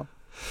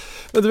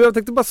 Men jag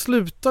tänkte bara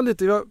sluta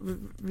lite.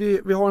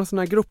 Vi har en sån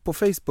här grupp på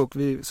Facebook,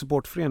 vid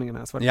supportföreningen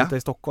här, Svartvita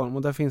i Stockholm.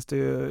 Och där finns det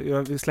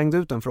ju, vi slängde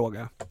ut en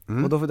fråga.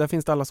 Och där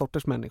finns det alla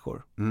sorters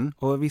människor.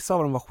 Och vissa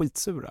av dem var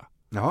skitsura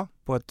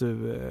på att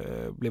du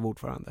blev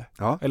ordförande.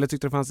 Eller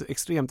tyckte det fanns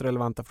extremt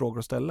relevanta frågor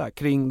att ställa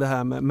kring det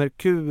här med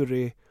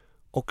Mercury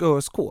och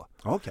ÖSK.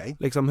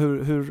 Liksom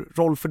hur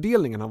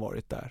rollfördelningen har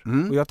varit där.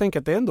 Och jag tänker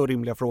att det är ändå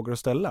rimliga frågor att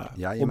ställa.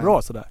 Och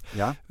bra sådär.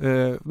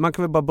 Man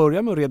kan väl bara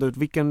börja med att reda ut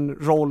vilken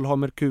roll har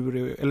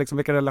Mercury, eller liksom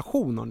vilka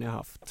relationer ni har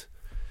haft.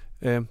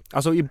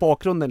 Alltså i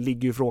bakgrunden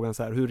ligger ju frågan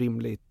så här, hur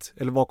rimligt,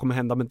 eller vad kommer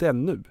hända med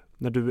den nu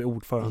när du är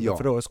ordförande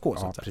för ÖSK? Så att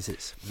säga.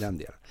 Precis, den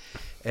delen.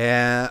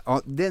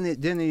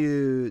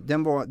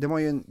 Det var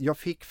ju jag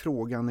fick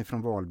frågan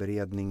ifrån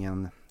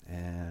valberedningen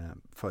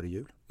före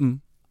jul.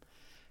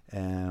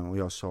 Och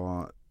jag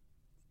sa,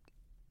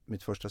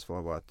 mitt första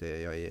svar var att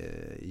jag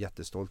är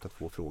jättestolt att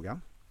få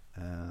frågan,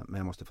 men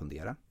jag måste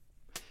fundera.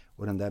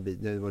 Och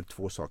det var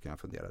 2 saker jag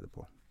funderade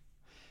på.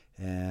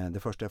 Det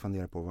första jag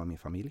funderade på var min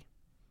familj.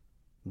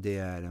 Det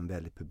är en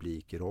väldigt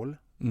publik roll.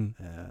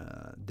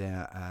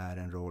 Det är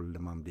en roll där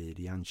man blir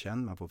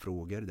igenkänd, man får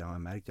frågor. Det har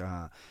jag märkt. Jag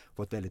har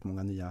fått väldigt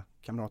många nya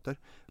kamrater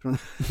som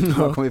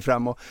har kommit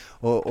fram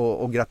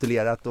och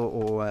gratulerat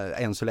och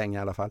än så länge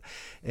i alla fall.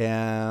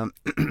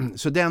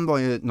 Så den var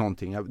ju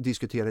någonting. Jag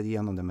diskuterade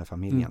igenom det med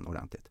familjen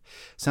ordentligt.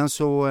 Sen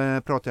så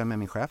pratade jag med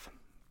min chef.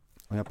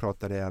 Och jag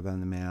pratade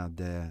även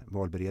med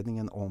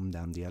valberedningen om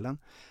den delen.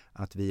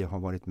 Att vi har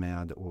varit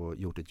med och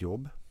gjort ett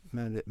jobb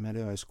med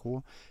ÖSK.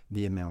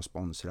 Vi är med och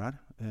sponsrar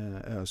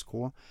ÖSK.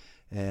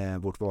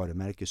 Vårt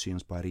varumärke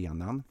syns på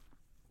arenan.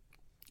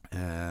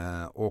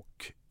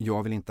 Och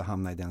jag vill inte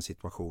hamna i den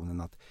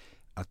situationen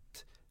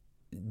att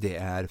det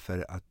är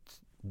för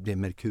att det är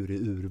Mercury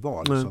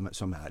urval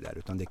som är där.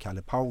 Utan det är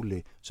Kalle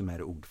Pauli som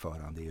är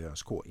ordförande i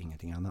ÖSK,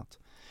 ingenting annat.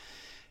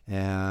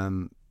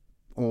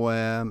 Och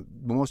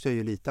då måste jag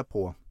ju lita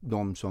på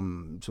de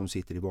som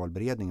sitter i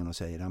valberedningen och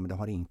säger att det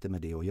har inte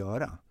med det att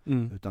göra.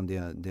 Utan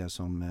det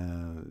som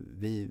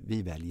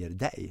vi väljer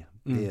dig.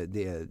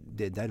 Det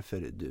är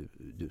därför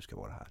du ska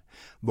vara här.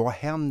 Vad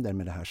händer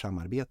med det här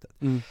samarbetet?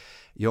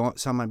 Ja,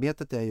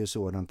 samarbetet är ju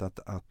sådant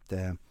att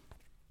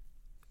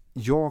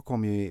jag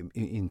kommer ju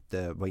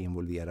inte vara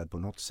involverad på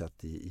något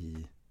sätt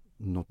i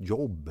något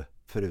jobb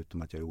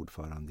förutom att jag är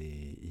ordförande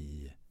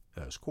i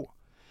ÖSK.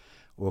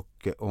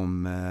 Och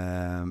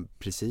om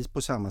precis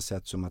på samma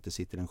sätt som att det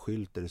sitter en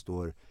skylt där det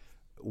står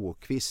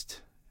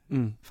Åkvist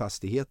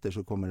fastigheter,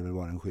 så kommer det väl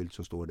vara en skylt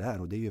som står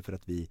där. Och det är ju för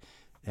att vi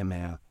är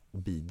med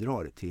och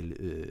bidrar till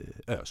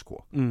ÖSK.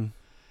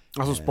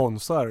 Alltså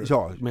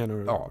sponsor menar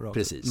du? Ja,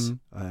 precis.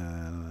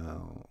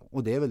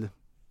 Och det är väl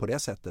på det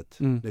sättet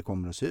det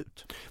kommer att se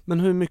ut. Men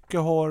hur mycket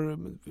har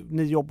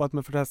ni jobbat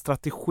med för det här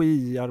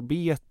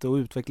strategiarbete och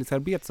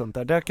utvecklingsarbete sånt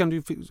där? Där kan det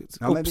ju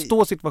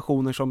uppstå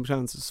situationer som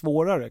känns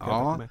svårare.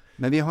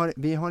 Men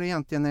vi har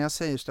egentligen, när jag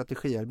säger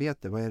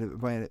strategiarbete, vad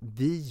är det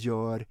vi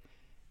gör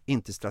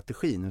inte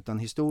strategin, utan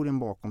historien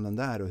bakom den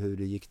där och hur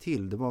det gick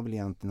till. Det var väl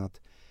egentligen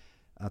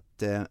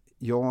att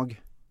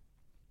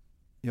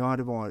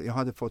jag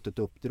hade fått ett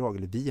uppdrag,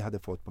 eller vi hade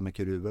fått på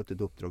Merkur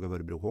ett uppdrag av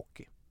Örebro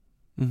Hockey.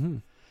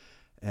 Mm.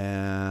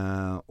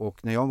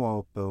 Och när jag var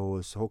uppe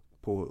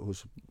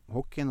hos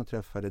hockeyn och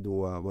träffade,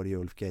 då var det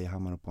Ulf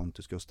Geihammar och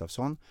Pontus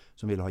Gustafsson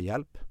som ville ha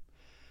hjälp.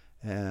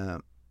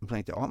 Jag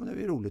tänkte, men det är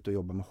ju roligt att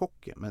jobba med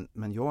hockey,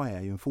 men jag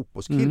är ju en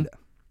fotbollskille.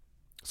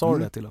 Sa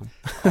du det till dem?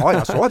 Ja,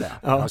 jag sa det.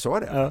 Ja. Jag sa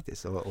det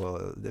faktiskt.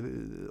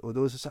 Och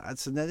då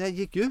alltså, när jag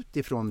gick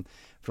ut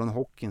från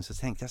hockeyn så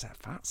tänkte jag så här,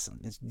 fasen,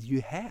 det är ju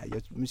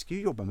här. Vi ska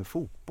ju jobba med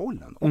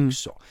fotbollen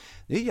också.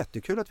 Det är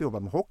jättekul att vi jobbar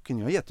med hockeyn.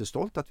 Jag är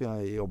jättestolt att vi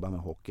har jobbat med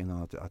hockeyn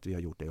och att vi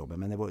har gjort det jobbet.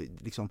 Men det var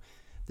liksom,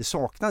 det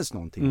saknades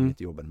någonting om vi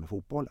inte jobbade med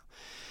fotbollen.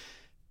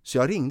 Så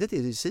jag ringde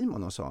till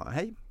Simon och sa,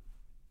 hej,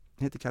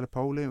 jag heter Kalle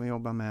Pauli och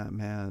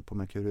jobbar på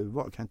Merkur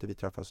Urval. Kan inte vi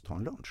träffas och ta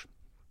en lunch?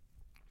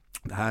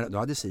 Då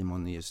hade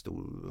Simon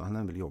han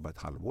hade väl jobbat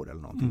ett halvår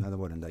eller någonting. Det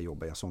var den där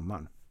jobbiga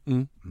sommaren.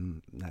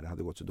 När det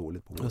hade gått så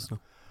dåligt på våren.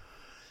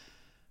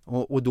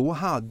 Och då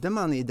hade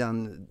man i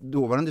den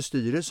dåvarande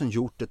styrelsen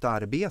gjort ett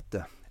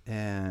arbete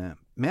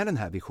med den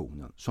här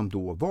visionen som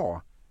då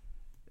var.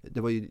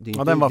 Den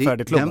var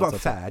färdigklubbad. Den var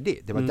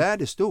färdig. Det var där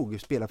det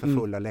stod. Spela för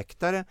fulla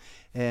läktare.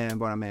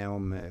 Vara med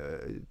om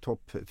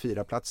topp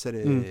 4-platser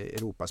i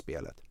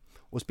Europaspelet.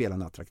 Och spela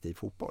en attraktiv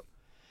fotboll.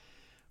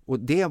 Och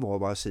det var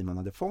vad Simon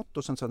hade fått,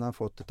 och sen så hade han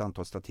fått ett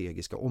antal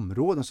strategiska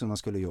områden som man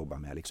skulle jobba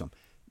med, liksom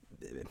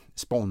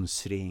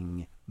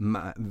sponsring,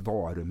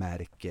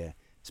 varumärke,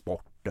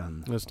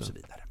 sporten och så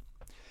vidare.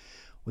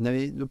 Och när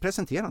vi då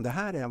presenterade, det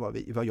här är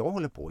vad jag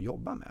håller på att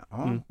jobba med.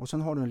 Ja, och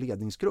sen har du en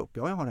ledningsgrupp.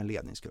 Ja, jag har en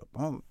ledningsgrupp.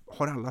 Ja,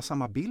 har alla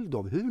samma bild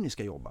av hur ni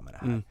ska jobba med det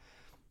här?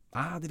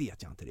 Det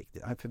vet jag inte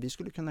riktigt. För vi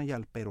skulle kunna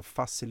hjälpa er att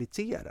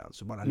facilitera,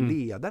 alltså bara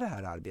leda det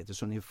här arbetet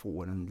så ni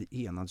får en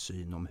enad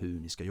syn om hur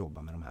ni ska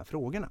jobba med de här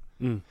frågorna.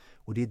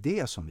 Och det är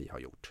det som vi har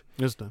gjort.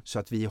 Just det. Så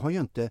att vi har ju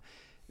inte,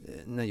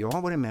 när jag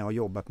har varit med och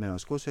jobbat med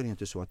ÖSK, så är det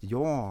inte så att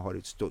jag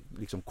har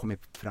liksom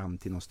kommit fram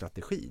till någon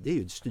strategi. Det är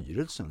ju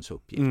styrelsens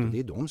uppgift och det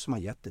är de som har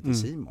gett det till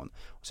Simon.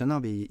 Och sen har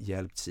vi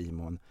hjälpt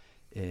Simon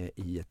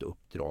i ett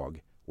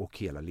uppdrag och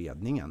hela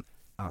ledningen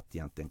att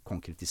egentligen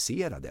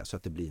konkretisera det så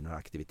att det blir några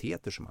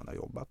aktiviteter som man har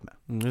jobbat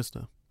med. Just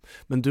det.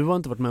 Men du har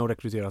inte varit med och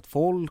rekryterat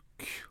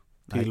folk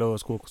till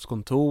ÖSK:s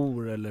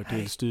kontor eller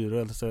till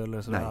styrelse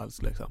eller sådär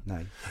alls liksom?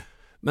 Nej.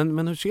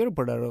 Men hur ser du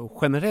på det där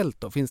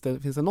generellt då? Finns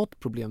det något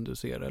problem du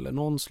ser eller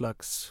någon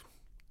slags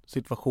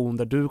situation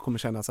där du kommer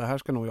känna så här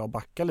ska nog jag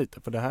backa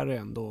lite, för det här är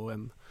ändå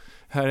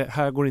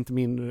här går inte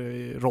min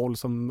roll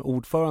som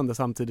ordförande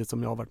samtidigt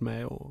som jag har varit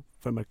med och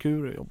för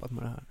Merkur jobbat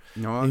med det här.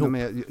 Ja,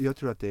 men jag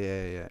tror att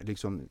det är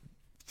liksom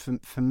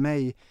för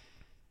mig,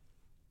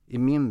 i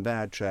min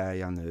värld så är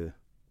jag nu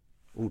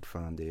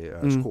ordförande i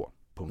ÖSK,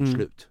 punkt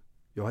slut.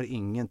 Jag har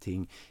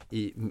ingenting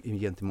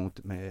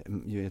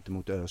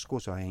gentemot ÖSK,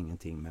 så har jag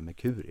ingenting med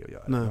Merkur att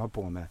göra. Nej. Jag har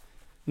på med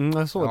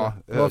jag såg det.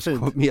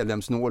 ÖSK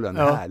medlemsnålen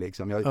här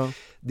liksom.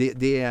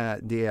 Det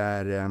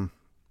är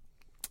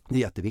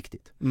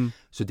jätteviktigt.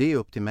 Så det är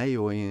upp till mig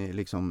att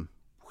liksom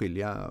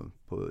skilja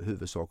på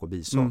huvudsak och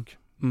bisak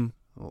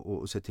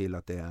och se till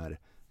att det är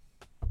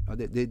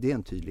det är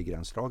en tydlig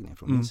gränsdragning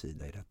från min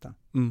sida i detta.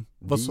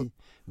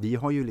 Vi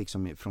har ju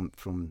liksom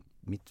från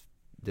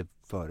det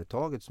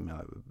företaget som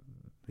jag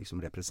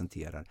liksom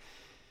representerar,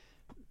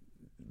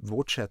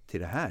 vårt sätt till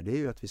det här, det är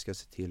ju att vi ska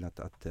se till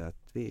att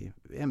vi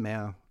är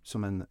med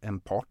som en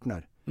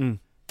partner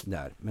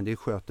där. Men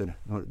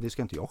det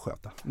ska inte jag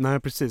sköta. Nej,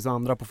 precis.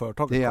 Andra på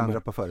företaget. Det är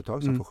andra på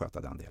företaget som får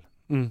sköta den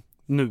delen.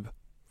 Nu?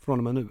 Från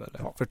och med nu eller?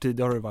 Ja. För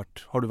tidigare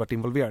har du varit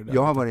involverad?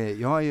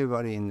 Jag har ju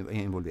varit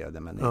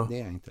involverad, men det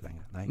är jag inte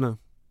längre. Nej.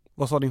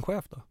 Vad sa din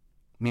chef då?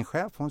 Min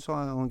chef,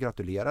 hon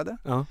gratulerade.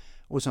 Ja.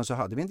 Och sen så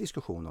hade vi en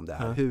diskussion om det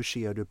här. Ja. Hur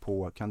ser du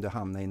på, kan du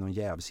hamna i någon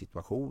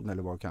jävsituation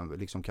eller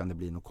kan det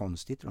bli något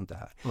konstigt runt det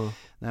här? Ja.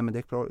 Nej, men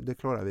det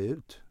klarar vi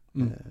ut.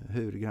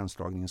 Hur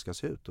gränsdragningen ska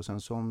se ut. Och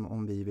sen så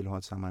om vi vill ha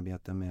ett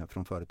samarbete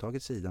från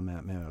företagets sida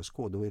med ÖSK,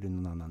 då är det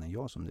någon annan än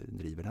jag som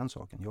driver den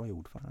saken. Jag är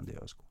ordförande i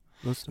ÖSK.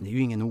 Det är ju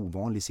ingen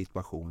ovanlig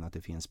situation att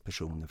det finns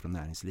personer från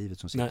näringslivet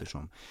som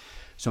sitter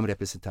som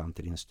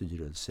representanter i en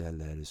styrelse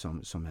eller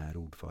som är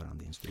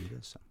ordförande i en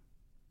styrelse.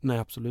 Nej,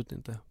 absolut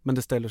inte. Men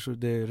det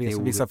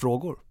reser vissa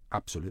frågor.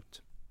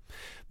 Absolut.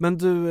 Men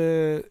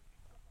du,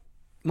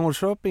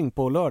 Norrköping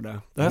på lördag.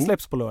 Det här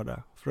släpps på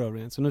lördag för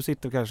övrigt. Så nu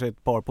sitter kanske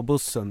ett par på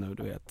bussen nu,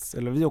 du vet.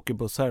 Eller vi åker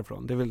buss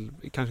härifrån. Det är väl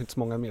kanske inte så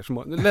många mer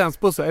som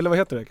länsbussar, eller vad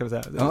heter det kan vi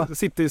säga. Ja.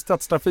 Sitter i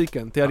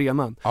stadstrafiken till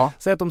arenan. Ja.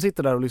 Säg att de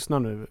sitter där och lyssnar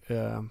nu.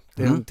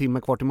 Det är en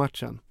timme kvar till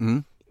matchen.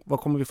 Vad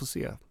kommer vi få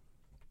se?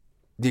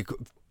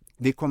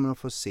 Vi kommer att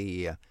få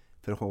se,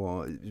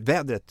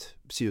 vädret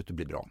ser ut att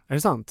bli bra. Är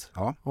det sant?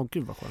 Ja.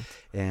 Gud vad skönt.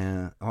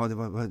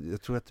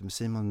 Jag tror att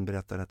Simon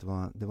berättade att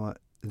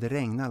det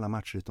regnade alla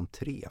matcher utom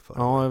 3 förra.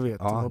 Ja, jag vet.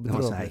 Det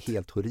var så här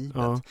helt horribelt.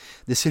 Ja.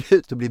 Det ser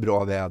ut att bli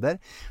bra väder.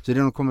 Så det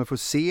de kommer få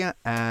se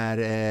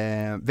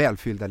är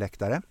välfyllda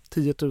läktare.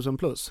 10 000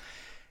 plus.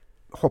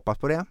 Hoppas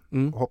på det.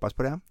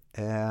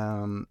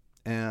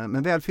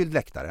 Men välfylld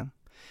läktare.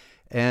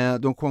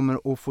 De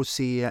kommer att få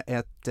se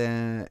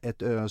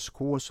ett ÖSK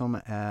som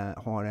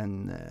har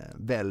en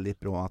väldigt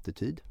bra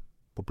attityd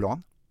på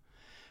plan.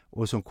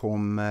 Och som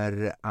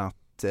kommer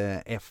att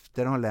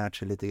efter ha lärt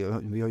sig lite,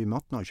 vi har ju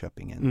mött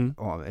Norrköping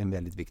av en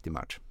väldigt viktig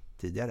match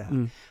tidigare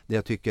här. Det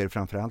jag tycker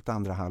framförallt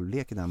andra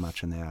halvlek i den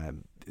matchen är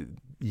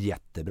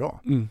jättebra.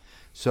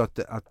 Så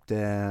att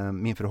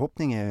min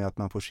förhoppning är ju att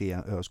man får se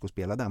ÖSK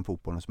spela den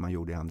fotbollen som man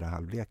gjorde i andra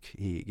halvlek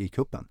i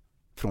kuppen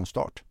från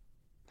start.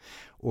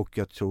 Och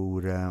jag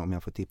tror, om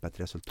jag får tippa ett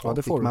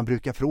resultat, man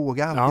brukar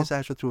fråga alltid så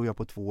här, så tror jag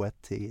på 2-1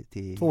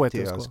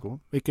 till ÖSK.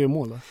 Vilka är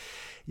mål då?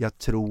 Jag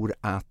tror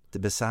att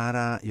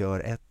Besara gör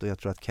 1 och jag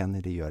tror att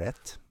Kennedy gör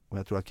 1. Och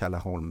jag tror att Kalle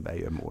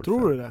Holmberg gör mål.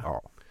 Tror du det?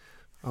 Ja.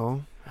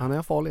 Ja, han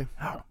är farlig.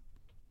 Ja.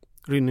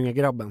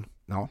 Rynningegrabben.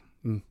 Ja.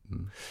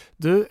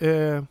 Du,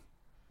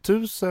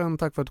 1000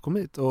 tack för att du kom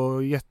hit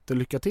och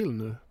jättelycka till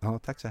nu. Ja,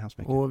 tack så hemskt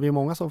mycket. Och vi är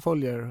många som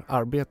följer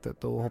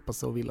arbetet och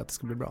hoppas och vill att det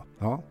ska bli bra.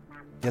 Ja,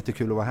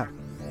 jättekul att vara här.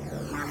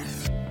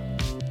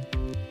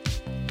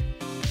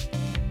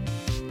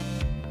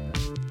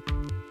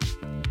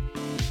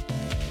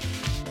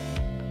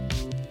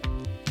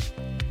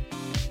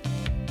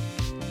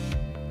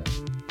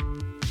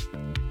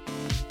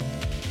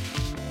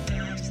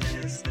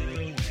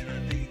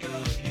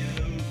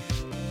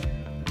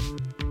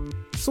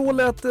 Så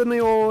lät det när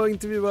jag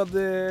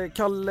intervjuade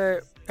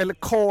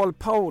Carl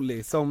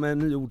Pauli som är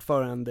ny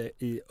ordförande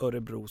i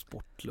Örebro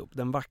Sportklubb.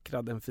 Den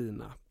vackra, den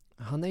fina.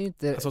 Han är ju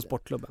inte... Alltså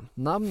sportklubben.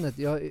 Namnet,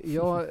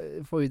 jag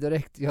får ju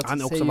direkt...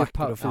 Han är också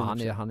vacker och fin.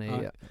 Ja, han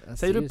är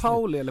säger du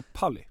Pauli eller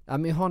Pauli? Ja,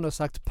 men jag har nog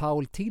sagt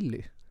Paul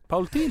Tilly.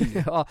 Paul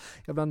Tilly? Ja,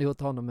 jag blandade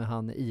ihop honom med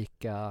han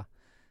Ica...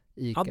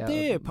 Ja,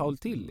 det är Paul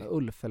Tilly.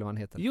 Ulf eller vad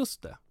han heter.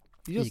 Just det.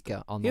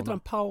 Heter han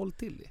Paul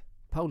Tilly?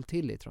 Paul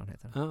Tilly tror han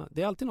heter. Ja,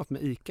 det är alltid något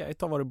med Ica.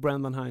 Ett av var det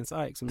Brandon Hines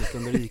Ike som gick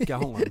under Ica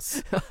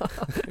Hans.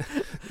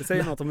 Det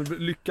säger något om hur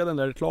lyckad den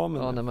där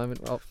reklamen. Ja, nej,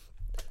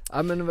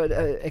 ja, men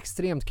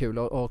extremt kul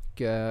och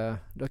det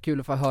var kul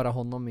att få höra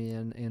honom i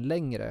en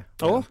längre.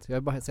 Ja. Jag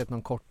har bara sett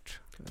någon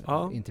kort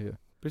intervju.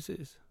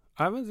 Precis.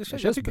 Ja, men det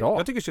känns bra.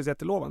 Jag tycker det känns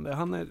jättelovande.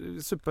 Han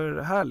är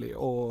superhärlig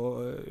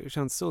och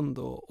känns sund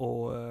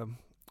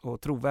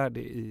och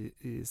trovärdig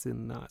i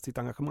sitt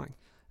engagemang.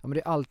 Ja, men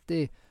det är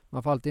alltid,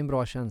 man får alltid en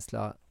bra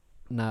känsla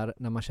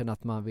när man känner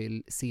att man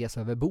vill ses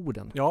över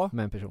borden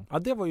med en person.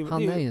 Ja,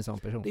 han är ju en sån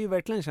person. Det är ju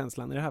verkligen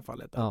känslan i det här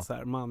fallet. Att så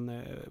här,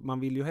 man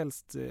vill ju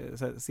helst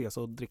ses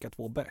och dricka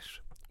 2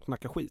 bärs.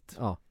 Snacka skit.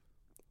 Ja.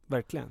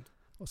 Verkligen.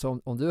 Och så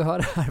om du hör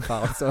det här,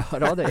 Paul, så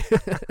hör av dig.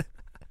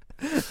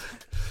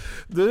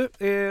 Du,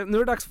 nu är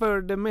det dags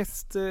för det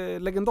mest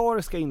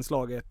legendariska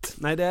inslaget.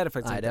 Nej, det är det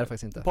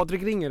faktiskt inte.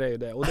 Patrik Ringer är ju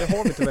det. Och det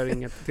har vi tyvärr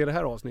inget till det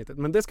här avsnittet.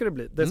 Men det ska det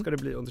bli. Det ska det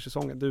bli under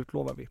säsongen. Det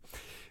utlovar vi.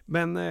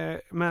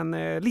 Men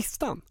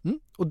listan.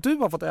 Och du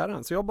har fått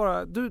äran. Så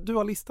du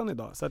har listan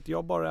idag. Så att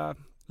jag bara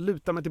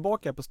lutar mig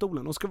tillbaka här på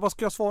stolen. Och vad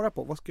ska jag svara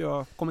på? Vad ska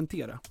jag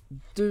kommentera?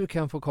 Du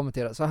kan få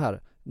kommentera så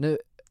här. Nu...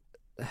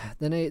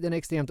 Den är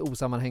extremt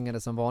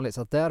osammanhängande som vanligt.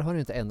 Så att där har det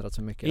inte ändrat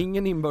så mycket.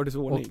 Ingen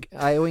inbördesordning.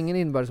 Och ingen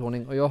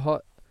inbördesordning. Och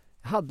jag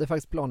hade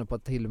faktiskt planer på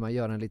att till och med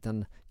göra en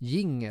liten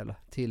jingle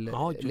till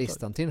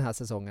listan till den här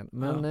säsongen.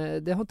 Men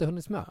det har inte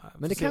hunnits med.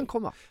 Men det kan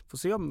komma. Får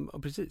se om,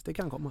 precis, det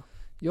kan komma.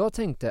 Jag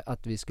tänkte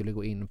att vi skulle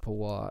gå in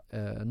på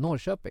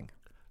Norrköping.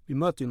 Vi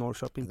möter ju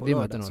Norrköping på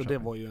lördag. Så det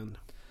var ju en...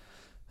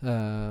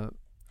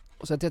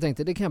 så att jag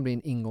tänkte det kan bli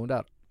en ingång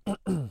där.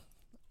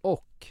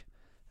 Och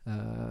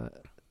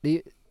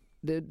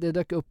det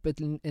dök upp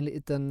en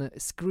liten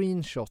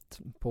screenshot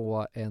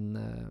på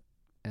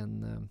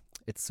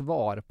ett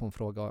svar på en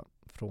fråga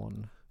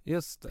från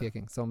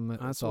Peking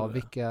som sa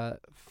vilka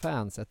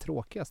fans är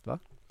tråkigast, va?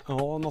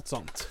 Ja, något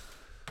sånt.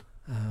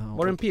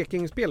 Var det en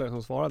Peking-spelare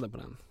som svarade på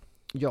den?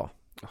 Ja.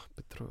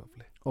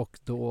 Betrövlig. Och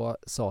då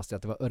sades det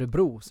att det var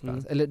Örebros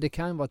fans. Eller det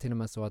kan vara till och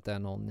med så att det är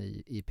någon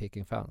i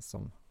Peking-fans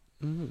som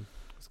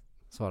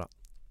svarar.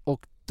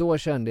 Och då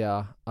kände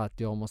jag att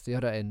jag måste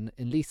göra en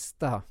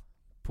lista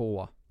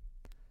på...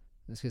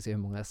 Nu ska vi se hur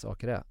många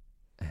saker det är.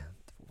 1,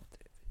 2,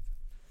 3,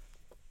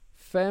 4,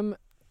 5,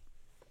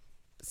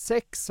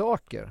 6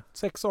 saker.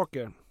 6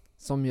 saker.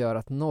 Som gör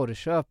att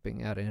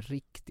Norrköping är en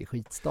riktig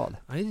skitstad.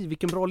 Nej,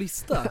 vilken bra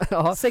lista.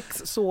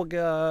 6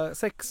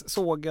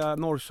 såga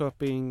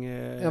Norrköping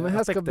ja, men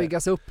här ska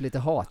byggas upp lite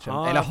hat.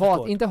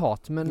 Eller inte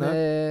hat, men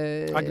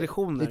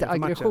aggression. Lite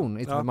aggression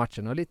i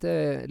matchen och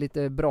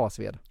lite bra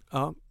sved.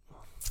 Ja.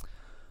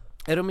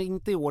 Är de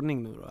inte i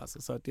ordning nu då?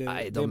 Alltså, så att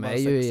nej, de är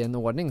ju i en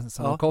ordning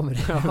som de kommer i.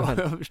 Ja,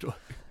 jag förstår.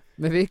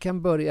 Men vi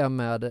kan börja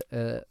med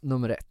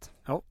nummer 1.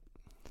 Ja.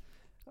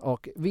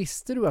 Och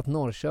visste du att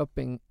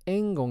Norrköping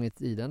en gång i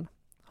tiden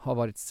har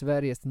varit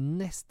Sveriges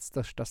näst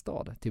största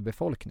stad till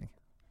befolkning?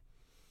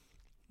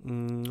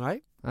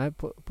 Nej. Nej,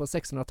 på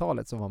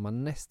 1600-talet så var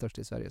man näst störst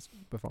i Sveriges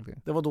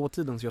befolkning. Det var då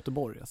tidens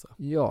Göteborg alltså.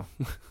 Ja.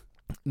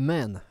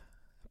 Men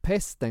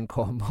pesten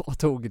kom och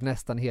tog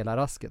nästan hela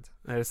rasket.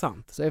 Är det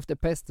sant? Så efter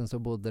pesten så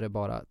bodde det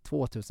bara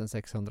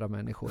 2600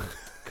 människor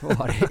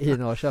kvar i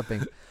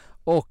Norrköping.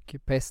 Och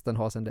pesten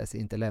har sedan dess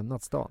inte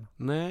lämnat stan.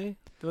 Nej,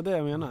 det var det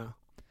jag menade.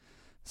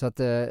 Så att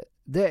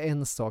det är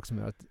en sak som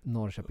gör att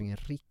Norrköping är en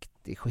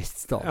riktig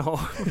skitstad. Ja,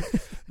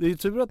 det är ju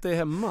tur att det är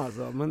hemma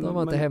alltså. Men, de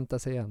har inte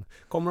hämtat sig igen.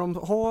 Kommer de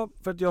ha,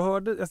 för att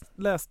jag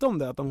läste om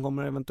det, att de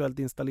kommer eventuellt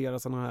installera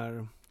sådana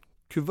här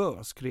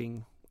kuvös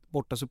kring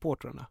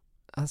bortasupportrarna.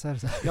 Alltså, är det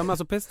så? Ja, men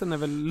alltså pesten är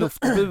väl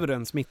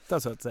luftburen smitta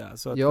så att säga.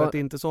 Så att, för att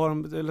inte så har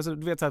de, eller så,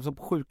 du vet så här som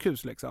på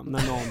sjukhus liksom,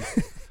 när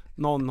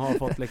någon har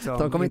fått liksom,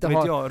 de kommer inte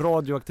ha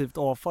radioaktivt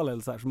avfall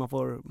eller så här, så man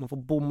får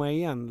bomma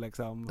igen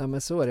liksom. Ja,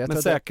 men så är det.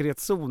 Med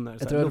säkerhetszoner.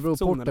 Jag tror att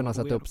Broporten har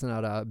satt upp såna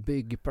här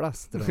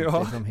byggplast runt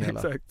liksom hela.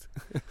 Exakt.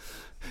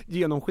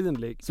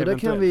 Genomskinlig. Så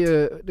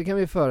det kan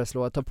vi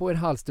föreslå att ta på en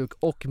halsduk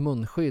och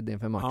munskydd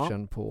inför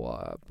matchen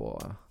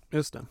på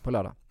just det. På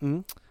lördag.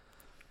 Mm.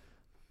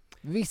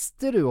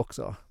 Visste du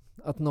också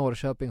att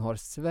Norrköping har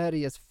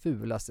Sveriges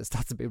fulaste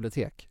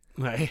stadsbibliotek?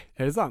 Nej,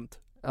 är det sant?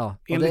 Ja.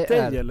 Enligt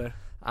dig eller?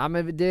 Ja,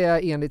 men det är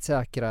enligt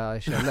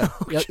säkra källor.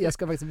 Okay. Jag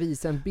ska faktiskt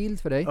visa en bild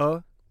för dig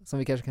som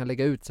vi kanske kan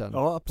lägga ut sen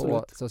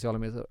på sociala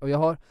medier. Och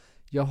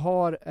jag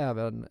har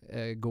även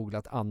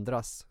googlat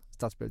andras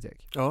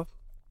stadsbibliotek. Ja.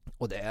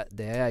 Och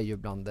det är ju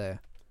bland det...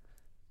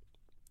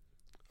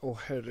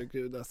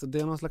 Herregud, alltså det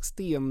är någon slags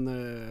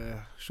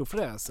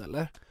tjofräs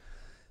eller?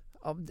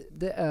 Ja,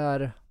 det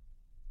är...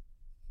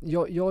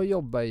 Jag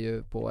jobbar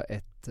ju på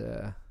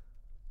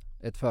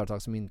ett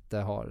företag som inte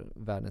har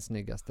världens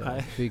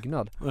snyggaste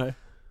byggnad. Nej.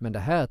 Men det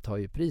här tar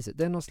ju priset.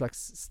 Det är någon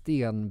slags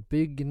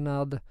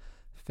stenbyggnad,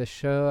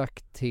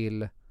 försök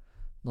till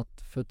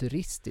något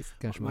futuristiskt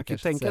kanske man kan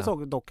tänka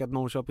sig dock att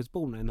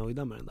Norrköpingsborna är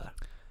nöjda med den där.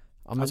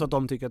 Ja, alltså att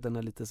de tycker att den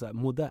är lite så här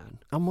modern.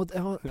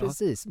 Ja,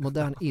 precis.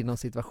 Modern inom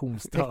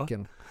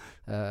situationstecken.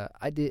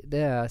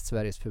 Det är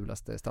Sveriges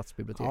fulaste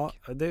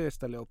stadsbibliotek. Ja, det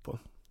ställer jag upp på.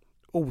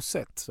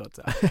 Osett så att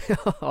säga.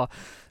 Ja,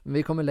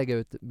 vi kommer lägga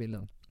ut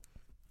bilden.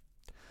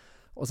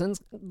 Och sen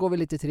går vi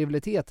lite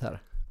trivialitet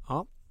här.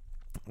 Ja.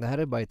 Det här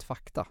är bara ett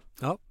fakta.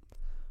 Ja.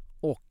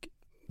 Och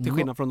till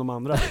skillnad från de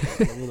andra.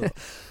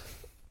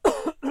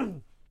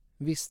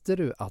 Visste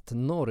du att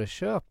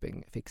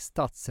Norrköping fick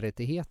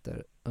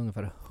stadsrättigheter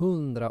ungefär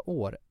 100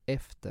 år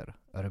efter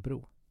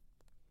Örebro?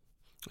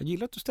 Jag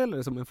gillar att du ställer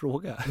det som en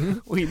fråga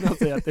och innan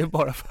säger att det är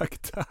bara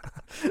fakta.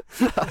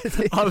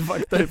 All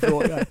fakta är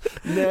fråga.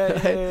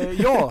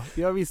 Nej,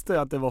 jag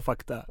visste att det var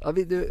fakta. Ja,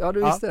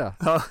 du visste det?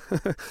 Ja.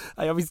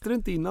 Jag visste det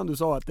inte innan du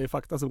sa att det är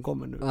fakta som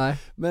kommer nu. Nej.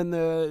 Men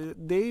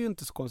det är ju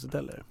inte så konstigt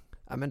heller.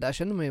 Ja, men där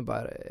känner man ju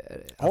bara...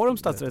 Har de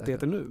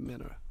stadsrättigheter nu,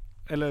 menar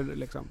du? Eller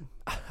liksom...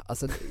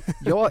 Alltså,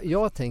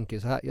 jag tänker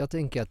så här. Jag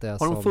tänker att det är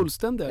har de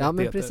fullständiga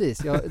rättigheter? Ja, men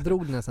precis. Jag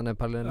drog nästan den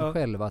parallellen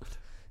själv att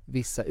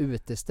vissa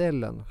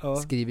uteställen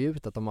skriver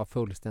ut att de har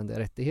fullständiga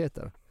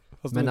rättigheter.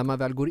 Men när man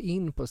väl går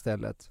in på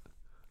stället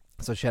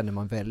så känner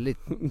man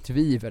väldigt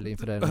tvivel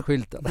inför den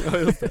skylten. Ja,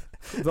 just det.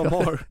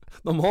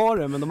 De har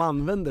det, men de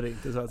använder det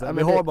inte så att säga. Ja,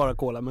 vi har bara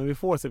cola, men vi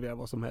får servera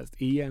vad som helst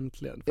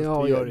egentligen.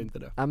 Fast vi gör inte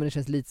det. Ja, men det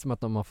känns lite som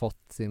att de har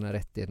fått sina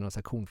rättigheter, någon sån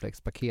här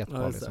cornflakespaket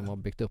som har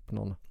byggt upp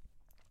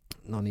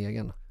någon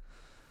egen.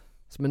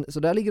 Så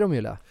där ligger de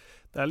ju lä.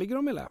 Där ligger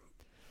de ju lä.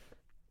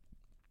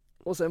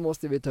 Och sen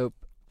måste vi ta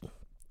upp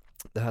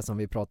det här som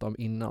vi pratade om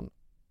innan,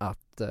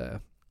 att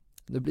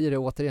nu blir det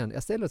återigen,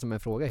 jag ställer det som en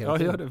fråga hela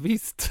tiden. Ja, det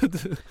visste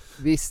du.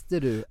 Visste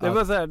du att... Det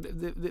var så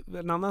här,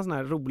 en annan sån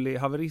här rolig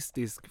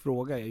haveristisk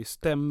fråga är ju,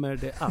 stämmer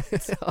det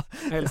att?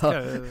 Jag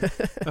älskar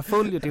jag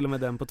följer till och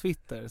med den på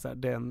Twitter så här,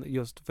 den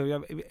just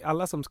för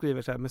alla som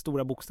skriver så här med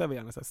stora bokstäver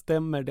gärna så här,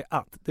 stämmer det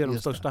att? Det är de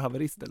största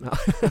haveristerna.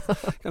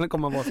 Kan det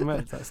komma vad som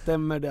helst så här,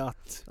 stämmer det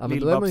att? Ja, men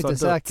då är man ju inte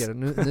säker.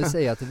 Nu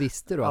säger jag att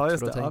visste du att,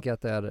 för då tänker jag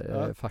att det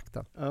är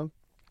fakta. Ja.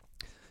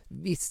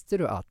 Visste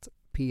du att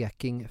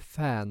Peking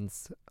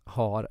fans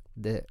har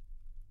det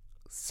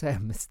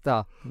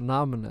sämsta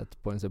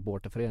namnet på en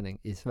supporterförening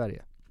i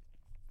Sverige?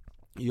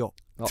 Ja.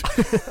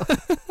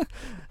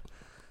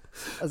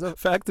 Alltså,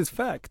 fact is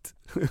fact.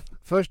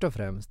 Först och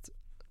främst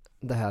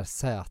det här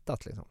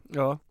sätat liksom.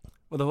 Ja.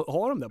 Och då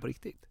har de det på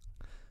riktigt?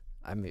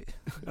 Nej, men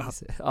jag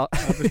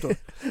förstår.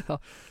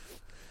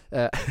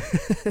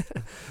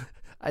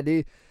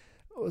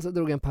 Och så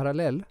drog jag en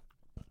parallell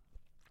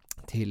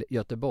till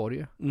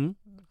Göteborg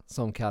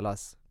som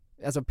kallas,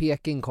 alltså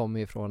Peking kommer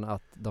ju från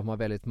att de har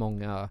väldigt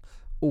många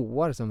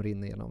åar som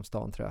rinner genom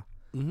stan, tror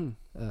jag.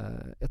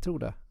 Jag tror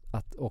det.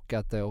 Och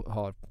att det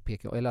har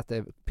Peking, eller att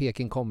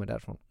Peking kommer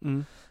därifrån.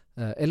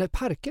 Eller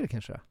parker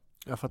kanske.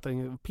 Jag fattar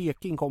inte.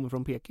 Peking kommer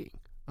från Peking.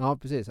 Ja,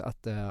 precis.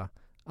 Att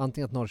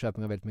antingen att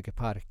Norrköping har väldigt mycket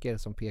parker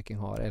som Peking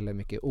har, eller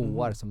mycket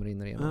åar som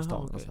rinner genom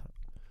stan. Okay.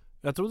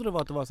 Jag trodde det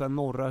var så här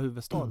norra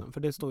huvudstaden,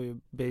 för det står ju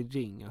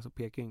Beijing, alltså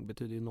Peking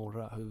betyder ju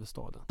norra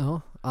huvudstaden.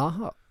 Ja,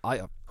 aha.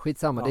 Ja,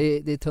 skitsamma.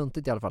 Det är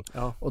tuntigt i alla fall.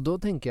 Ja. Och då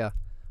tänker jag,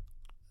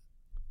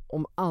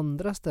 om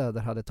andra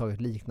städer hade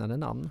tagit liknande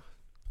namn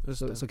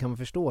så kan man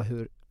förstå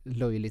hur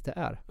löjligt det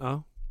är.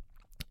 Ja.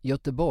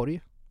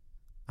 Göteborg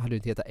hade ju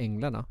inte hetat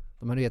Änglarna.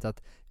 De hade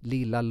hetat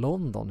Lilla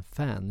London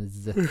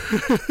Fans.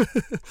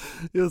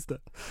 Just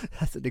det.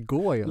 Alltså det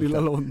går ju inte. Lilla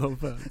London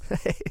Fans.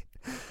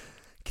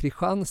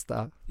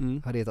 Kristianstad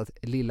har hetat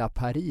Lilla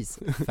Paris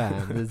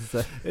fans.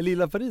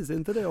 Lilla Paris, är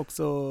inte det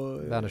också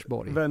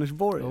Vänersborg?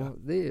 Vänersborg, ja.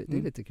 Det är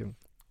lite kul.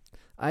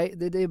 Nej,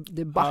 det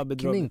är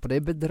backning på det. är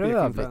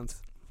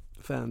bedrövligt.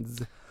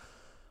 Fans.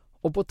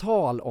 Och på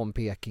tal om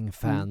Peking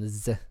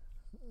fans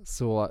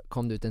så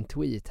kom det ut en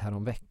tweet här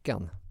om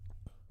veckan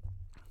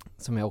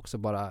som jag också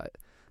bara...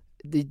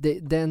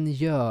 Den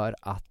gör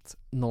att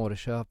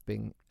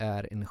Norrköping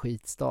är en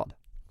skitstad.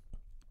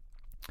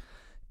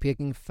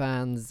 Peking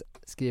fans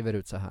skriver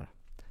ut så här: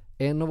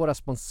 en av våra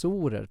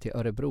sponsorer till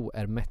Örebro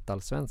är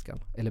Metallsvenskan.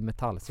 Det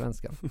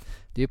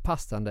är ju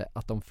passande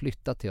att de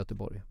flyttat till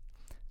Göteborg.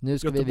 Nu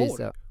ska vi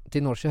visa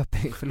till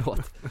Norrköping,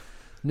 förlåt.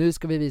 Nu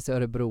ska vi visa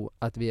Örebro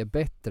att vi är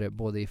bättre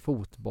både i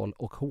fotboll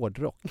och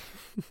hårdrock.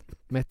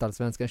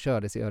 Metallsvenskan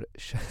kördes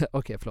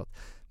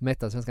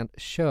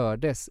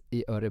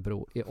i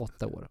Örebro i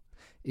 8 år.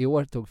 I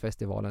år tog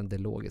festivalen det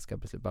logiska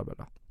beslutet.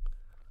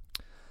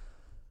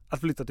 Att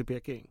flytta till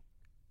Peking.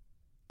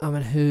 Ja,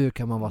 men hur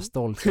kan man vara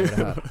stolt över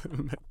det här?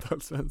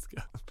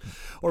 Metallsvenskan.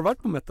 Har du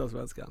varit på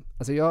Metallsvenskan?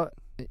 Alltså jag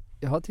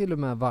har till och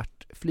med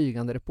varit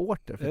flygande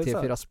reporter för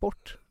TV4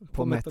 Sport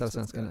på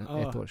Metallsvenskan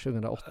ett år,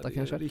 2008 kanske.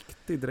 Det är en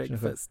riktig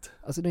dräggfest.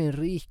 Alltså det är en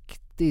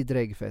riktig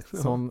dräggfest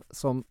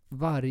som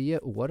varje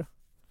år.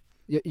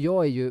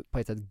 Jag är ju på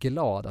ett sätt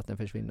glad att den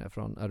försvinner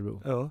från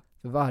Örebro. Ja.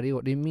 För varje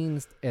år, det är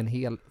minst en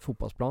hel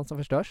fotbollsplan som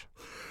förstörs.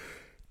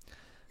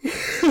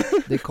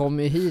 Det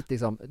kommer ju hit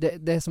liksom.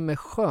 Det som är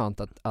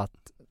skönt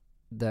att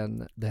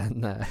den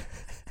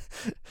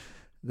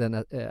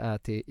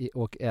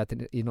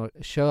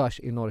körs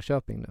i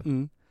Norrköping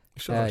nu.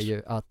 Är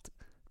ju att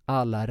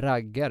alla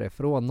raggare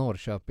från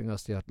Norrköping och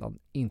Östergötland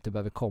inte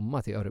behöver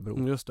komma till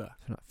Örebro. Just det.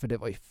 För det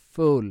var ju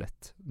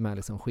fullt med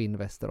liksom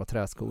skinnväster och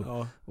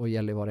träskor och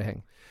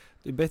Gällivare-häng.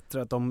 Det är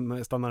bättre att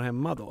de stannar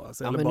hemma då.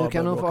 Alltså, eller men bara nu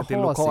kan de få till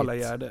ha lokala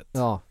sitt. Gärdet.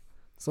 Ja,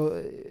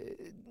 så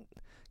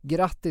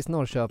grattis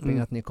Norrköping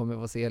att ni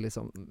kommer att se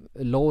liksom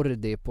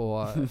Lordi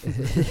på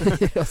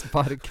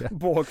parken.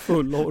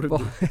 Bakfull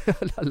Lordi.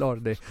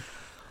 Lordi.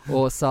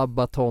 Och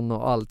Sabaton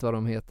och allt vad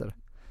de heter.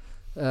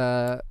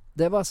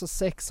 Det var alltså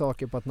 6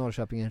 saker på att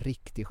Norrköping är en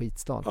riktig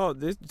skitstad. Ja,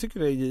 det tycker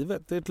jag är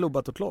givet. Det är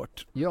klubbat och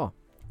klart. Ja.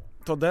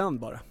 Ta den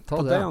bara.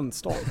 Ta den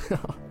stad.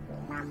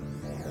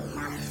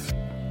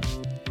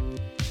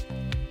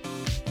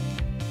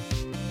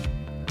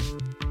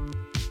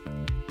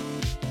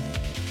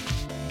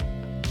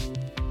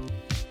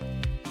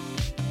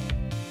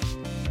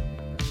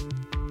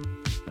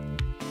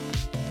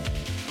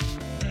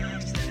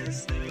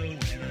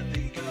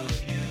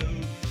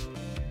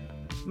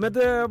 Men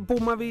det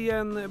bommar vi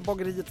igen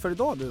bageriet för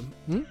idag du.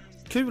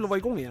 Kul att vara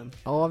igång igen.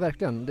 Ja,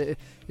 verkligen.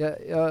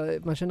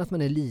 Man känner att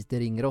man är lite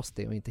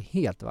ringrostig och inte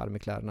helt varm i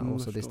kläderna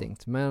och så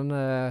distinkt. Men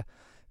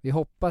vi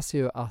hoppas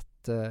ju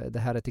att det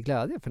här är till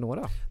glädje för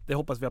några. Det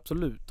hoppas vi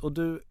absolut. Och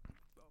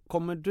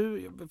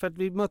för att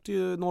vi möter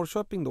ju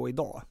Norrköping då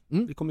idag.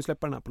 Vi kommer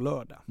släppa den här på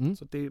lördag.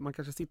 Så att man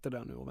kanske sitter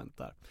där nu och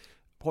väntar.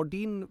 Har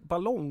din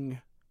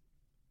ballong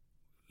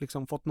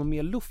liksom fått någon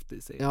mer luft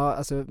i sig? Ja,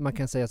 alltså man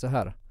kan säga så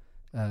här.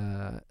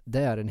 Det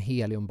är en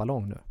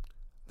heliumballong nu.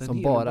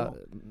 Som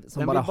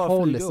bara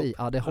hålls i.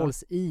 Ja, det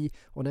hålls i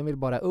och den vill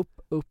bara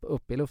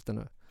upp i luften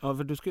nu. Ja,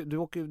 för du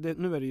åker,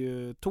 nu är det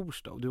ju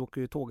torsdag och du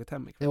åker ju tåget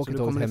hem ikväll. Jag åker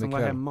tåget hem ikväll.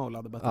 Vara hemma och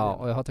ladda batterierna. Ja,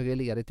 och jag har tagit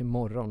ledigt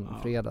imorgon,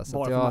 fredag.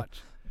 Så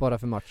bara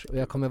för match. Och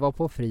jag kommer vara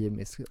på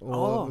Frimis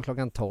och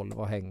klockan 12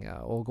 och hänga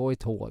och gå i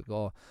tåg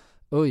och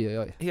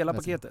oj. Hela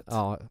paketet?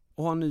 Ja.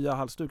 Och ha nya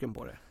halsduken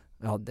på det?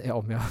 Ja,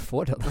 om jag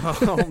får den.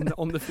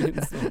 om det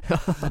finns.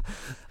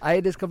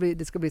 Nej, det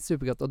ska bli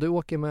supergott. Och du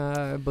åker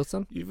med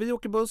bussen? Vi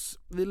åker buss.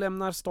 Vi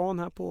lämnar stan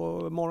här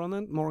på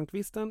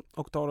morgonkvisten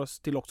och tar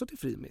oss också till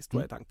Frimis,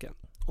 tror jag är tanken.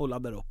 Och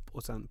laddar upp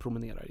och sen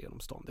promenerar genom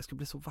stan. Det ska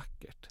bli så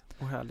vackert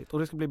och härligt. Och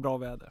det ska bli bra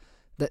väder.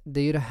 Det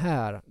är ju det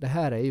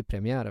här är ju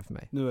premiären för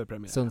mig. Nu är det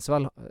premiär.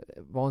 Sundsvall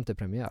var inte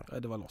premiär.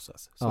 Nej, det var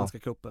låtsas. Svenska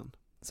kuppen.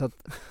 Så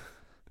att,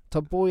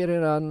 ta på er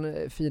den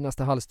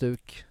finaste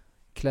halsduk.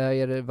 Klä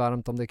er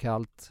varmt om det är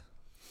kallt.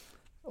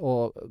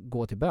 Och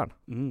gå till Bern.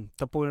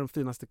 Ta på er den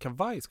finaste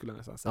kavaj skulle jag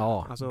nästan säga.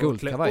 Ja, alltså,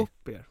 guldkavaj. Klä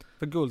upp er.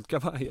 För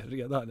guldkavajer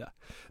redan.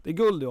 Det är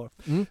guld i år.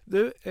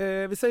 Du,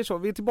 vi säger så.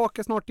 Vi är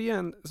tillbaka snart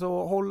igen.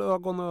 Så håll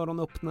ögon och öron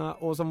öppna.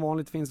 Och som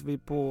vanligt finns vi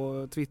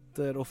på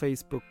Twitter och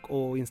Facebook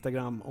och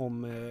Instagram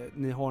om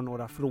ni har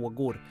några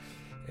frågor.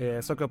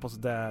 Sök upp oss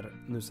där.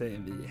 Nu säger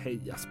vi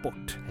heja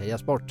sport. Heja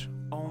sport.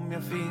 Om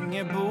jag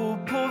finge bo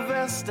på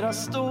Västra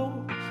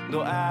Stå,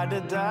 då är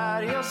det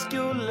där jag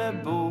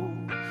skulle bo.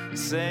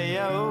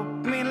 Säga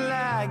upp min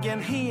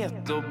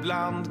lägenhet och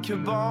bland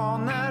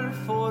kubaner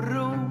få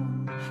ro.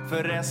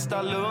 För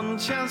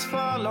Restalund känns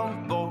för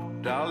långt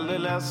bort,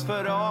 alldeles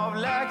för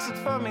avlägset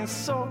för min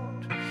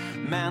sort.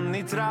 Men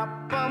i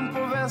trappan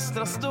på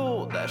Västra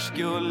Stå, där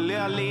skulle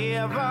jag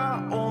leva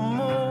och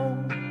må.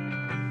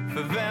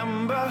 För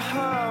vem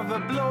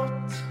behöver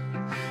blått?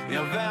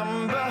 Ja,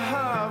 vem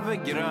behöver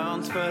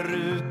grönt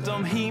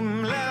förutom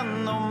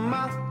himlen och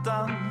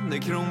mattan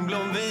där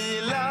kronblom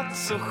vilat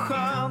så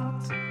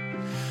skönt?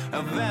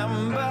 Ja,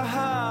 vem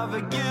behöver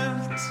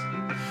gult?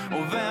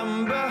 Och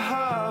vem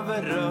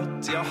behöver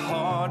rött? Jag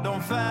har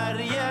de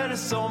färger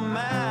som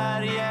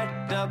är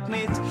hjärtat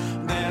mitt.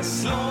 Det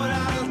slår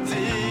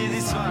alltid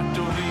i svart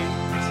och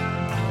vitt.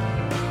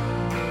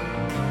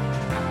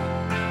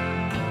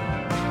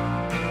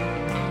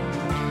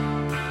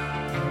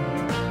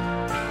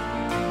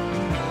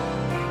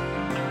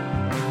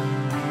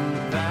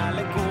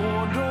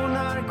 Välegård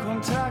ordnar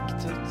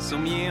kontraktet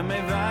som ger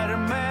mig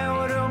värme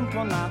och rum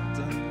på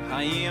natten.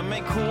 Han ger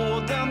mig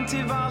koden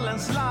till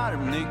vallens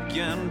larm,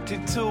 nyckeln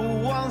till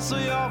toan så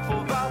jag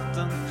får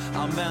vatten.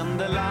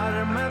 Använder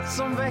larmet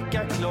som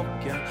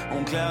väckarklocka,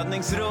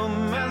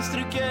 omklädningsrummen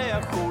stryker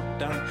jag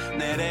skjortan.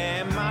 När det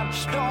är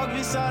matchdag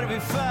visar vi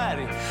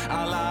färg,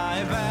 alla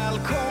är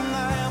välkomna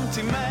hem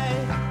till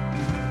mig.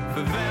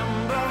 För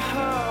vem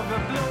behöver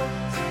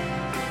blått?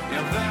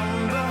 Ja,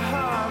 vem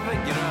behöver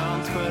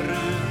grönt?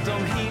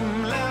 Förutom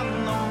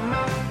himlen och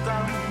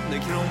mattan, det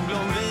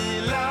kronblom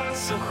vilat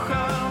så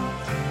skönt.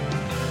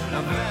 Ja,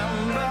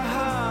 vem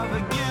behöver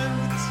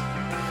gult?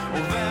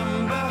 Och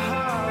vem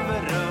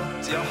behöver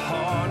rött? Jag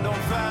har de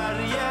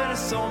färger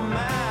som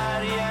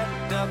är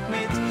hjärtat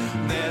mitt.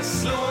 Det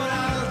slår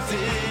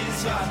alltid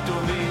svart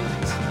och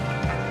vitt.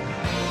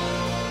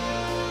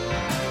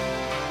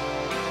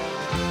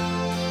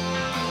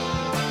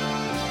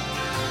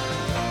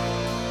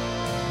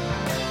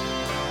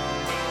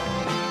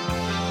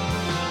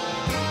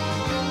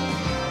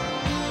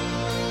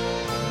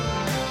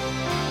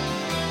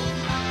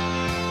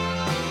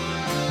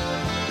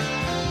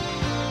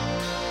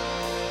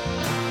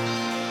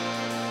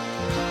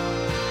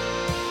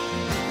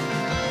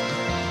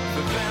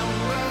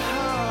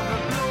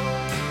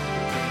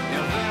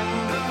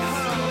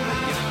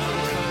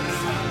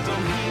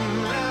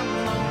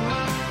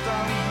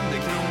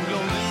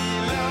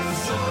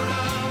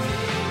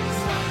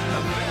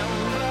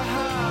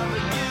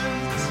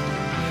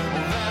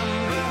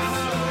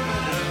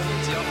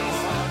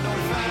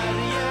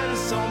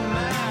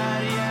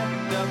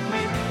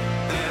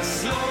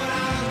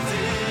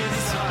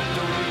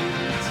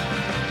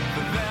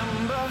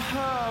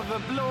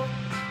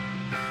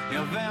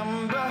 Ja,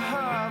 vem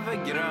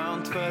behöver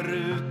grönt?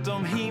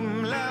 Förutom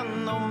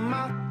himlen och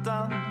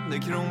mattan, det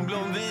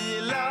kronblom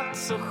vilat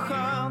så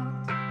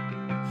skönt.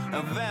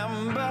 Ja,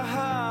 vem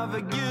behöver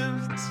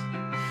gult?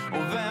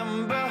 Och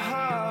vem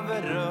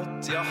behöver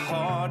rött? Jag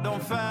har de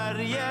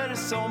färger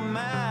som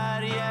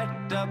är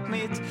hjärtat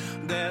mitt.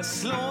 Det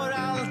slår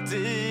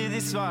alltid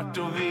i svart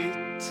och vitt.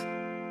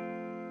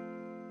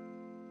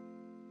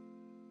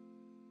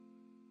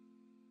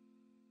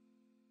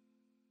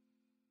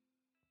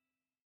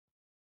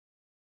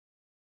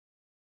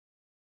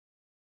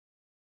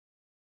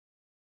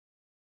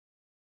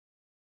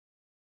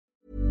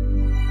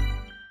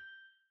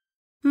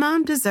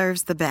 Mom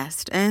deserves the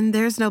best, and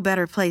there's no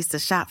better place to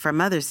shop for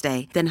Mother's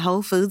Day than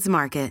Whole Foods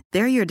Market.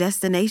 They're your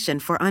destination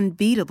for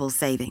unbeatable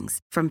savings,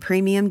 from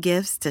premium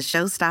gifts to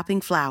show-stopping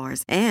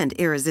flowers and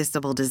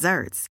irresistible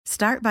desserts.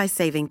 Start by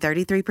saving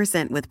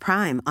 33% with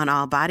Prime on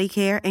all body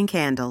care and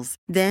candles.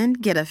 Then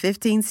get a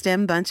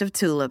 15-stem bunch of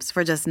tulips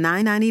for just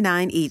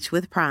 $9.99 each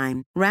with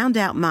Prime. Round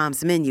out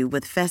Mom's menu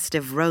with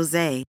festive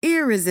rosé,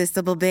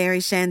 irresistible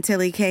berry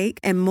chantilly cake,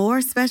 and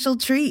more special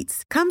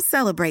treats. Come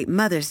celebrate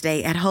Mother's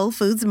Day at Whole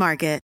Foods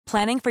Market.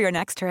 Planning for your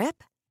next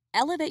trip?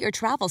 Elevate your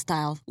travel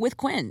style with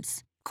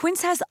Quince.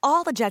 Quince has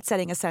all the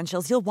jet-setting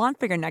essentials you'll want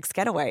for your next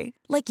getaway,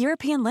 like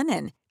European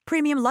linen,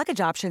 premium luggage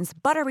options,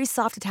 buttery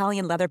soft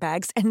Italian leather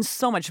bags, and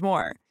so much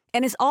more.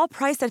 And is all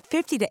priced at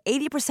 50 to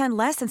 80%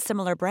 less than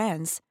similar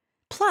brands.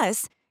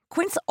 Plus,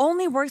 Quince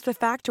only works with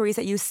factories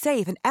that use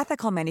safe and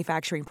ethical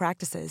manufacturing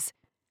practices.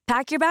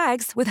 Pack your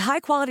bags with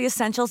high-quality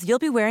essentials you'll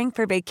be wearing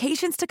for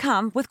vacations to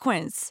come with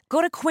Quince.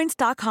 Go to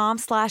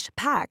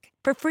quince.com/pack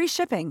for free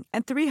shipping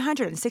and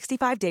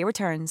 365-day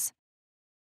returns.